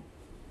the shoe?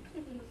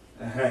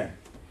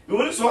 You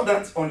only saw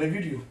that on the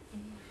video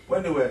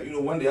when they were,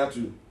 when they had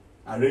to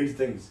arrange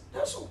things.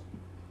 That's all.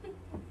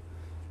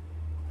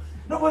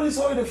 Nobody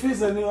saw the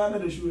face and under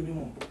the shoe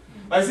anymore.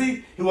 But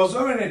see, he was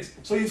wearing it,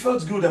 so he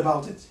felt good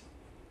about it.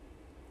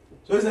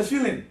 So it's a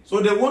feeling.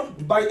 So they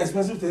won't buy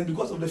expensive things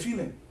because of the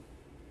feeling.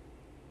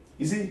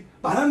 You see,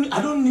 but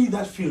I don't need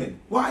that feeling.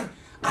 Why?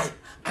 I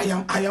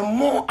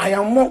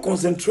am more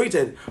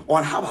concentrated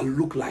on how I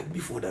look like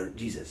before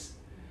Jesus.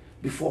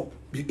 Before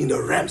in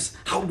the realms,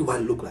 how do I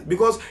look like?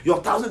 Because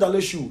your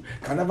 $1,000 shoe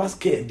can never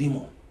scare a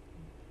demon.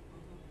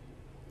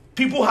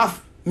 People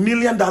have $1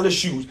 million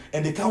shoes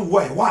and they can't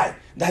wear. Why?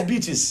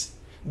 Diabetes.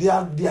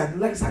 Their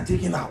legs are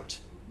taken out.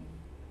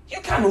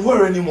 You can't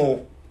wear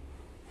anymore.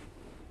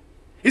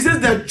 He says,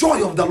 the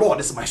joy of the Lord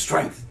is my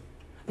strength,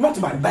 not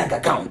my bank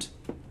account.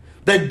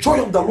 The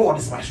joy of the Lord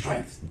is my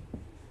strength.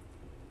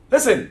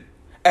 Listen,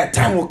 a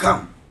time will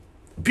come.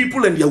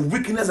 People and their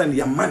weakness and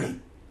their money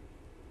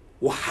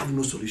will have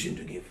no solution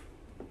to give.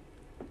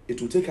 It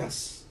will take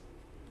us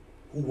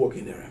who walk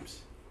in the realms.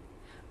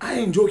 I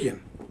ain't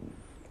joking.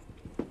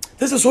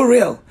 This is so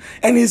real.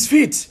 And his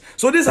feet.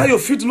 So this is how your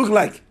feet look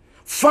like.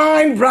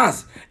 Fine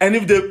brass. And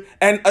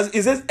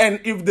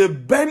if they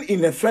burn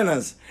in a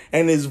furnace,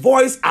 and his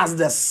voice as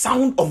the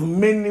sound of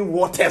many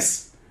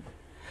waters.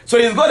 So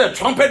he's got a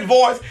trumpet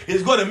voice,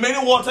 he's got a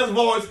many waters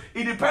voice.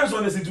 It depends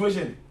on the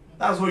situation.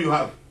 That's what you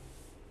have.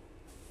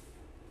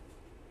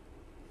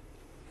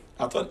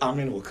 I thought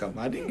Amen will come.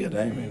 I didn't get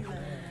Amen.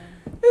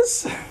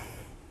 It's...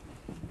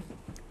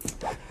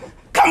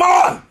 Come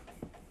on!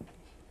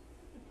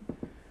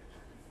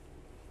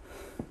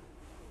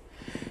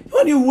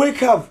 When you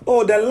wake up,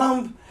 the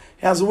lamb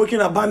has woken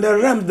up, and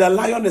the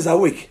lion is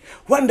awake.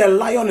 When the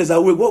lion is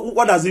awake,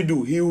 what does he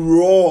do? He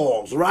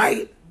roars,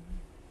 right?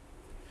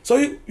 So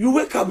you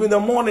wake up in the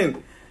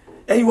morning,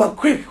 and you are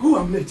quick.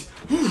 I'm late.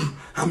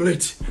 I'm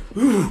late.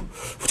 I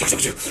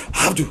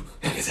have to.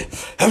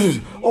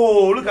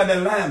 Oh, look at the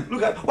lamb.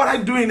 Look at what I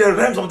do in the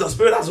realms of the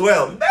spirit as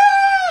well. Man!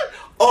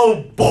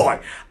 Oh boy.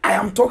 I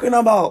am talking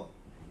about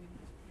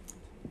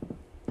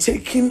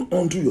taking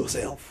unto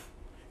yourself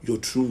your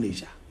true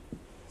nature.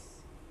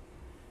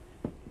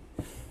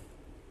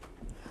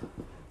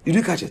 Did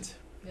you catch it?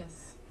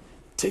 Yes.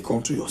 Take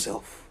unto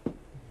yourself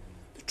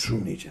the true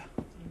nature.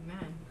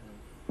 Amen.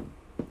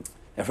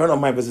 A friend of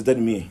mine visited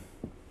me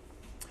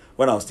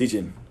when I was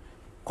teaching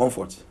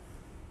Comfort.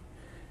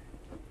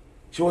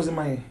 She was in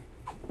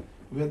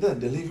we were there in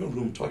the living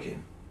room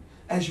talking,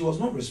 and she was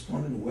not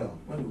responding well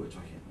when we were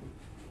talking.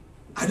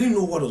 I didn't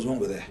know what was wrong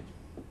with her.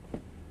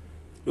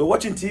 We were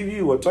watching TV,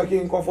 we were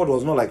talking, Comfort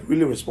was not like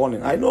really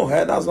responding. I know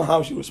her, that's not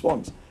how she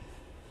responds.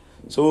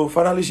 So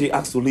finally she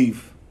asked to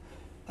leave.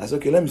 I said,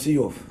 okay, let me see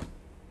you off.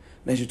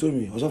 Then she told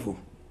me, Osofo,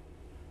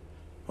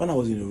 when I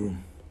was in the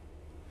room,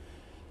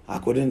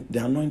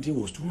 the anointing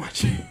was too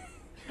much.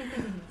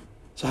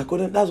 So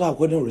that's why I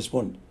couldn't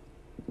respond.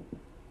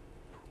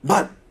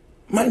 But,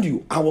 mind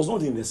you, I was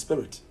not in the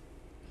spirit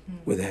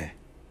with her.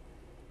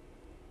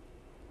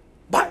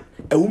 But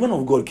a woman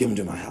of God came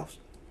to my house.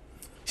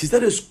 She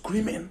started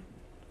screaming,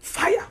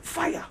 fire,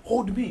 fire,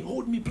 hold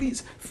me,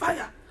 please,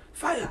 fire,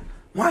 fire.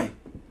 Why?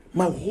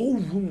 My whole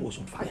room was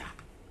on fire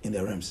in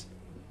the realms.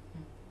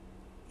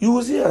 You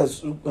will see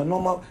as a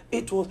normal,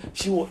 this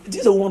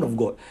is a woman of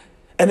God.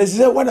 And she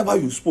said, whenever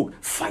you spoke,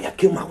 fire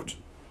came out.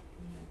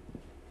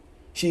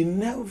 She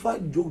never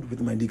joked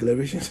with my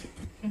declarations.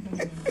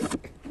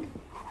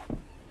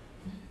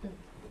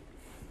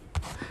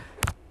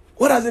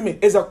 What does it mean?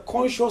 It's a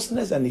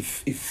consciousness and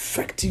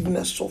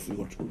effectiveness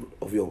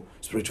of your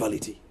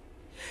spirituality.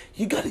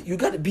 You got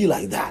to be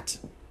like that.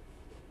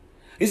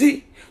 You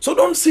see, so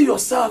don't see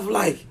yourself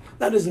like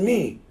that is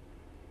me.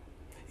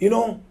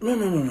 No.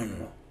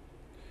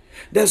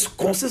 There's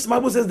consistent.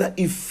 Bible says that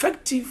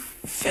effective,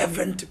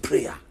 fervent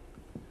prayer.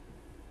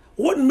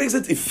 What makes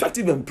it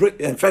effective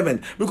and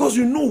fervent? Because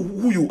you know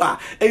who you are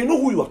and you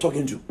know who you are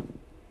talking to.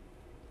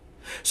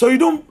 So you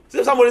don't.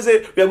 If somebody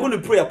say we are going to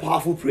pray a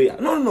powerful prayer.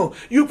 No.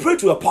 You pray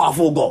to a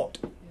powerful God.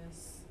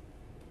 Yes.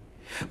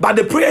 But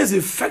the prayer is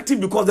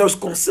effective because there is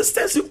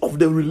consistency of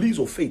the release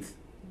of faith.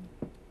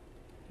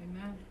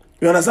 Amen.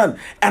 You understand?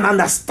 An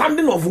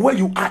understanding of where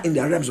you are in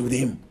the realms with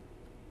Him.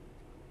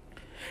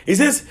 He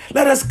says,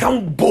 let us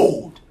come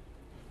bold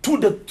to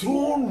the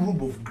throne room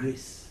of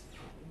grace.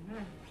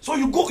 Amen. So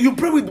you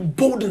pray with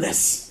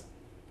boldness.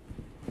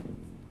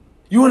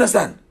 You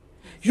understand?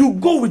 You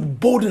go with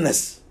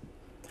boldness.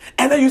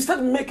 And then you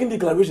start making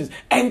declarations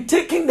and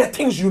taking the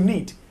things you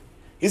need.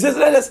 He says,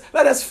 let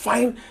us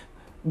find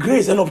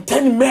grace and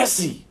obtain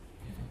mercy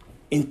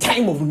in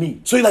time of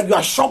need. So like you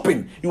are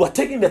shopping, you are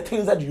taking the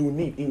things that you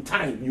need in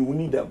time, you will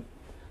need them.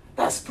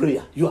 That's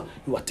prayer. You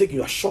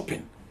are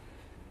shopping.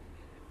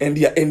 And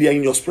they are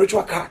in your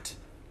spiritual cart.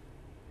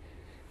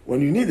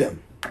 When you need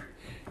them,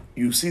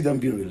 you see them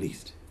being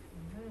released.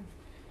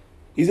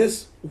 He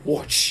says,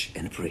 watch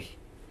and pray.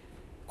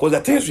 Because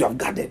the things you have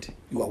gathered,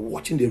 you are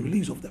watching the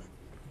release of them.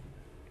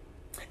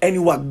 And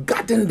you are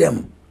guarding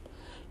them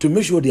to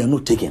make sure they are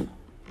not taken.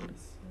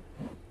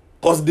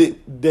 Because the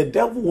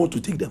devil wants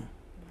to take them.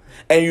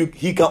 And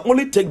he can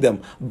only take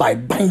them by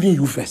binding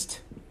you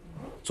first.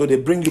 So they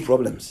bring you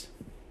problems.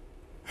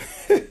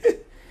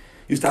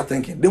 You start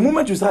thinking. The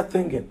moment you start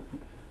thinking,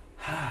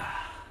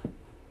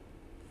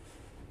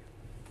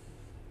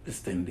 this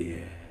thing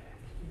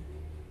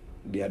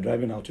they are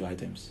driving out your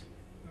items.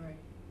 Right.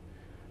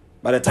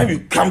 By the time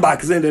you come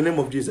back, say in the name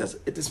of Jesus,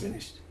 it is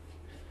finished.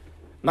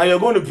 Now you're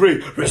going to pray,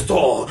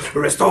 restore.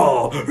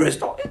 The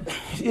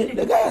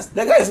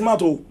guy is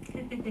smart.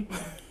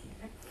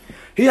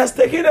 He has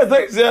taken the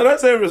things.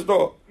 Let's say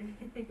restore.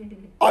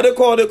 What they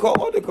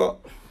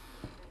call.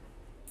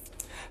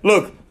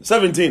 Look,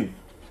 17.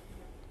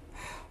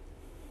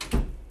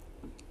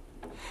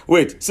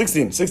 Wait,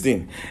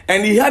 16.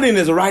 And he had in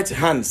his right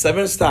hand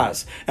 7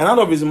 stars, and out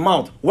of his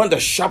mouth went a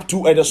sharp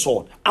 2-edged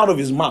sword. Out of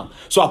his mouth.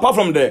 So apart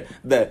from the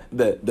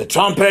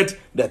trumpet,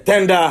 the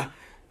thunder,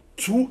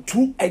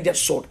 two-edged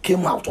sword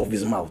came out of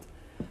his mouth,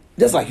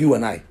 just like you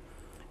and I.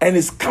 And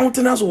his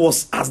countenance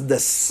was as the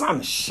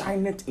sun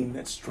shineth in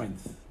its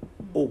strength.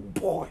 Oh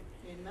boy.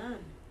 Amen.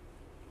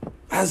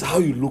 That's how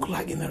you look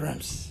like in the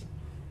realms.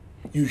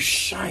 You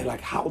shine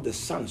like how the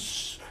sun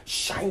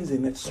shines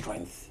in its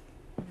strength.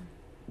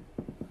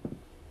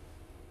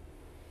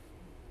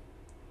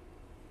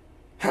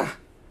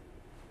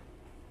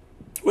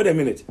 Wait a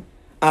minute.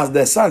 As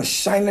the sun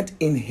shineth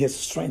in his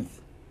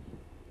strength.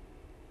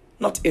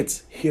 Not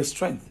his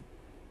strength.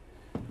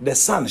 The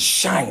sun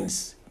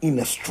shines in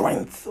the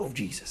strength of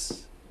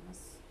Jesus.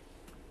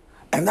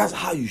 And that's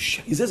how you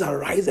shine. He says,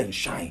 arise and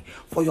shine,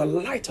 for your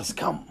light has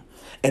come,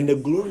 and the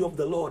glory of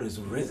the Lord is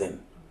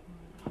risen.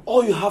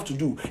 All you have to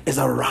do is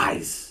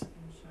arise.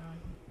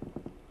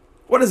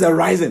 What is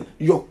arising?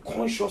 Your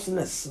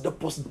consciousness, the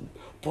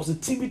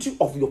positivity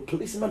of your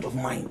placement of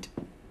mind.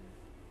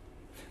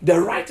 The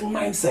right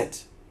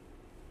mindset.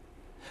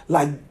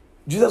 Like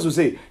Jesus would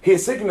say,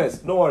 his sickness,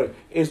 don't worry,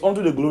 is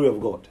unto the glory of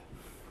God.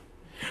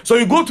 So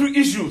you go through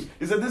issues.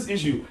 He said this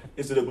issue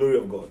is to the glory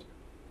of God.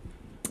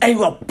 And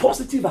you are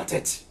positive at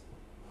it.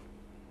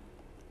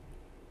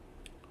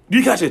 Do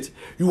you catch it?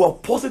 You are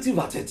positive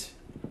at it.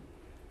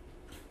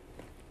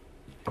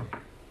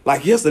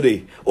 Like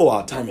yesterday,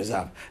 our time is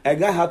up. A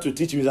guy had to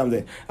teach me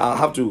something. I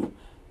have to,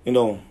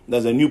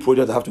 there's a new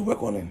project I have to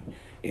work on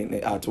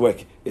at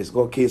work. It's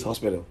called Case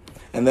Hospital.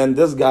 And then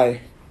this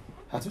guy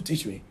had to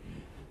teach me.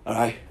 All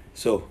right?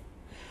 So,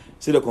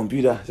 see the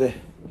computer. Say,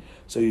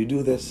 so you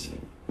do this.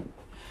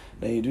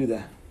 Then you do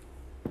that.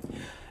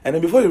 And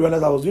then before you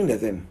realize I was doing the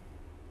thing.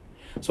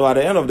 So at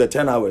the end of the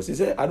 10 hours, he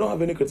said, I don't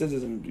have any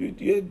criticism.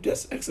 You're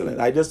just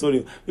excellent. I just told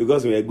you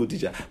because you're a good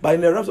teacher. But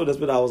in the realms of the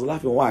spirit, I was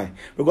laughing. Why?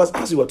 Because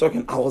as you were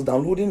talking, I was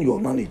downloading your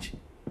knowledge.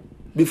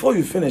 Before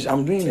you finish,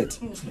 I'm doing it.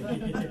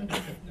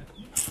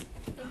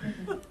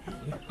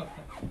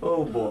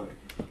 Oh boy.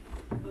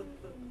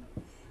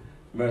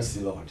 Mercy,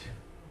 Lord.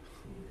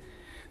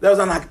 There was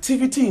an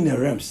activity in the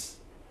realms.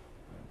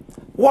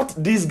 What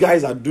these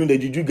guys are doing,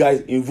 did you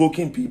guys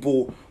invoking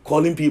people,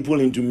 calling people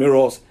into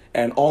mirrors,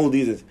 and all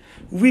these?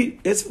 We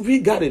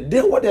got it.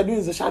 What they're doing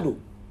is a shadow.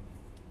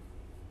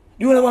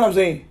 You know what I'm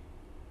saying?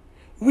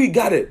 We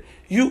got it.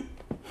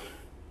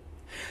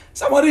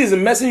 Somebody is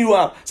messing you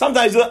up.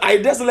 Sometimes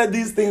I just let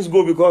these things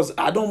go because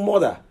I don't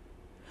bother.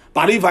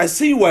 But if I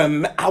see you,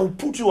 I'll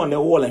put you on the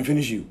wall and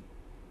finish you.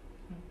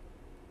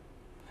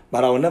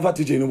 But I will never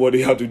teach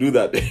anybody how to do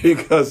that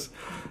because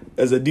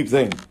it's a deep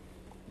thing.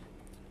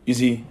 You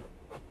see,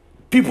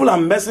 people are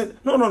messing.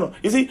 No.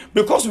 You see,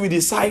 because we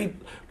decide.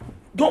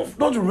 Don't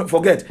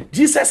forget,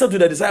 Jesus said to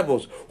the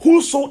disciples,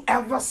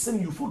 whosoever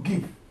sin you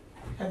forgive,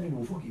 heaven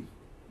will forgive.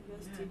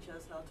 Just teach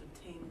us how to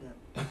tame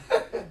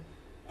them.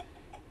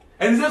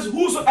 And he says,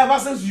 whosoever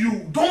says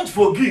you don't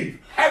forgive,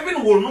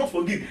 heaven will not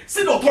forgive.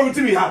 See the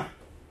authority we have.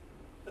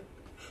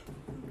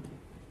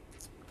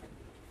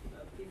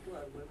 People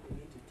are what we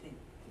need to tame.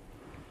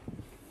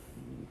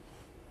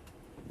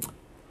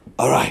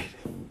 All right,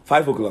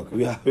 5 o'clock.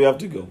 We have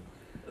to go.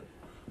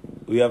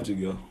 We have to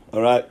go.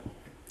 All right.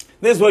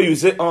 This is where you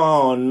say,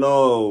 oh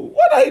no,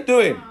 what are you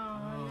doing?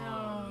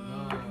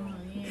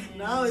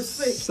 Now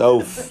it's fake. So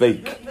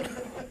fake.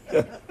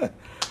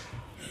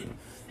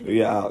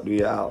 We are out.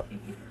 We are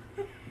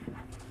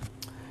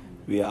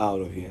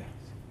out of here.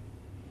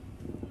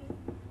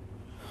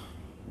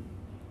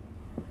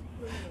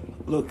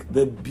 Look,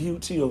 the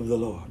beauty of the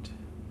Lord.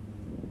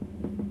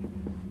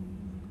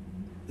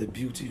 The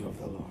beauty of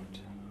the Lord.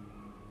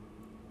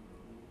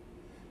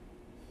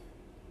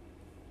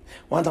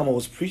 One time I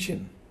was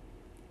preaching.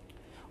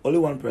 Only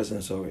one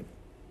person saw it.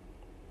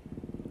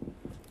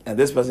 And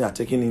this person had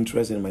taken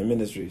interest in my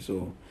ministry.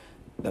 So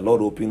the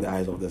Lord opened the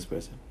eyes of this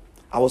person.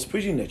 I was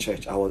preaching in a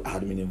church. I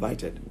had been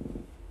invited.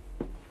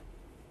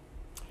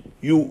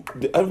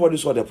 Everybody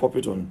saw the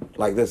pulpit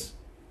like this,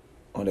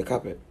 on the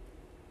carpet.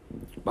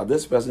 But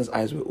this person's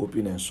eyes were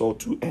open and saw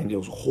 2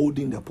 angels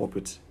holding the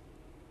pulpit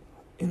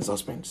in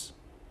suspense.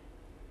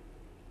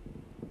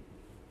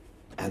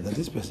 And then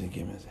this person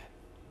came and said,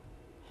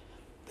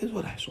 this is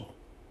what I saw.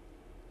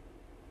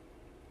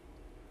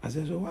 I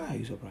said, so why are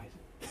you surprised?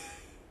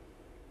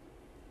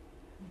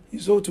 You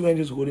saw 2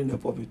 angels holding the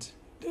pulpit.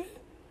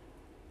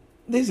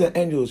 These are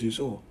angels you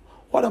saw.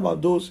 What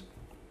about those?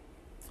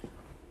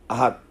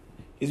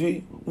 You see,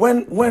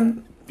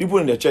 when people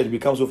in the church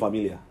become so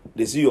familiar,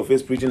 they see your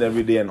face preaching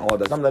every day and all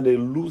that, sometimes they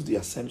lose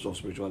their sense of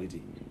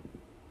spirituality.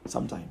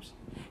 Sometimes.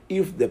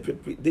 If the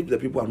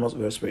people are not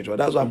very spiritual,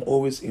 that's why I'm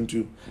always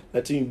into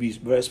letting you be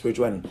very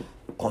spiritual and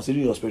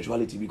considering your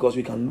spirituality, because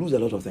we can lose a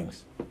lot of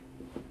things.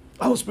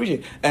 I was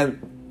preaching, and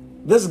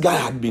this guy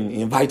had been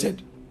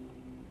invited.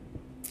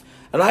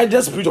 And I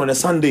just preached on a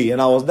Sunday,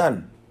 and I was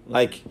done.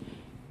 Like,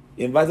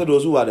 invited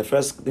those who were the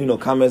first,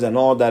 comers and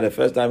all that, the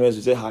first timers,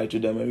 to say hi to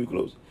them, and we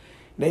close.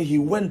 Then he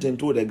went and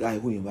told the guy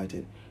who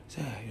invited, he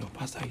said, your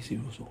pastor is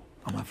serious, so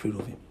I'm afraid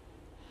of him.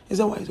 He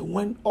said, why? He said,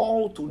 when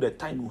all through the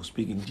time he was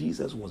speaking,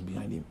 Jesus was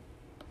behind him.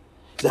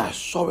 He said, I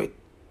saw it,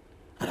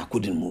 and I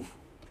couldn't move.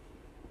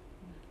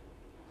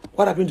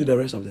 What happened to the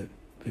rest of the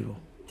people?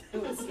 They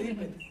were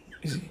sleeping.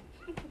 You see?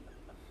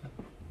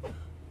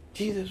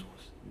 Jesus was.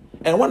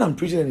 And when I'm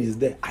preaching and he's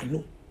there, I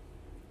know.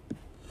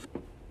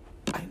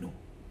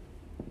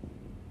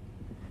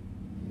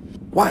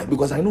 Why?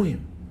 Because I know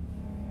him.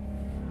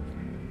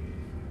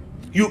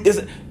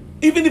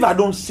 Even if I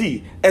don't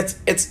see,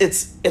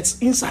 it's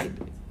inside.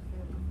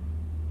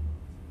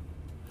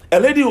 A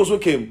lady also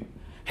came.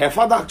 Her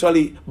father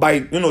actually,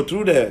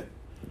 through the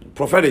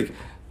prophetic,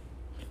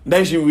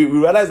 then we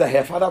realized that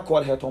her father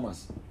called her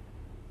Thomas.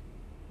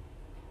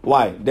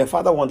 Why? The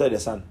father wanted a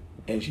son,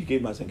 and she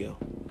came as a girl.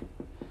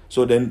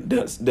 So then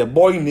the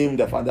boy named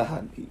the father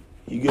had,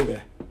 he gave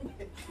her.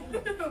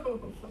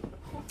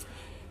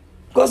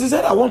 Because he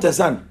said, I want a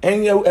son.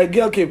 And a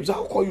girl came, so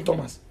I'll call you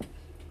Thomas.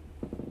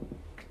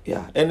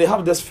 Yeah, and they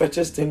have this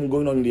fetish thing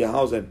going on in their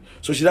house. And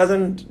so she's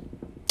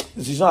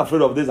not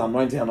afraid of this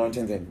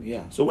anointing thing.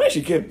 Yeah. So when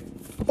she came,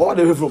 all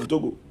the way from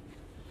Togo,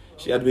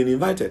 she had been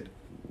invited.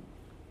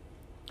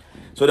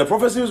 So the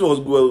prophecies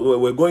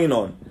were going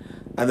on.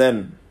 And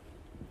then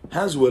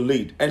Hands were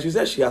laid. And she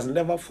said she has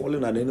never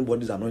fallen at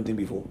anybody's anointing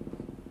before.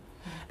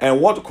 And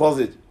what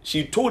caused it?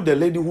 She told the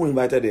lady who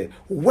invited her,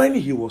 when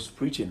he was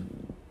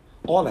preaching,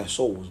 all I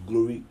saw was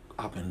glory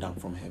up and down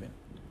from heaven.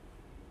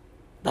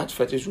 That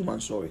fetish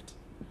woman saw it.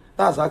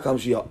 That's how come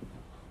she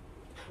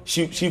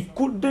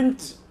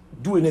couldn't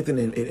do anything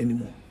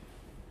anymore.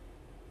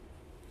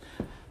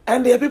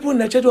 And there are people in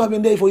the church who have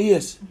been there for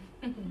years.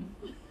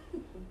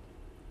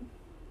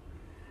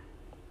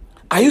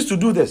 I used to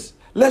do this.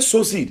 Let's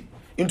sow seed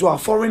into our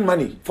foreign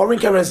money, foreign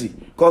currency.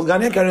 Because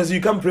Ghanaian currency,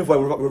 you can't pray for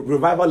a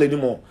revival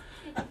anymore.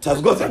 It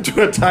has gotten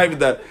to a time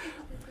that,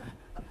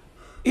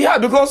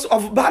 because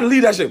of bad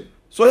leadership.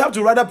 So you have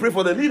to rather pray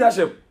for the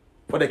leadership,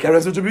 for the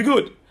currency to be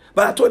good.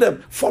 But I told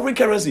them, foreign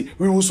currency,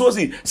 we will sow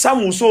seed.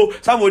 Some will sow,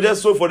 some will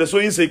just sow for the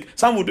sowing sake.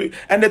 Some will do it.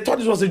 And they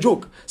thought it was a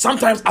joke.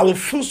 Sometimes I will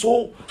feel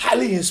so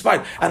highly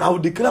inspired and I will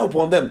declare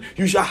upon them,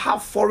 you shall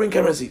have foreign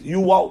currency.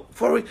 You are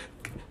foreign.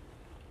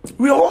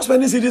 We are all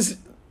spending cities.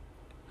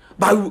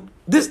 But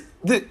this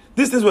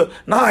is where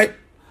now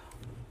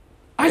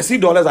I see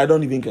dollars, I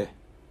don't even care.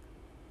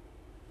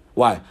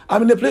 Why?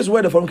 I'm in a place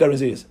where the foreign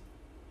currency is.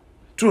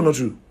 True or not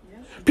true? Yeah.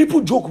 People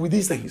joke with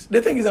these things.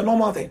 They think it's a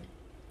normal thing.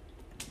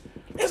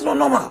 It's not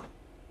normal.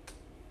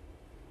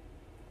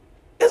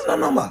 It's not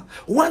normal.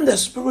 When the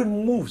Spirit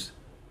moves,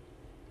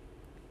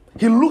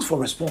 He looks for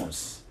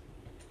response.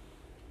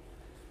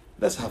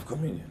 Let's have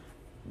communion.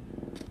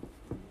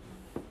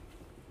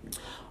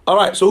 All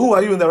right, so who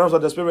are you in the realms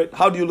of the Spirit?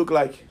 How do you look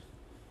like?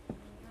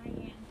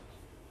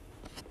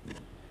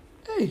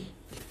 Hey,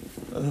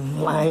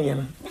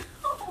 lion.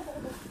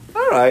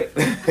 All right.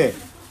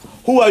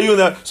 Who are you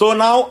there? So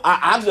now,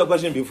 I asked you a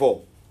question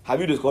before. Have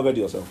you discovered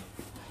yourself?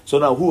 So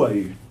now, who are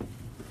you?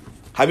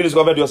 Have you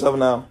discovered yourself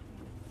now?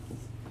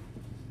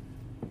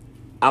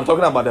 I'm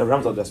talking about the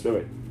realms of the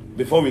Spirit.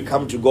 Before we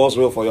come to God's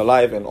will for your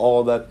life and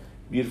all that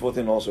beautiful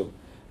thing also.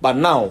 But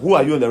now, who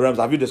are you in the realms?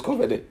 Have you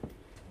discovered it?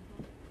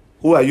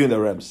 Who are you in the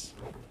realms?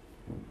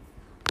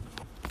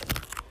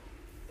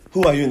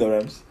 Who are you in the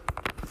realms?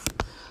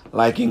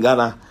 Like in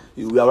Ghana,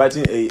 we are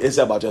writing an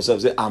essay about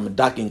yourself. Say, I'm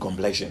dark in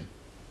complexion.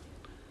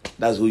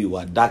 That's who you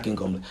are, dark in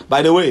complexion.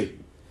 By the way,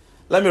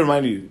 let me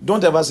remind you,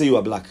 don't ever say you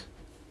are black.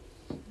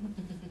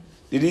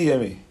 Did you hear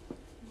me?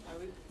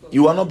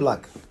 You are not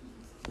black.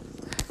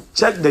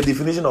 Check the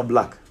definition of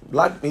black.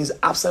 Black means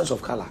absence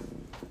of color.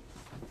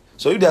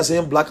 So if they are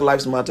saying Black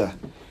Lives Matter,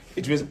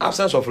 it means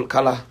absence of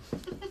color.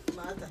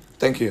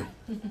 Thank you.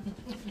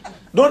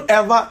 Don't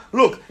ever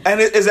look, and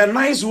it's a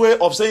nice way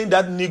of saying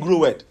that Negro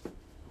word.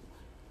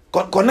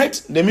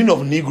 Connect the meaning of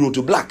Negro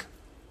to black.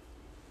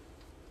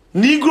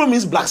 Negro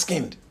means black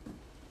skinned.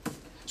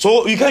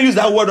 So you can't use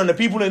that word on the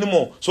people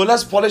anymore. So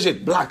let's polish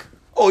it. Black.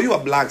 Oh, you are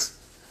blacks.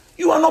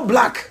 You are not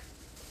black.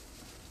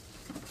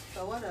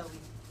 So what are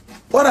we?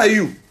 What are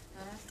you?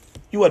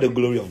 You are the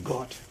glory of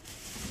God.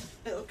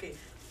 Okay.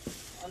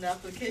 On the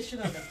application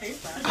on the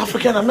paper.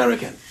 African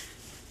American.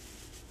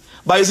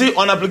 But you see,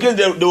 on application,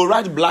 they will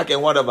write black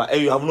and whatever,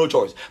 and you have no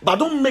choice. But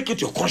don't make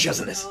it your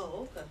consciousness.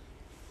 Oh, okay.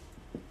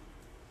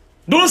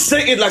 Don't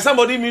say it like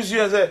somebody meets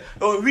you and say,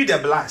 oh, we the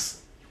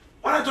blacks.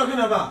 What are you talking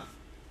about?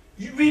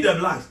 You be the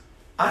blacks.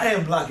 I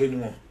ain't black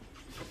anymore.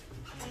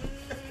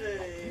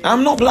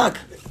 I'm not black.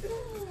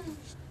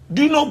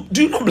 Do you know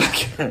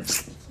black?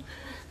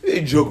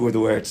 They joke with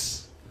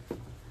words.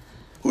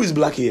 Who is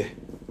black here?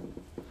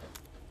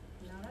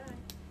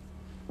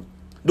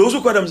 Those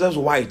who call themselves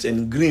white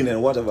and green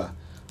and whatever.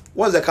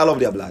 What's the color of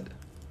their blood?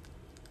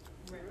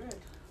 Red.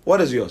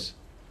 What is yours?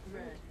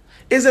 Red.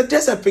 It's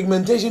just a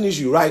pigmentation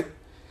issue, right?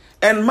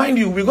 And mind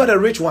you, we got a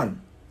rich one.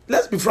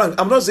 Let's be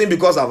frank. I'm not saying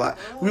because of her.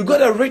 We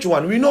got a rich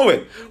one. We know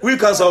it. We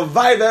can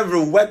survive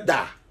every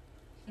weather.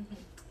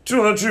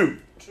 True or not true?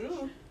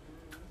 True.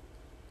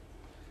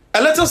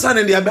 A little sun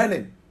and they are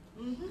burning.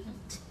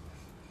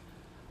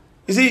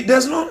 You see,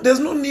 there's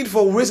no need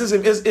for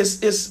racism.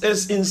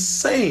 It's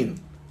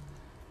insane.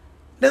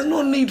 There's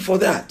no need for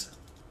that.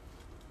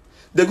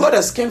 They got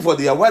a skin for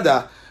their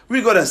weather.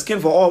 We got a skin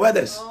for all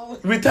weathers. Oh.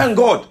 We thank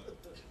God.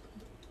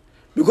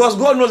 Because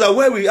God knows that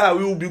where we are,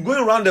 we will be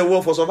going around the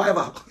world for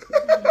survival.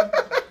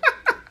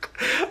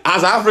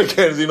 As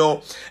Africans, you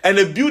know. And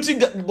the beauty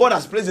God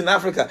has placed in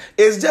Africa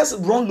is just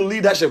wrong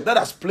leadership that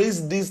has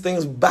placed these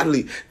things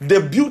badly.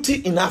 The beauty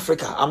in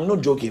Africa, I'm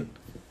not joking.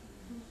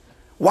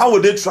 Why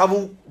would they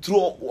travel through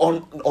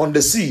on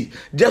the sea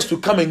just to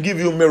come and give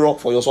you mirror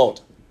for your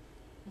salt?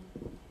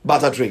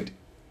 Barter trade.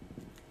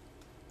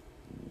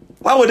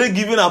 Why would they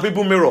give our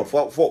people mirror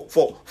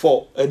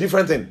for a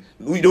different thing?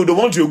 They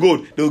want your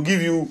gold, they'll give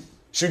you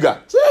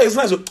sugar. So yeah, it's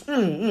nice.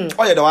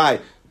 Oh yeah, the why?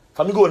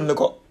 Family go in the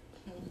cup.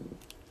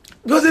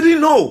 Because they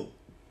didn't know.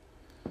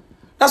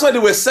 That's why they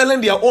were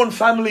selling their own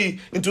family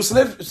into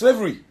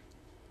slavery.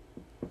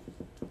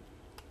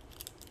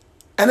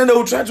 And then they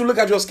will try to look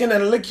at your skin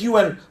and lick you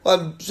and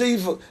see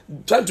if,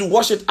 try to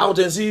wash it out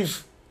and see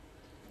if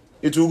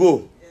it will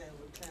go. Yeah,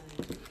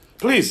 we can.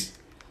 Please,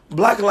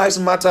 Black Lives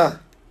Matter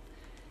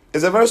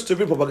is a very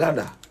stupid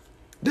propaganda.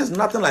 There's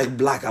nothing like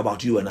black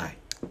about you and I.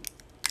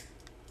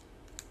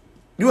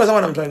 You understand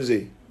what I'm trying to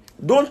say?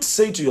 Don't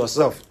say to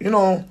yourself,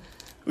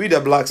 we the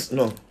blacks,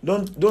 no.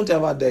 Don't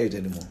ever dare it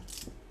anymore.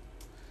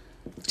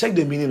 Check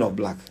the meaning of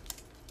black.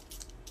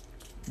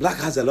 Black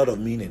has a lot of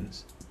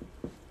meanings.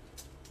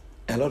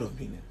 A lot of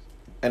meanings.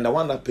 And the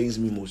one that pains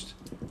me most,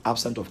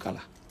 absent of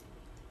color.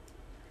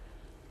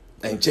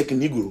 And check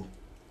Negro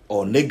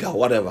or nigger,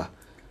 whatever.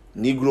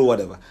 Negro,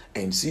 whatever.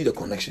 And see the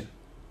connection.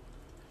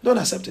 Don't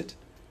accept it.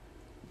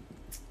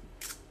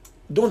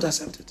 Don't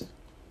accept it.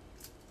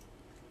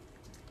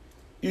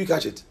 You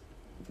catch it.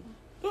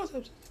 Don't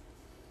accept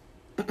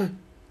it.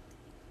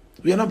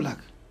 We are not black.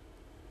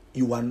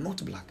 You are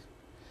not black.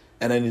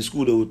 And then in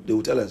school, they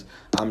will tell us,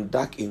 I'm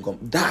dark in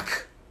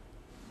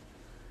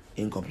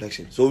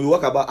complexion. So we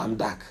walk about, I'm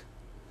dark.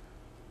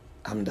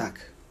 I'm dark.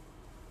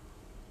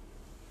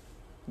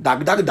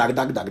 Dark.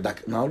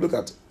 Now look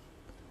at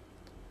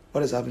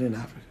what is happening in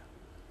Africa.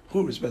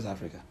 Who respects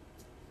Africa?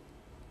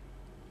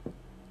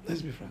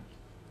 Let's be frank.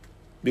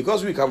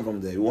 Because we come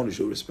from there, we want to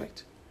show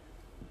respect.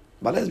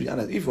 But let's be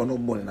honest, if you're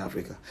not born in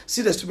Africa,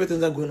 see the stupid things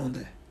that are going on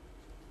there.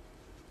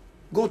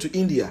 Go to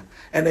India,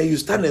 and then you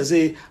stand and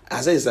say,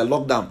 I say it's a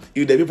lockdown.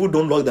 If the people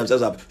don't lock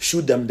themselves up,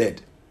 shoot them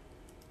dead.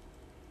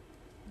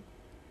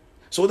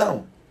 So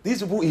now,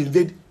 these people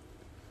invade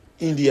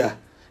India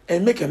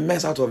and make a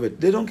mess out of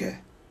it. They don't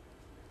care.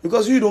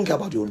 Because you don't care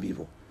about your own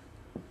people.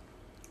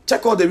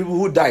 Check out the people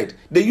who died.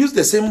 They use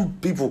the same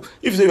people.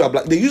 If you say you are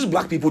black, they use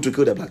black people to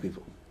kill the black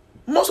people.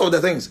 Most of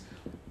the things.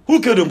 Who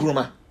killed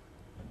Nkrumah?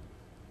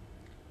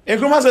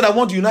 Nkrumah said, I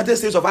want the United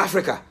States of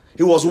Africa.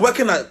 He was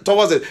working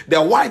towards it.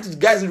 The white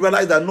guys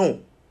realized that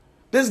no.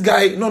 This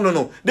guy,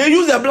 no. They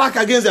use the black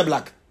against the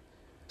black.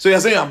 So you're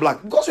saying you're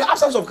black. Because we are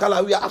absence of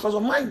color, we are absence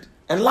of mind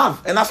and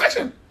love and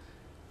affection.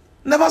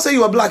 Never say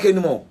you are black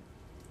anymore.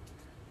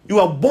 You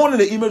are born in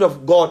the image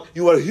of God.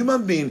 You are a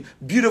human being,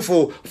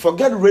 beautiful.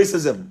 Forget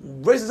racism.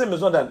 Racism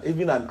is not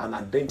even an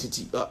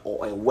identity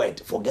or a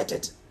word. Forget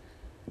it.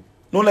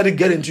 Don't let it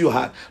get into your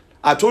heart.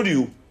 I told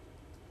you,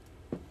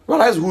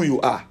 realize who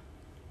you are.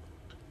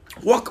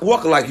 Walk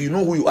like you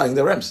know who you are in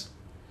the realms.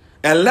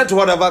 And let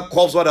whatever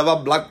corpse, whatever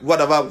black,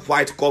 whatever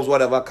white corpse,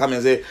 whatever come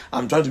and say,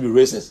 I'm trying to be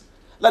racist.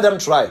 Let them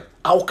try.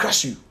 I'll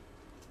crush you.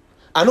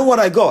 I know what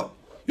I got.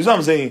 You see what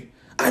I'm saying?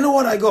 I know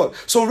what I got.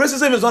 So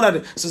racism is not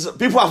that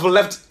people have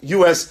left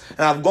US and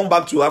have gone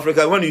back to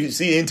Africa. When you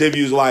see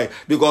interviews, why?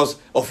 Because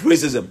of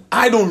racism.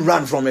 I don't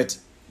run from it.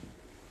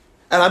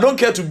 And I don't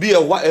care to be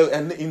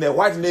in a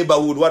white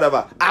neighborhood,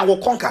 whatever. I will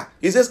conquer.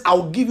 He says, I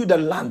will give you the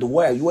land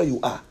where you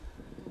are.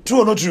 True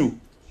or not true?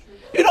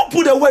 You don't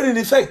put the word in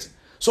effect.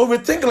 So we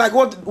think like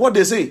what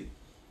they say.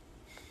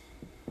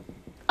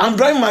 I'm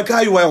driving my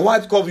car, you are a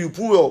white cop, you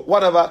pull your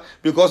whatever,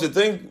 because you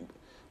think,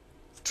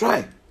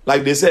 try.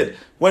 Like they said,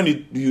 when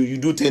you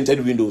do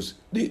tinted windows,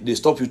 they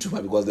stop you too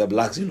much because they're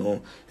blacks,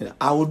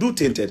 I will do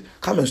tinted.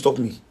 Come and stop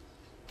me.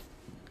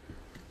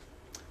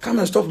 Come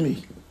and stop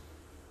me.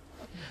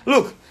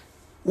 Look,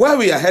 where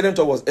we are heading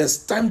towards, it's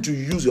time to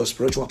use your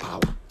spiritual power.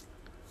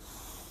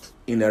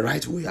 In the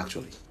right way,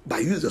 actually.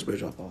 But use the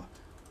spiritual power.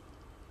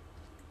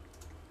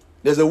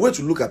 There's a way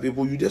to look at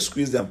people, you just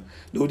squeeze them.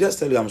 They will just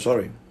tell you, I'm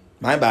sorry.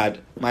 My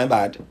bad.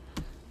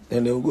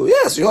 Then they will go,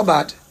 yes, you're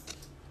bad.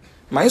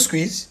 My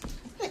squeeze.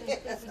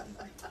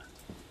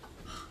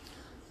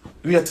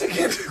 We are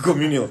taking the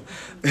communion.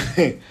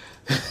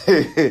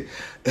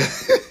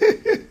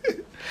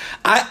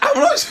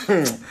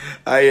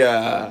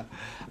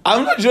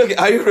 I'm not joking.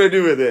 Are you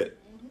ready with it?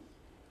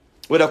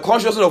 With the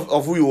consciousness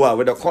of who you are,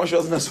 with the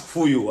consciousness of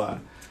who you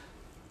are.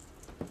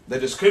 The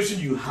description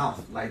you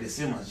have, like the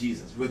same as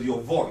Jesus, with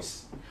your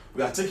voice.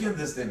 We are taking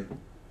this thing,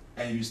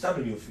 and you stand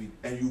on your feet,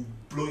 and you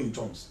blow in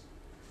tongues.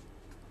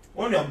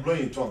 When you are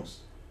blowing in tongues,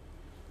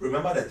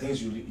 remember the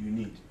things you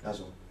need. That's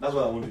all. That's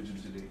what I want you to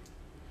do today.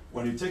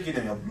 When you take it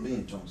and you are blowing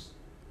in tongues,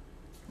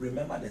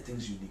 remember the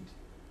things you need.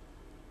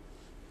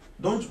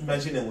 Don't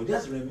mention them.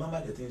 Just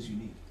remember the things you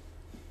need.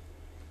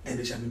 And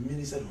they shall be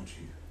ministered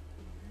unto you.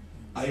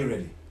 Are you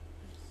ready?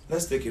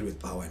 Let's take it with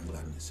power and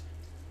gladness.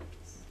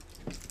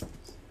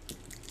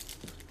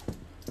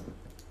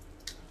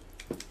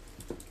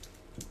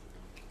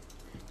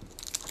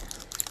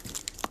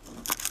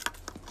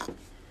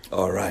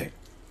 All right.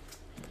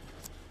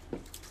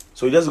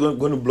 So you're just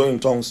going to blow in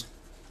tongues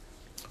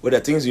with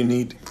the things you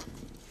need.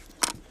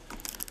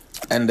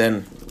 And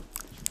then,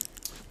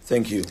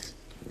 thank you.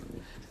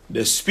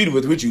 The speed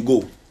with which you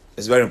go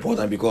is very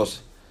important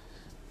because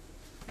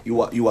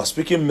you are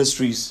speaking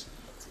mysteries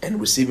and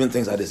receiving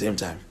things at the same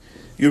time.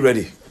 You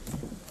ready?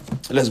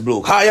 Let's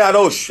blow.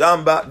 Hayado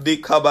shamba di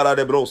kabara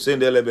de bro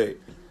sendelebe.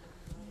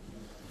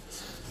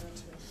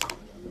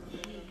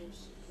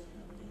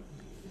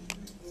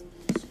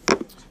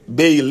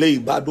 Beile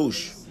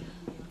badosh.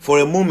 For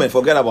a moment,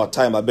 forget about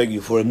time. I beg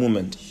you, for a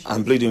moment,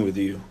 I'm pleading with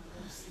you.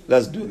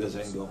 Let's do this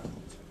and go.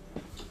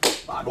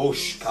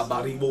 Badosh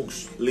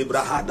kabaribos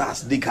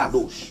librahadas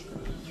dikadosh.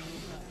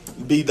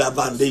 Bida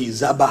bande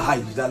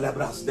zabahai da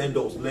lebras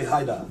dendos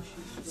lehaida.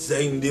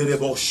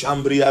 Zaindirebo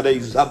shambria de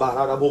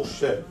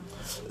zabaraboshe.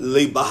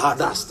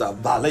 Libahadasta,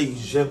 Balay,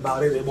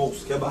 Jebare de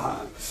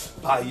Boskebaha,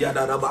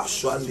 Payada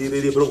Bashwandi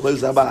de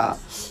Brokazaba,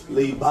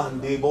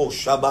 Libandi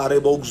Boshabare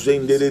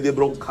Bozende de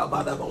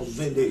Brokabada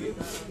Bozende,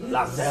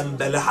 La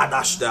Zembele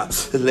Hadasta,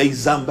 Le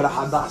Zambra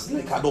Hadas,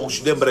 Le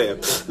Kadosh Debre,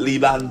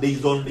 Libandi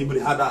Don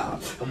Librihada,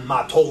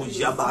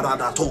 Matoja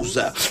Barada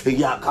Toza,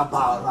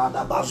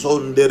 Yakaparada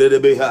Bazon de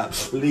Beha,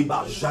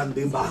 Liba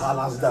Jandi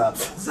Bahalazda,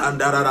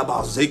 Zandara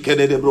Bazeke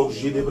de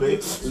Broji Debre,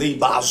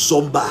 Liba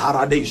Zomba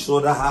Harade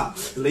Sodaha,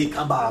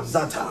 Likaba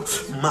Zata,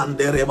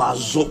 Mandereba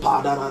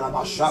Zopada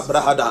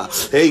Rabashabrahada,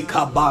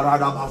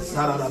 Ekabarada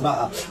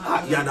Basaraba,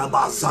 Hayada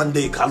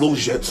Basande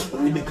Kaluje,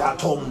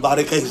 Rimikatom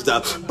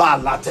Barekesta,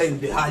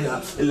 Balatende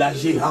Haya,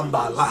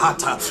 Lajihamba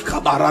Lahata,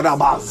 Kabarada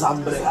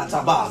Bazambre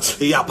Hataba,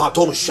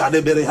 Yapatom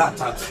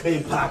Shadeberehata,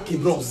 Empaki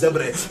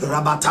Brozebre,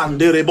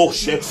 Rabatande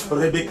Reboshe,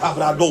 Rebecca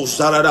Brado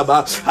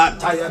Saradaba,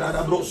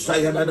 Hatayada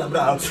Brosayada,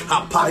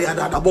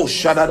 Apayada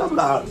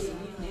Boshadaba.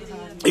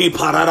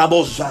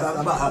 Ipararabosha,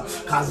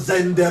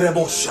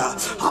 Kazenderebosha,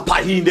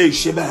 Apahinde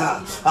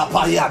Shibeha,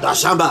 Apayada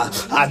Shamba,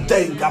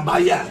 Adenga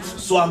Baya,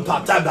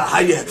 Swampataba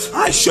Haye,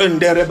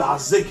 Ashendereba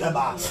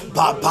Zikaba,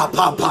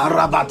 Papa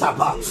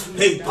Rabatapa,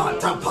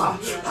 Hepatapa,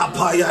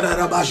 Apayada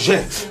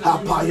Rabaje,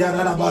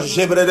 Apayada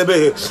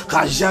Rabajebrebe,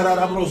 Kajara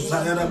Rabrosa,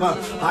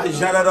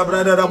 Ajara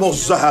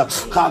Bradabosa,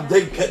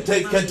 Kate,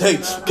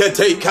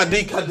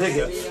 Kadika,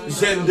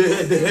 Zende,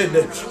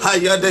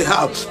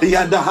 Hayadeha,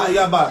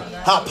 Yadahayaba,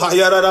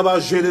 Apayada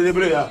Rabaje.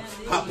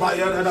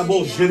 Hapayada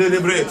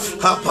Boshedebrea,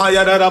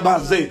 Hapayada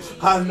Baze,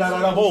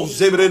 Hanara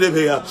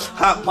Bosebrea,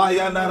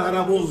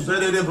 Hapayada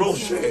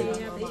Bosebroche,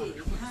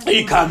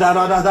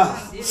 Ikadara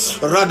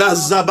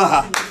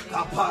Radazabaha.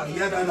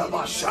 Apayada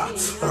Basha,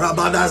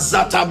 Rabada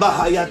Zata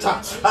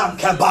Bahayata,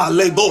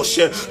 Akabale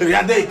Boshe,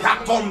 Riade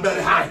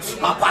Katomberhai,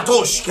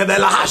 Apatosh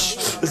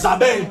Kebelahash,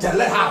 Zabente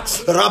Leha,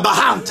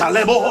 Rabahanta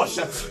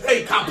Leboshe,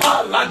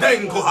 Ekapala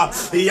Dengoha,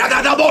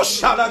 Yada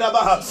Bosha,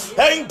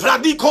 En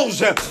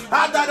Pradicose,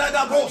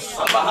 Adada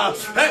Bosa,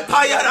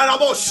 Epayada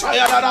Bosha,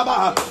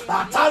 Yadabaha,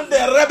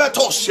 Atande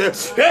Rebetoshe,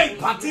 En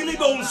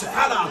Patilibos,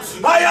 Hana,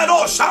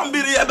 Ayado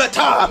Shambiri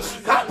Ebeta,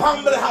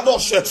 Kapambre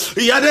Hadoshe,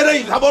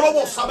 Yadere,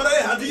 Haborobo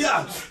Sabre.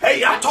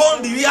 Hey,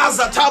 aton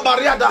diaza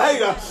tabariada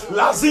heya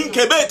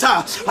lazinke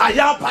beta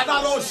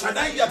ayapadalo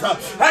shadayata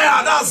hey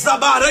adaza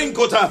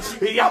barenkota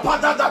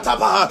yapadada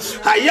taba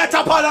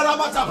ayata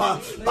paramataba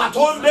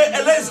batonde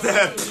elezde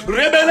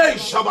rebele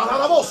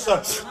shabarabos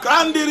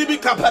grandi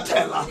ribika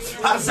patela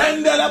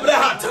azendele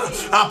brehata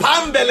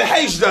apambele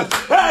heijda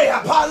hey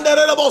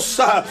apandere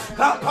bossa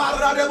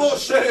aparade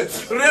boshe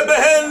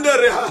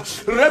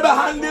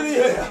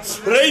rebehandiri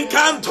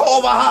reinkanto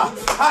over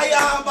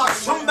ayaba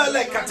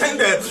sombele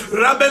katende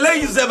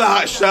Rabeleze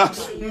Bahasha,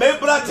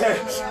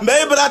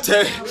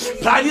 Mebrate,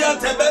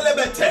 Pradiante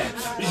Belebete,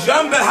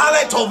 Jambe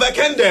Haleto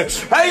Vekende,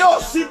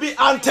 Ayo Sibi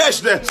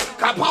Anteshde,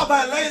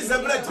 Kapaba Leze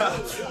Breta,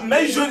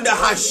 Mejun the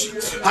Hash,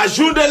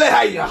 Hajude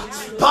Lehaya,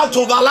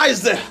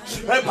 Pantovalize,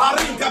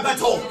 Parin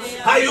Capeto,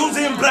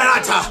 Ayuzim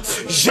Brata,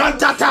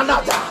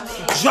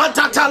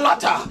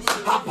 Jantatalata,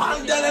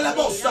 Apandele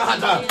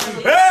Bossada,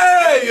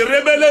 hey,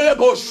 Rebele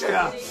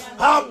Boshea,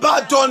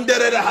 Abaton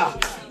Dereha.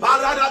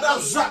 Parada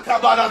Zaka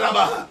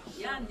Baradaba,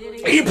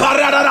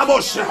 Iparada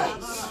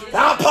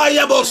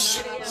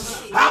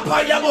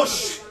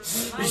Apayabos,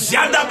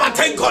 Janda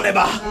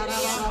Batenkoleba,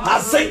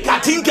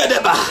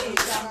 Azenkatinkedeba,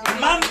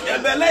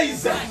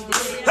 Mandebeleze,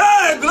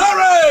 hey,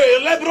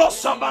 glory,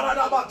 Lebrosa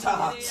Baradabata,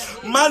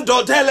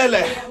 Mando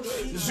Delele,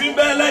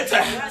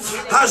 Zimbelete,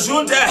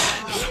 Kajute,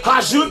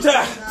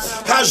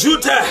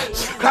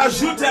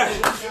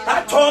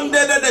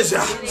 Atonde de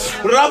Deja,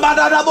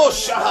 Rabada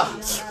Bosha,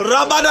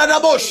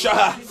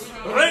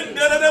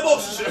 Rende de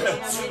Bosha,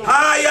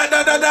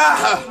 Hayadada,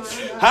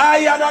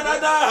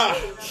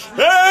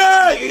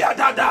 hey,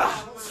 Yadada.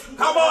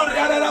 Come on,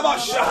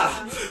 Yadadabasha.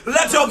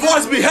 Let your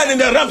voice be heard in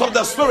the realms of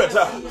the spirit.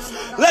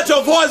 Let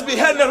your voice be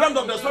heard in the realms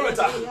of the spirit.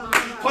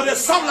 For they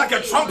sound like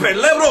a trumpet.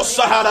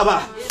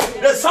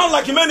 They sound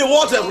like many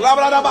waters.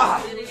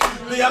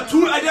 They are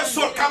two ideas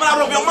coming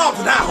out of your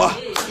mouth now.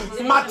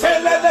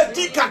 Matelele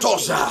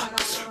dikatosa.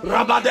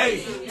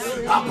 Rabade.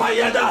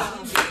 Apayada.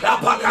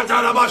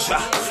 Apakatarabasha.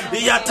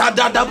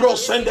 Yatada bro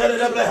sendere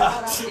lebreha.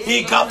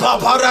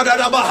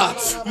 Ikapaparadabaha.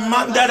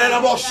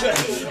 Mandaraboshe.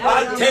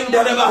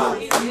 Atendereba.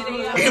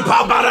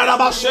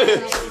 Ipabarabashe.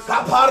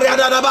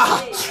 Kaparadabaha.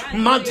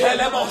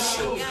 Mantelebosh.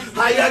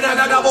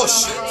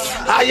 Ayadadabosh.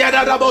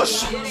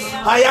 Ayadadabosha.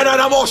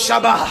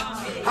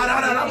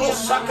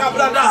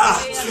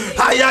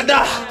 Ayada,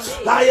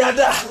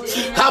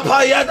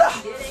 Apayada,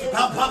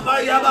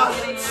 Apapayaba,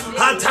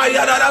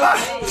 Atayada,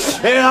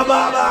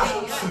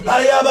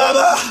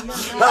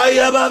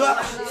 Ayababa,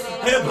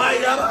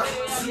 Epayaba,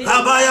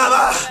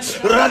 Abayaba,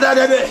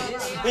 Radade,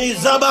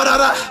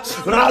 Izabarada,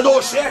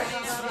 Radoshe,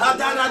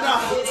 Adada,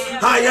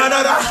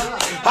 Ayada,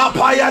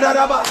 Apayada,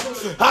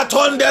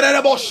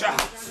 Atonderebosha,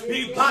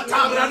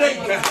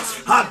 Ipatabradenke,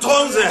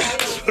 Atonze,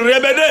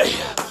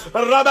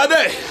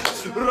 Rabade,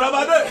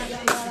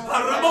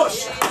 Arabosh,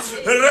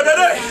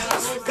 Rebede,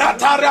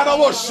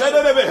 Katariabosh,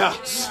 Edebeha,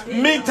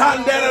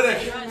 Mitandere,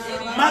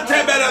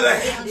 Matebere,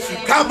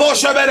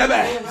 Kabosha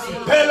Berebe,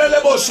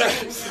 Peleboshe,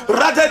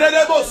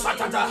 Ratedebo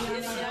Satata,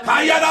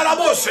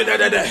 Kayaraboshe,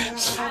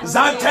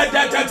 Zante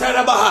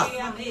Terebaha,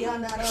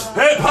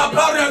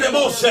 Papa de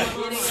Boshe,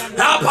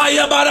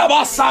 Apaya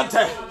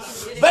Barabasante,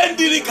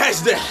 Bendili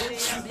Kesde,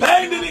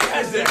 Bendili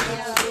Kesde.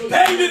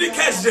 Bendili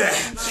Kesde,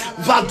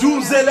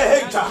 Vaduzele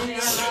Hecta,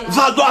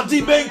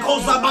 Vadwadi Benko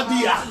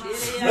Zabadia,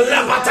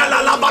 Lapatala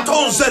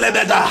Labaton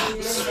Zelebeda,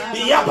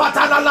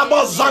 Yapatala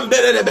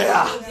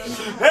Labozambelebea,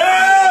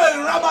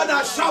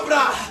 Rabada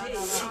Shabra,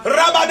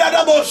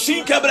 Rabada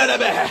Boshinke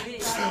Brebe,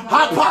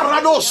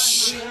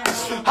 Haparados,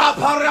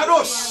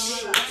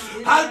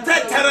 Ante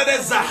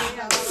Teresa,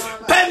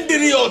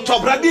 Pendirio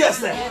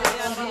Tobradiese,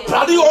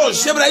 Pradio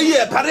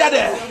Shebraie,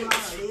 Pariade.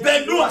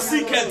 Benua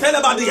Sike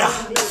Telebadia,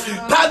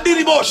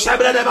 Pandiribo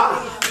Shabredeba,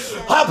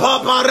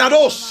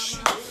 Hapaparados,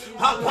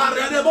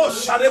 Haparadebos,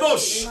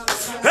 Shadebos,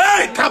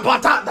 Hey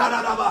Kapata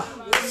Dadaba,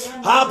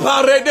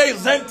 Haparede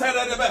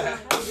Zentelebe,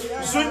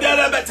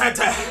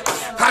 Sundelebetete,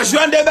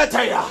 Kajuande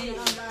Betaya,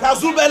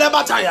 Kazubele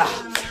Bataya,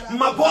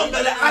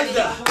 Mabombele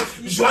Aida,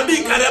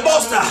 Joani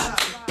Karebosta,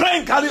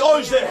 Prankali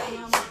Oje,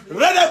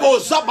 Redebo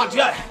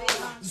Zabatia,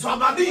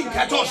 Zabadi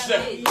Katoshe.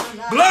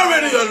 Glory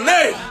to your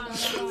name,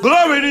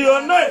 glory to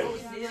your name.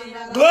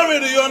 Glory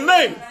to your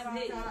name.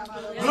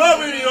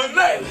 Glory to your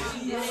name.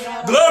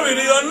 Glory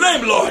to your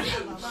name, Lord.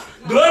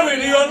 Glory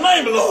to your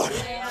name, Lord.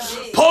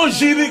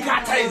 Ponjili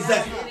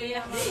kataize.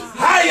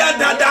 Haya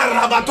dada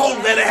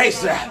rabaton de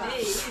hese.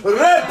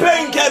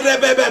 Repenke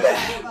rebebebe.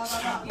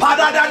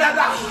 Pada da da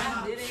da.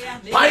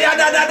 Paya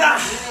da da da.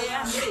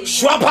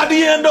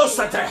 Swapadi endo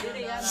sete.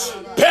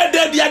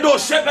 Pede diado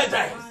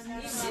shepete.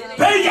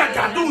 Peya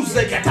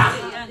kaduze keta.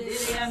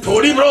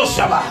 Tori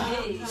broshaba.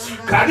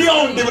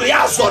 Carion de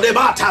Briazo de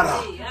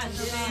Batara.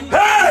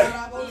 Hey!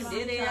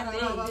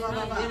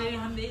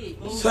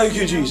 Thank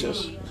you,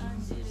 Jesus.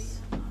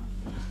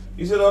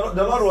 He said,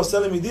 the Lord was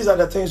telling me, these are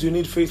the things you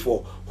need faith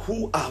for.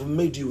 Who have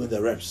made you in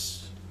the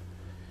realms?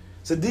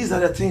 He said, these are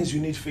the things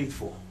you need faith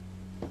for.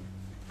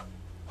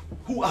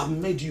 Who have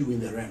made you in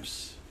the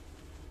realms?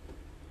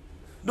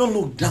 Don't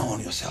look down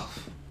on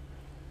yourself.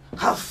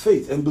 Have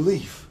faith and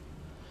believe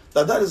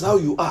that is how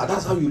you are.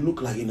 That's how you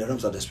look like in the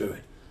realms of the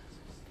Spirit.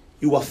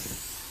 You are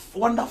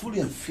wonderfully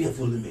and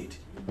fearfully made.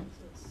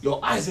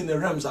 Your eyes in the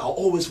realms are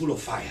always full of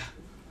fire.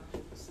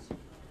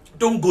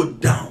 Don't go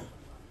down.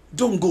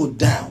 Don't go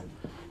down.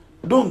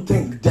 Don't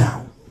think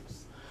down.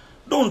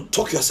 Don't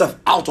talk yourself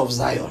out of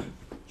Zion.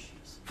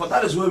 For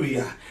that is where we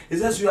are. It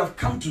says you have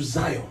come to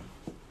Zion,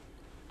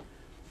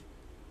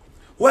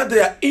 where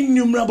there are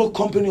innumerable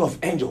company of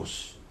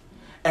angels,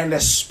 and the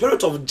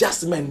spirit of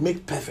just men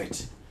make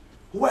perfect.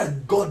 Where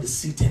God is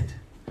seated.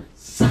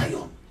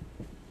 Zion.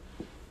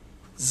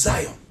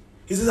 Zion.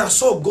 He says, I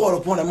saw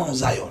God upon the Mount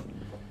Zion,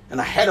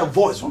 and I heard a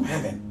voice from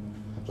heaven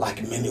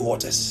like many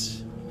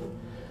waters.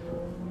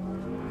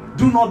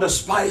 Do not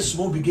despise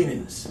small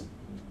beginnings.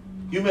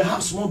 You may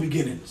have small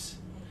beginnings.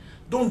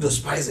 Don't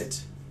despise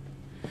it.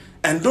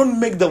 And don't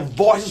make the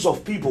voices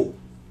of people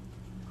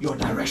your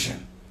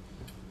direction.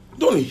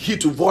 Don't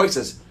heed to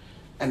voices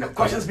and the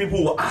questions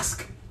people will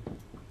ask.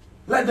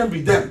 Let them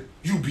be them.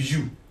 You be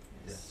you.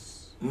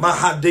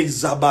 Mahade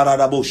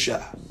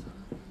Zabaradabosha.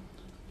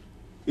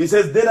 He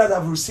says, they that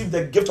have received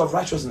the gift of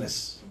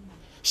righteousness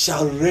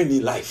shall reign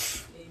in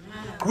life.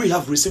 Amen. We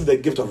have received the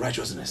gift of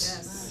righteousness.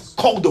 Yes.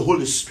 Called the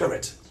Holy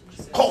Spirit.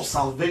 Yes. Called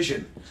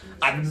salvation.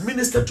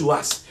 Administered to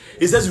us.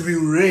 He says we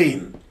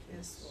reign.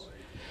 Yes.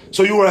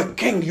 So you are a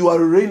king. You are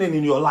reigning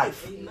in your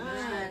life.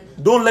 Amen.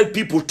 Don't let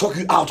people talk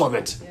you out of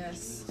it.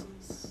 Yes.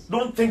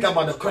 Don't think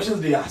about the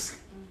questions they ask.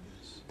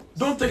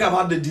 Don't think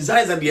about the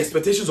desires and the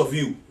expectations of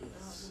you.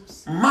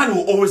 Man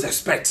will always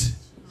expect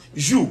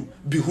you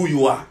be who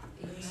you are.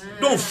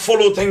 Don't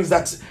follow things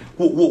that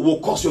will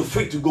cause your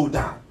faith to go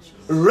down.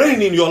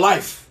 Reign in your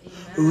life.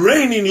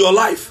 Reign in your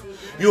life.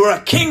 You are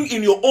a king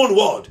in your own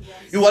world.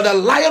 You are the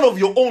lion of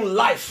your own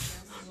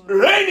life.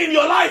 Reign in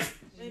your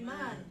life.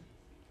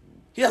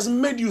 He has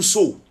made you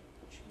so.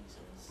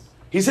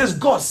 He says,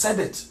 God said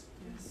it.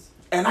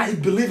 And I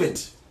believe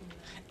it.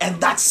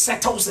 And that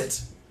settles it.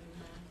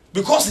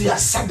 Because he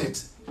has said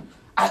it,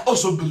 I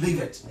also believe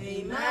it.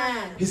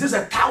 Amen. He says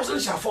 1,000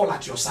 shall fall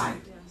at your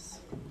side.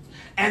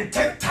 And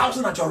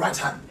 10,000 at your right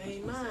hand.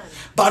 Amen.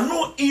 But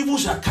no evil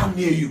shall come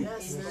near you.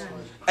 Yes.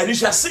 And you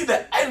shall see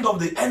the end of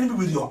the enemy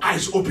with your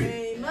eyes open.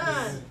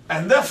 Amen.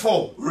 And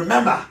therefore,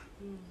 remember,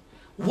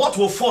 what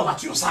will fall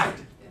at your side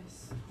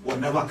will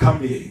never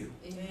come near you.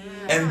 Amen.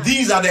 And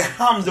these are the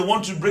harms they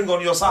want to bring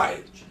on your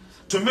side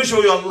to make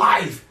sure your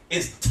life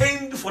is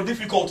tamed for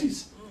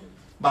difficulties.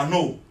 But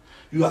no,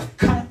 you have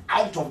come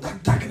out of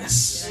that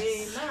darkness.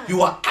 Amen.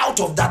 You are out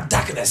of that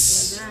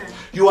darkness. Amen.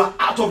 You are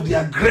out of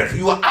their grave.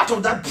 You are out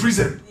of that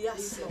prison.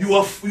 Yes, you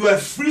are a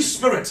free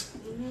spirit,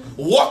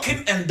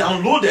 walking and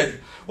downloaded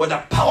with the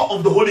power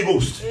of the Holy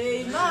Ghost.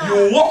 Amen.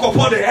 You walk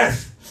upon the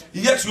earth,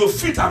 yet your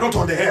feet are not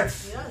on the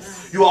earth.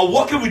 Yes. You are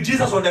walking with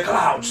Jesus on the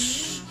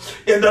clouds.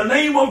 In the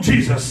name of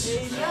Jesus,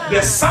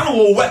 the sun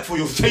will work for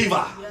your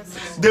favor.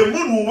 The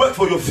moon will work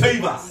for your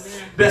favor.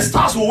 The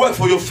stars will work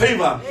for your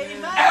favor.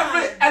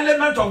 Every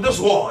element of this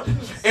world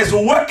is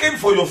working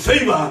for your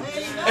favor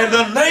in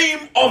the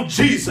name of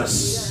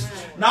Jesus.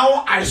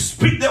 Now I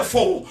speak,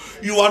 therefore,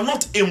 you are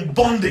not in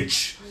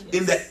bondage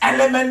in the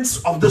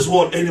elements of this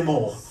world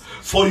anymore.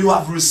 For you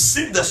have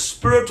received the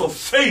spirit of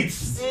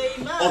faith,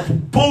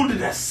 of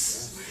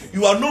boldness.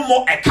 You are no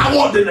more a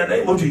coward in the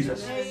name of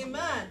Jesus.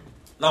 Amen.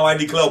 Now I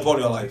declare upon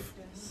your life,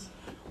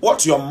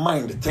 what your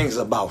mind thinks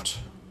about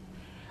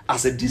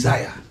as a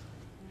desire,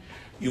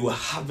 you will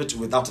have it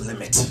without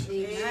limit.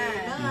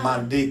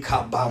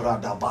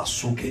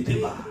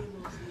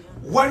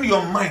 When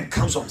your mind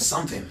comes on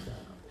something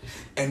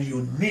and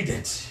you need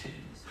it,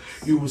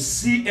 you will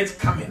see it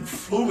coming,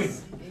 flowing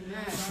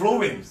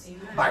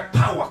by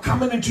power,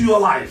 coming into your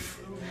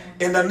life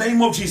in the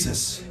name of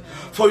Jesus.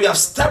 For you have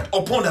stepped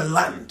upon a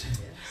land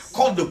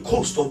called the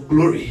coast of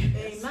glory,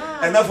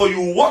 and therefore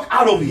you walk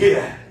out of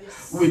here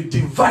with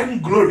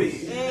divine glory,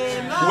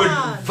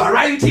 with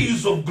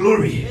varieties of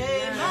glory,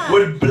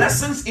 with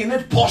blessings in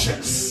its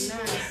portions.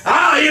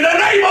 In the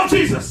name of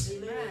Jesus.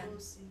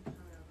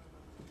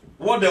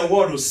 What the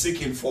world was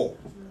seeking for,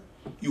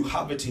 you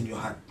have it in your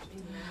hand.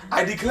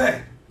 I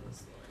declare,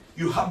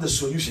 you have the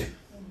solution.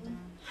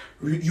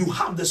 You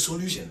have the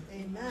solution.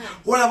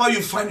 Wherever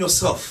you find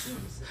yourself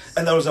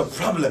and there is a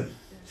problem,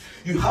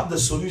 you have the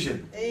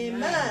solution.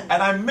 Amen.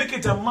 And I make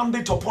it a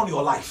mandate upon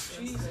your life.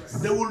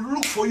 They will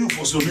look for you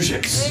for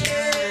solutions.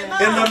 Amen.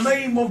 In the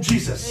name of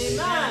Jesus.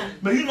 Amen.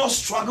 May you not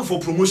struggle for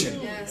promotion.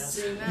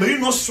 Yes. May you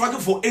not struggle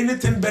for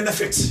anything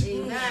benefit.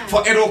 Amen.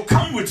 For it will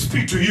come with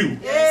speed to you.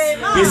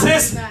 Amen. He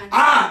says,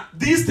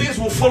 these things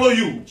will follow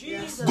you.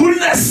 Jesus.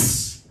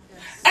 Goodness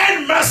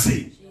and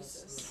mercy.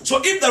 So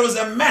if there is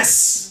a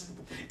mess,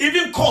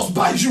 even caused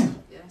by you,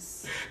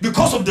 Yes.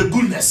 because of the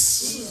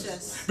goodness,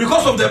 Jesus.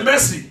 because of the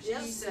mercy,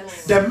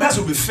 Jesus. the mess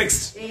will be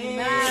fixed.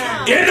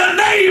 Amen. In the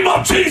name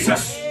of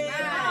Jesus.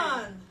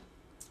 Amen.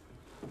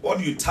 What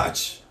you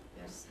touch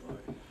Yes, Lord.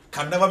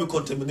 can never be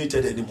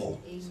contaminated anymore.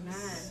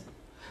 Amen.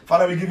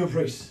 Father, we give you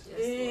praise.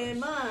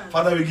 Amen.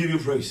 Father, we give you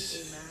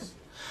praise. Amen.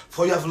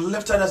 For you have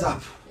lifted us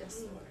up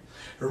Yes,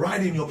 Lord.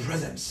 right in your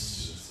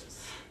presence.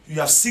 You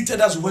have seated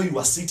us where you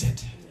are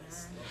seated.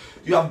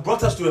 You have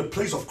brought us to a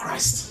place of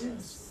Christ.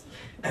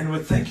 And we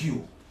thank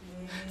you.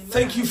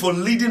 Thank you for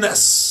leading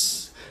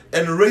us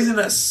and raising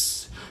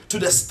us to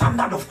the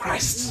standard of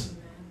Christ.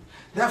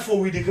 Therefore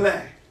we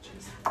declare,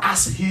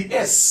 as He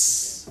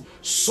is,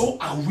 so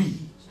are we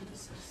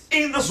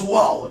in this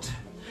world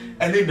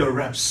and in the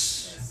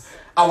realms.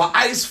 Our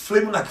eyes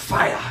flaming like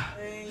fire.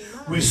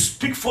 We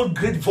speak for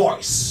great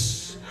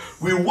voice.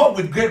 We walk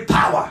with great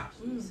power.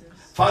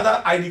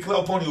 Father, I declare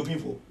upon your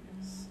people,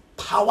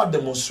 power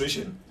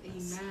demonstration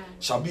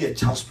shall be a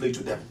child's play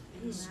to them.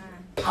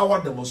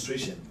 Power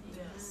demonstration,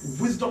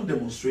 wisdom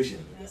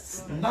demonstration,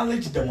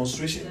 knowledge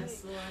demonstration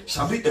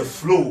shall be a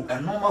flow,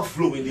 a normal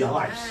flow in their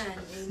lives.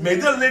 May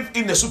they live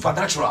in the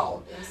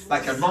supernatural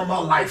like a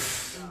normal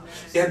life.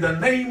 In the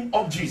name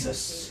of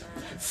Jesus,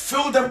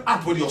 fill them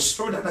up with your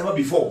spirit like never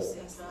before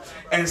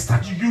and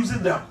start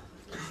using them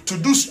to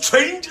do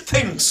strange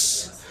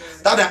things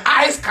that the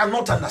eyes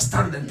cannot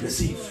understand and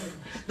perceive,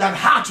 that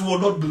heart will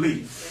not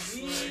believe.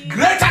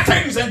 Greater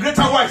things and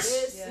greater works.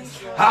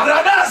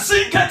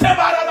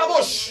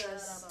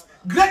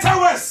 Greater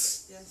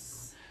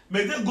works.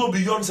 May they go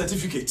beyond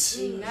certificates.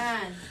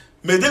 Amen.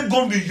 May they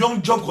go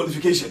beyond job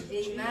qualification.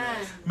 Amen.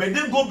 May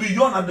they go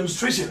beyond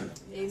administration.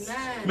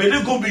 Amen. May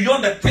they go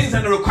beyond the things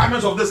and the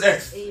requirements of this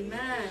earth. Amen.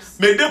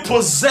 May they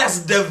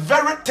possess the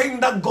very thing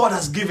that God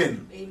has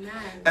given. Amen.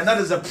 And that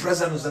is the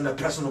presence and the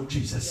person of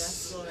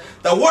Jesus.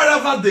 That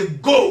wherever they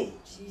go,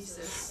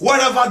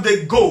 wherever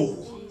they go,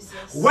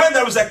 where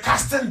there is a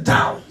casting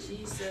down,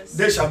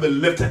 they shall be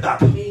lifted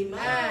up.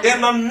 Amen.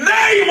 In the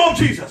name of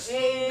Jesus.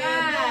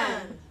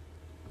 Amen.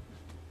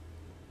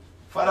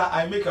 Father,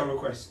 I make a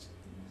request.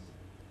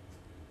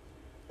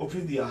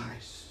 Open their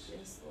eyes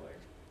Yes,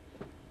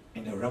 Lord.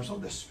 in the realms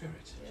of the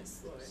Spirit.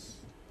 Yes, Lord.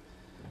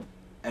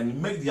 And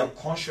make their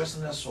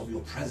consciousness of your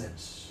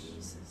presence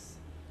Jesus.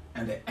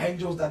 and the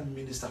angels that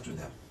minister to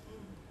them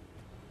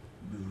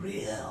be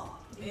real.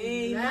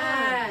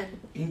 Amen.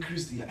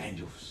 Increase their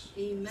angels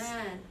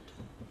Amen.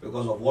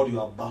 because of what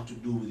you are about to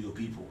do with your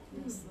people.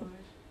 Yes, Lord.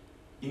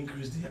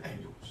 Increase their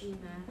angels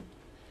Amen.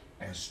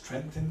 and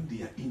strengthen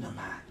their inner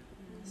man,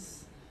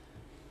 Yes.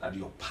 that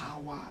your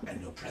power and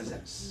your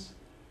presence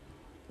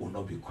will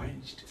not be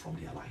quenched from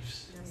their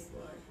lives. Yes,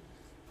 Lord.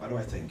 Father,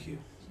 I thank you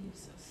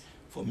Jesus.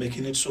 for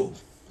making it so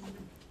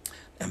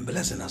and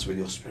blessing us with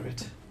your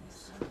spirit.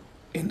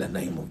 In the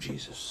name of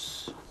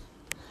Jesus.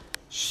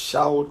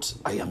 Shout,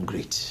 I am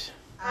great.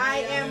 I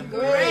am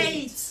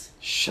great.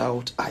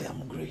 Shout, I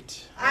am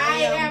great. I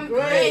am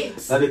great.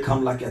 Let it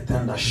come like a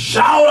thunder.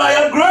 Shout, I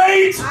am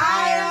great.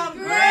 I am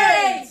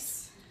great.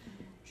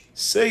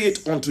 Say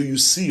it until you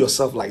see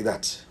yourself like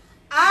that.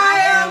 I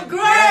am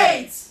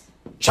great.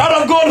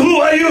 Child of God, who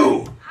are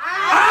you?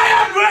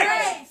 I am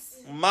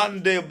great.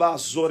 Mande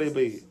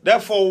bazorebe.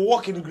 Therefore,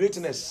 walk in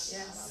greatness.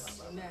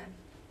 Yes. Amen.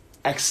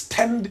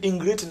 Extend in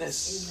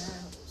greatness. Amen.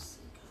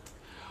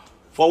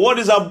 For what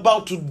is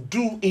about to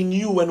do in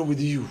you and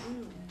with you,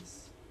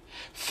 Yes.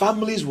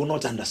 families will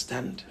not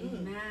understand.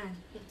 Amen.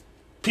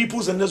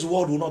 Peoples in this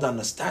world will not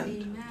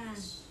understand. Amen.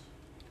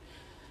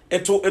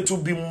 It will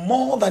be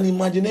more than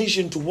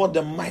imagination to what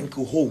the mind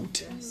could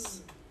hold. Yes.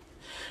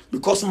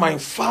 Because my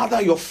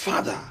Father, your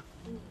Father,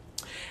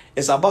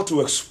 is about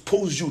to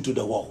expose you to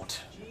the world.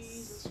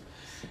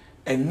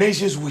 And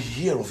nations will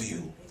hear of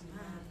you.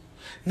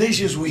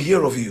 Nations will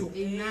hear of you.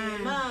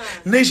 Amen.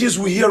 Nations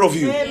will hear of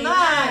you.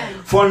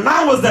 Amen. For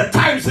now is the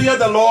time, saith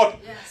the Lord.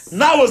 Yes.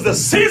 Now is the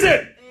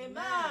season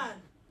Amen.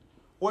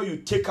 where you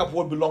take up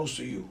what belongs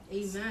to you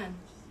Amen.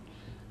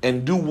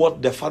 and do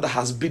what the Father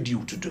has bid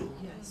you to do.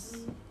 Yes.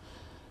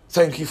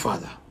 Thank you,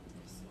 Father.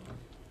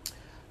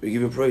 We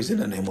give you praise in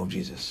the name of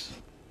Jesus.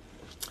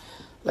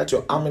 Let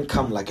your amen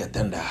come like a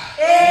thunder.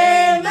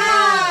 Amen.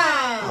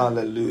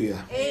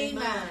 Hallelujah.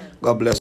 Amen. God bless.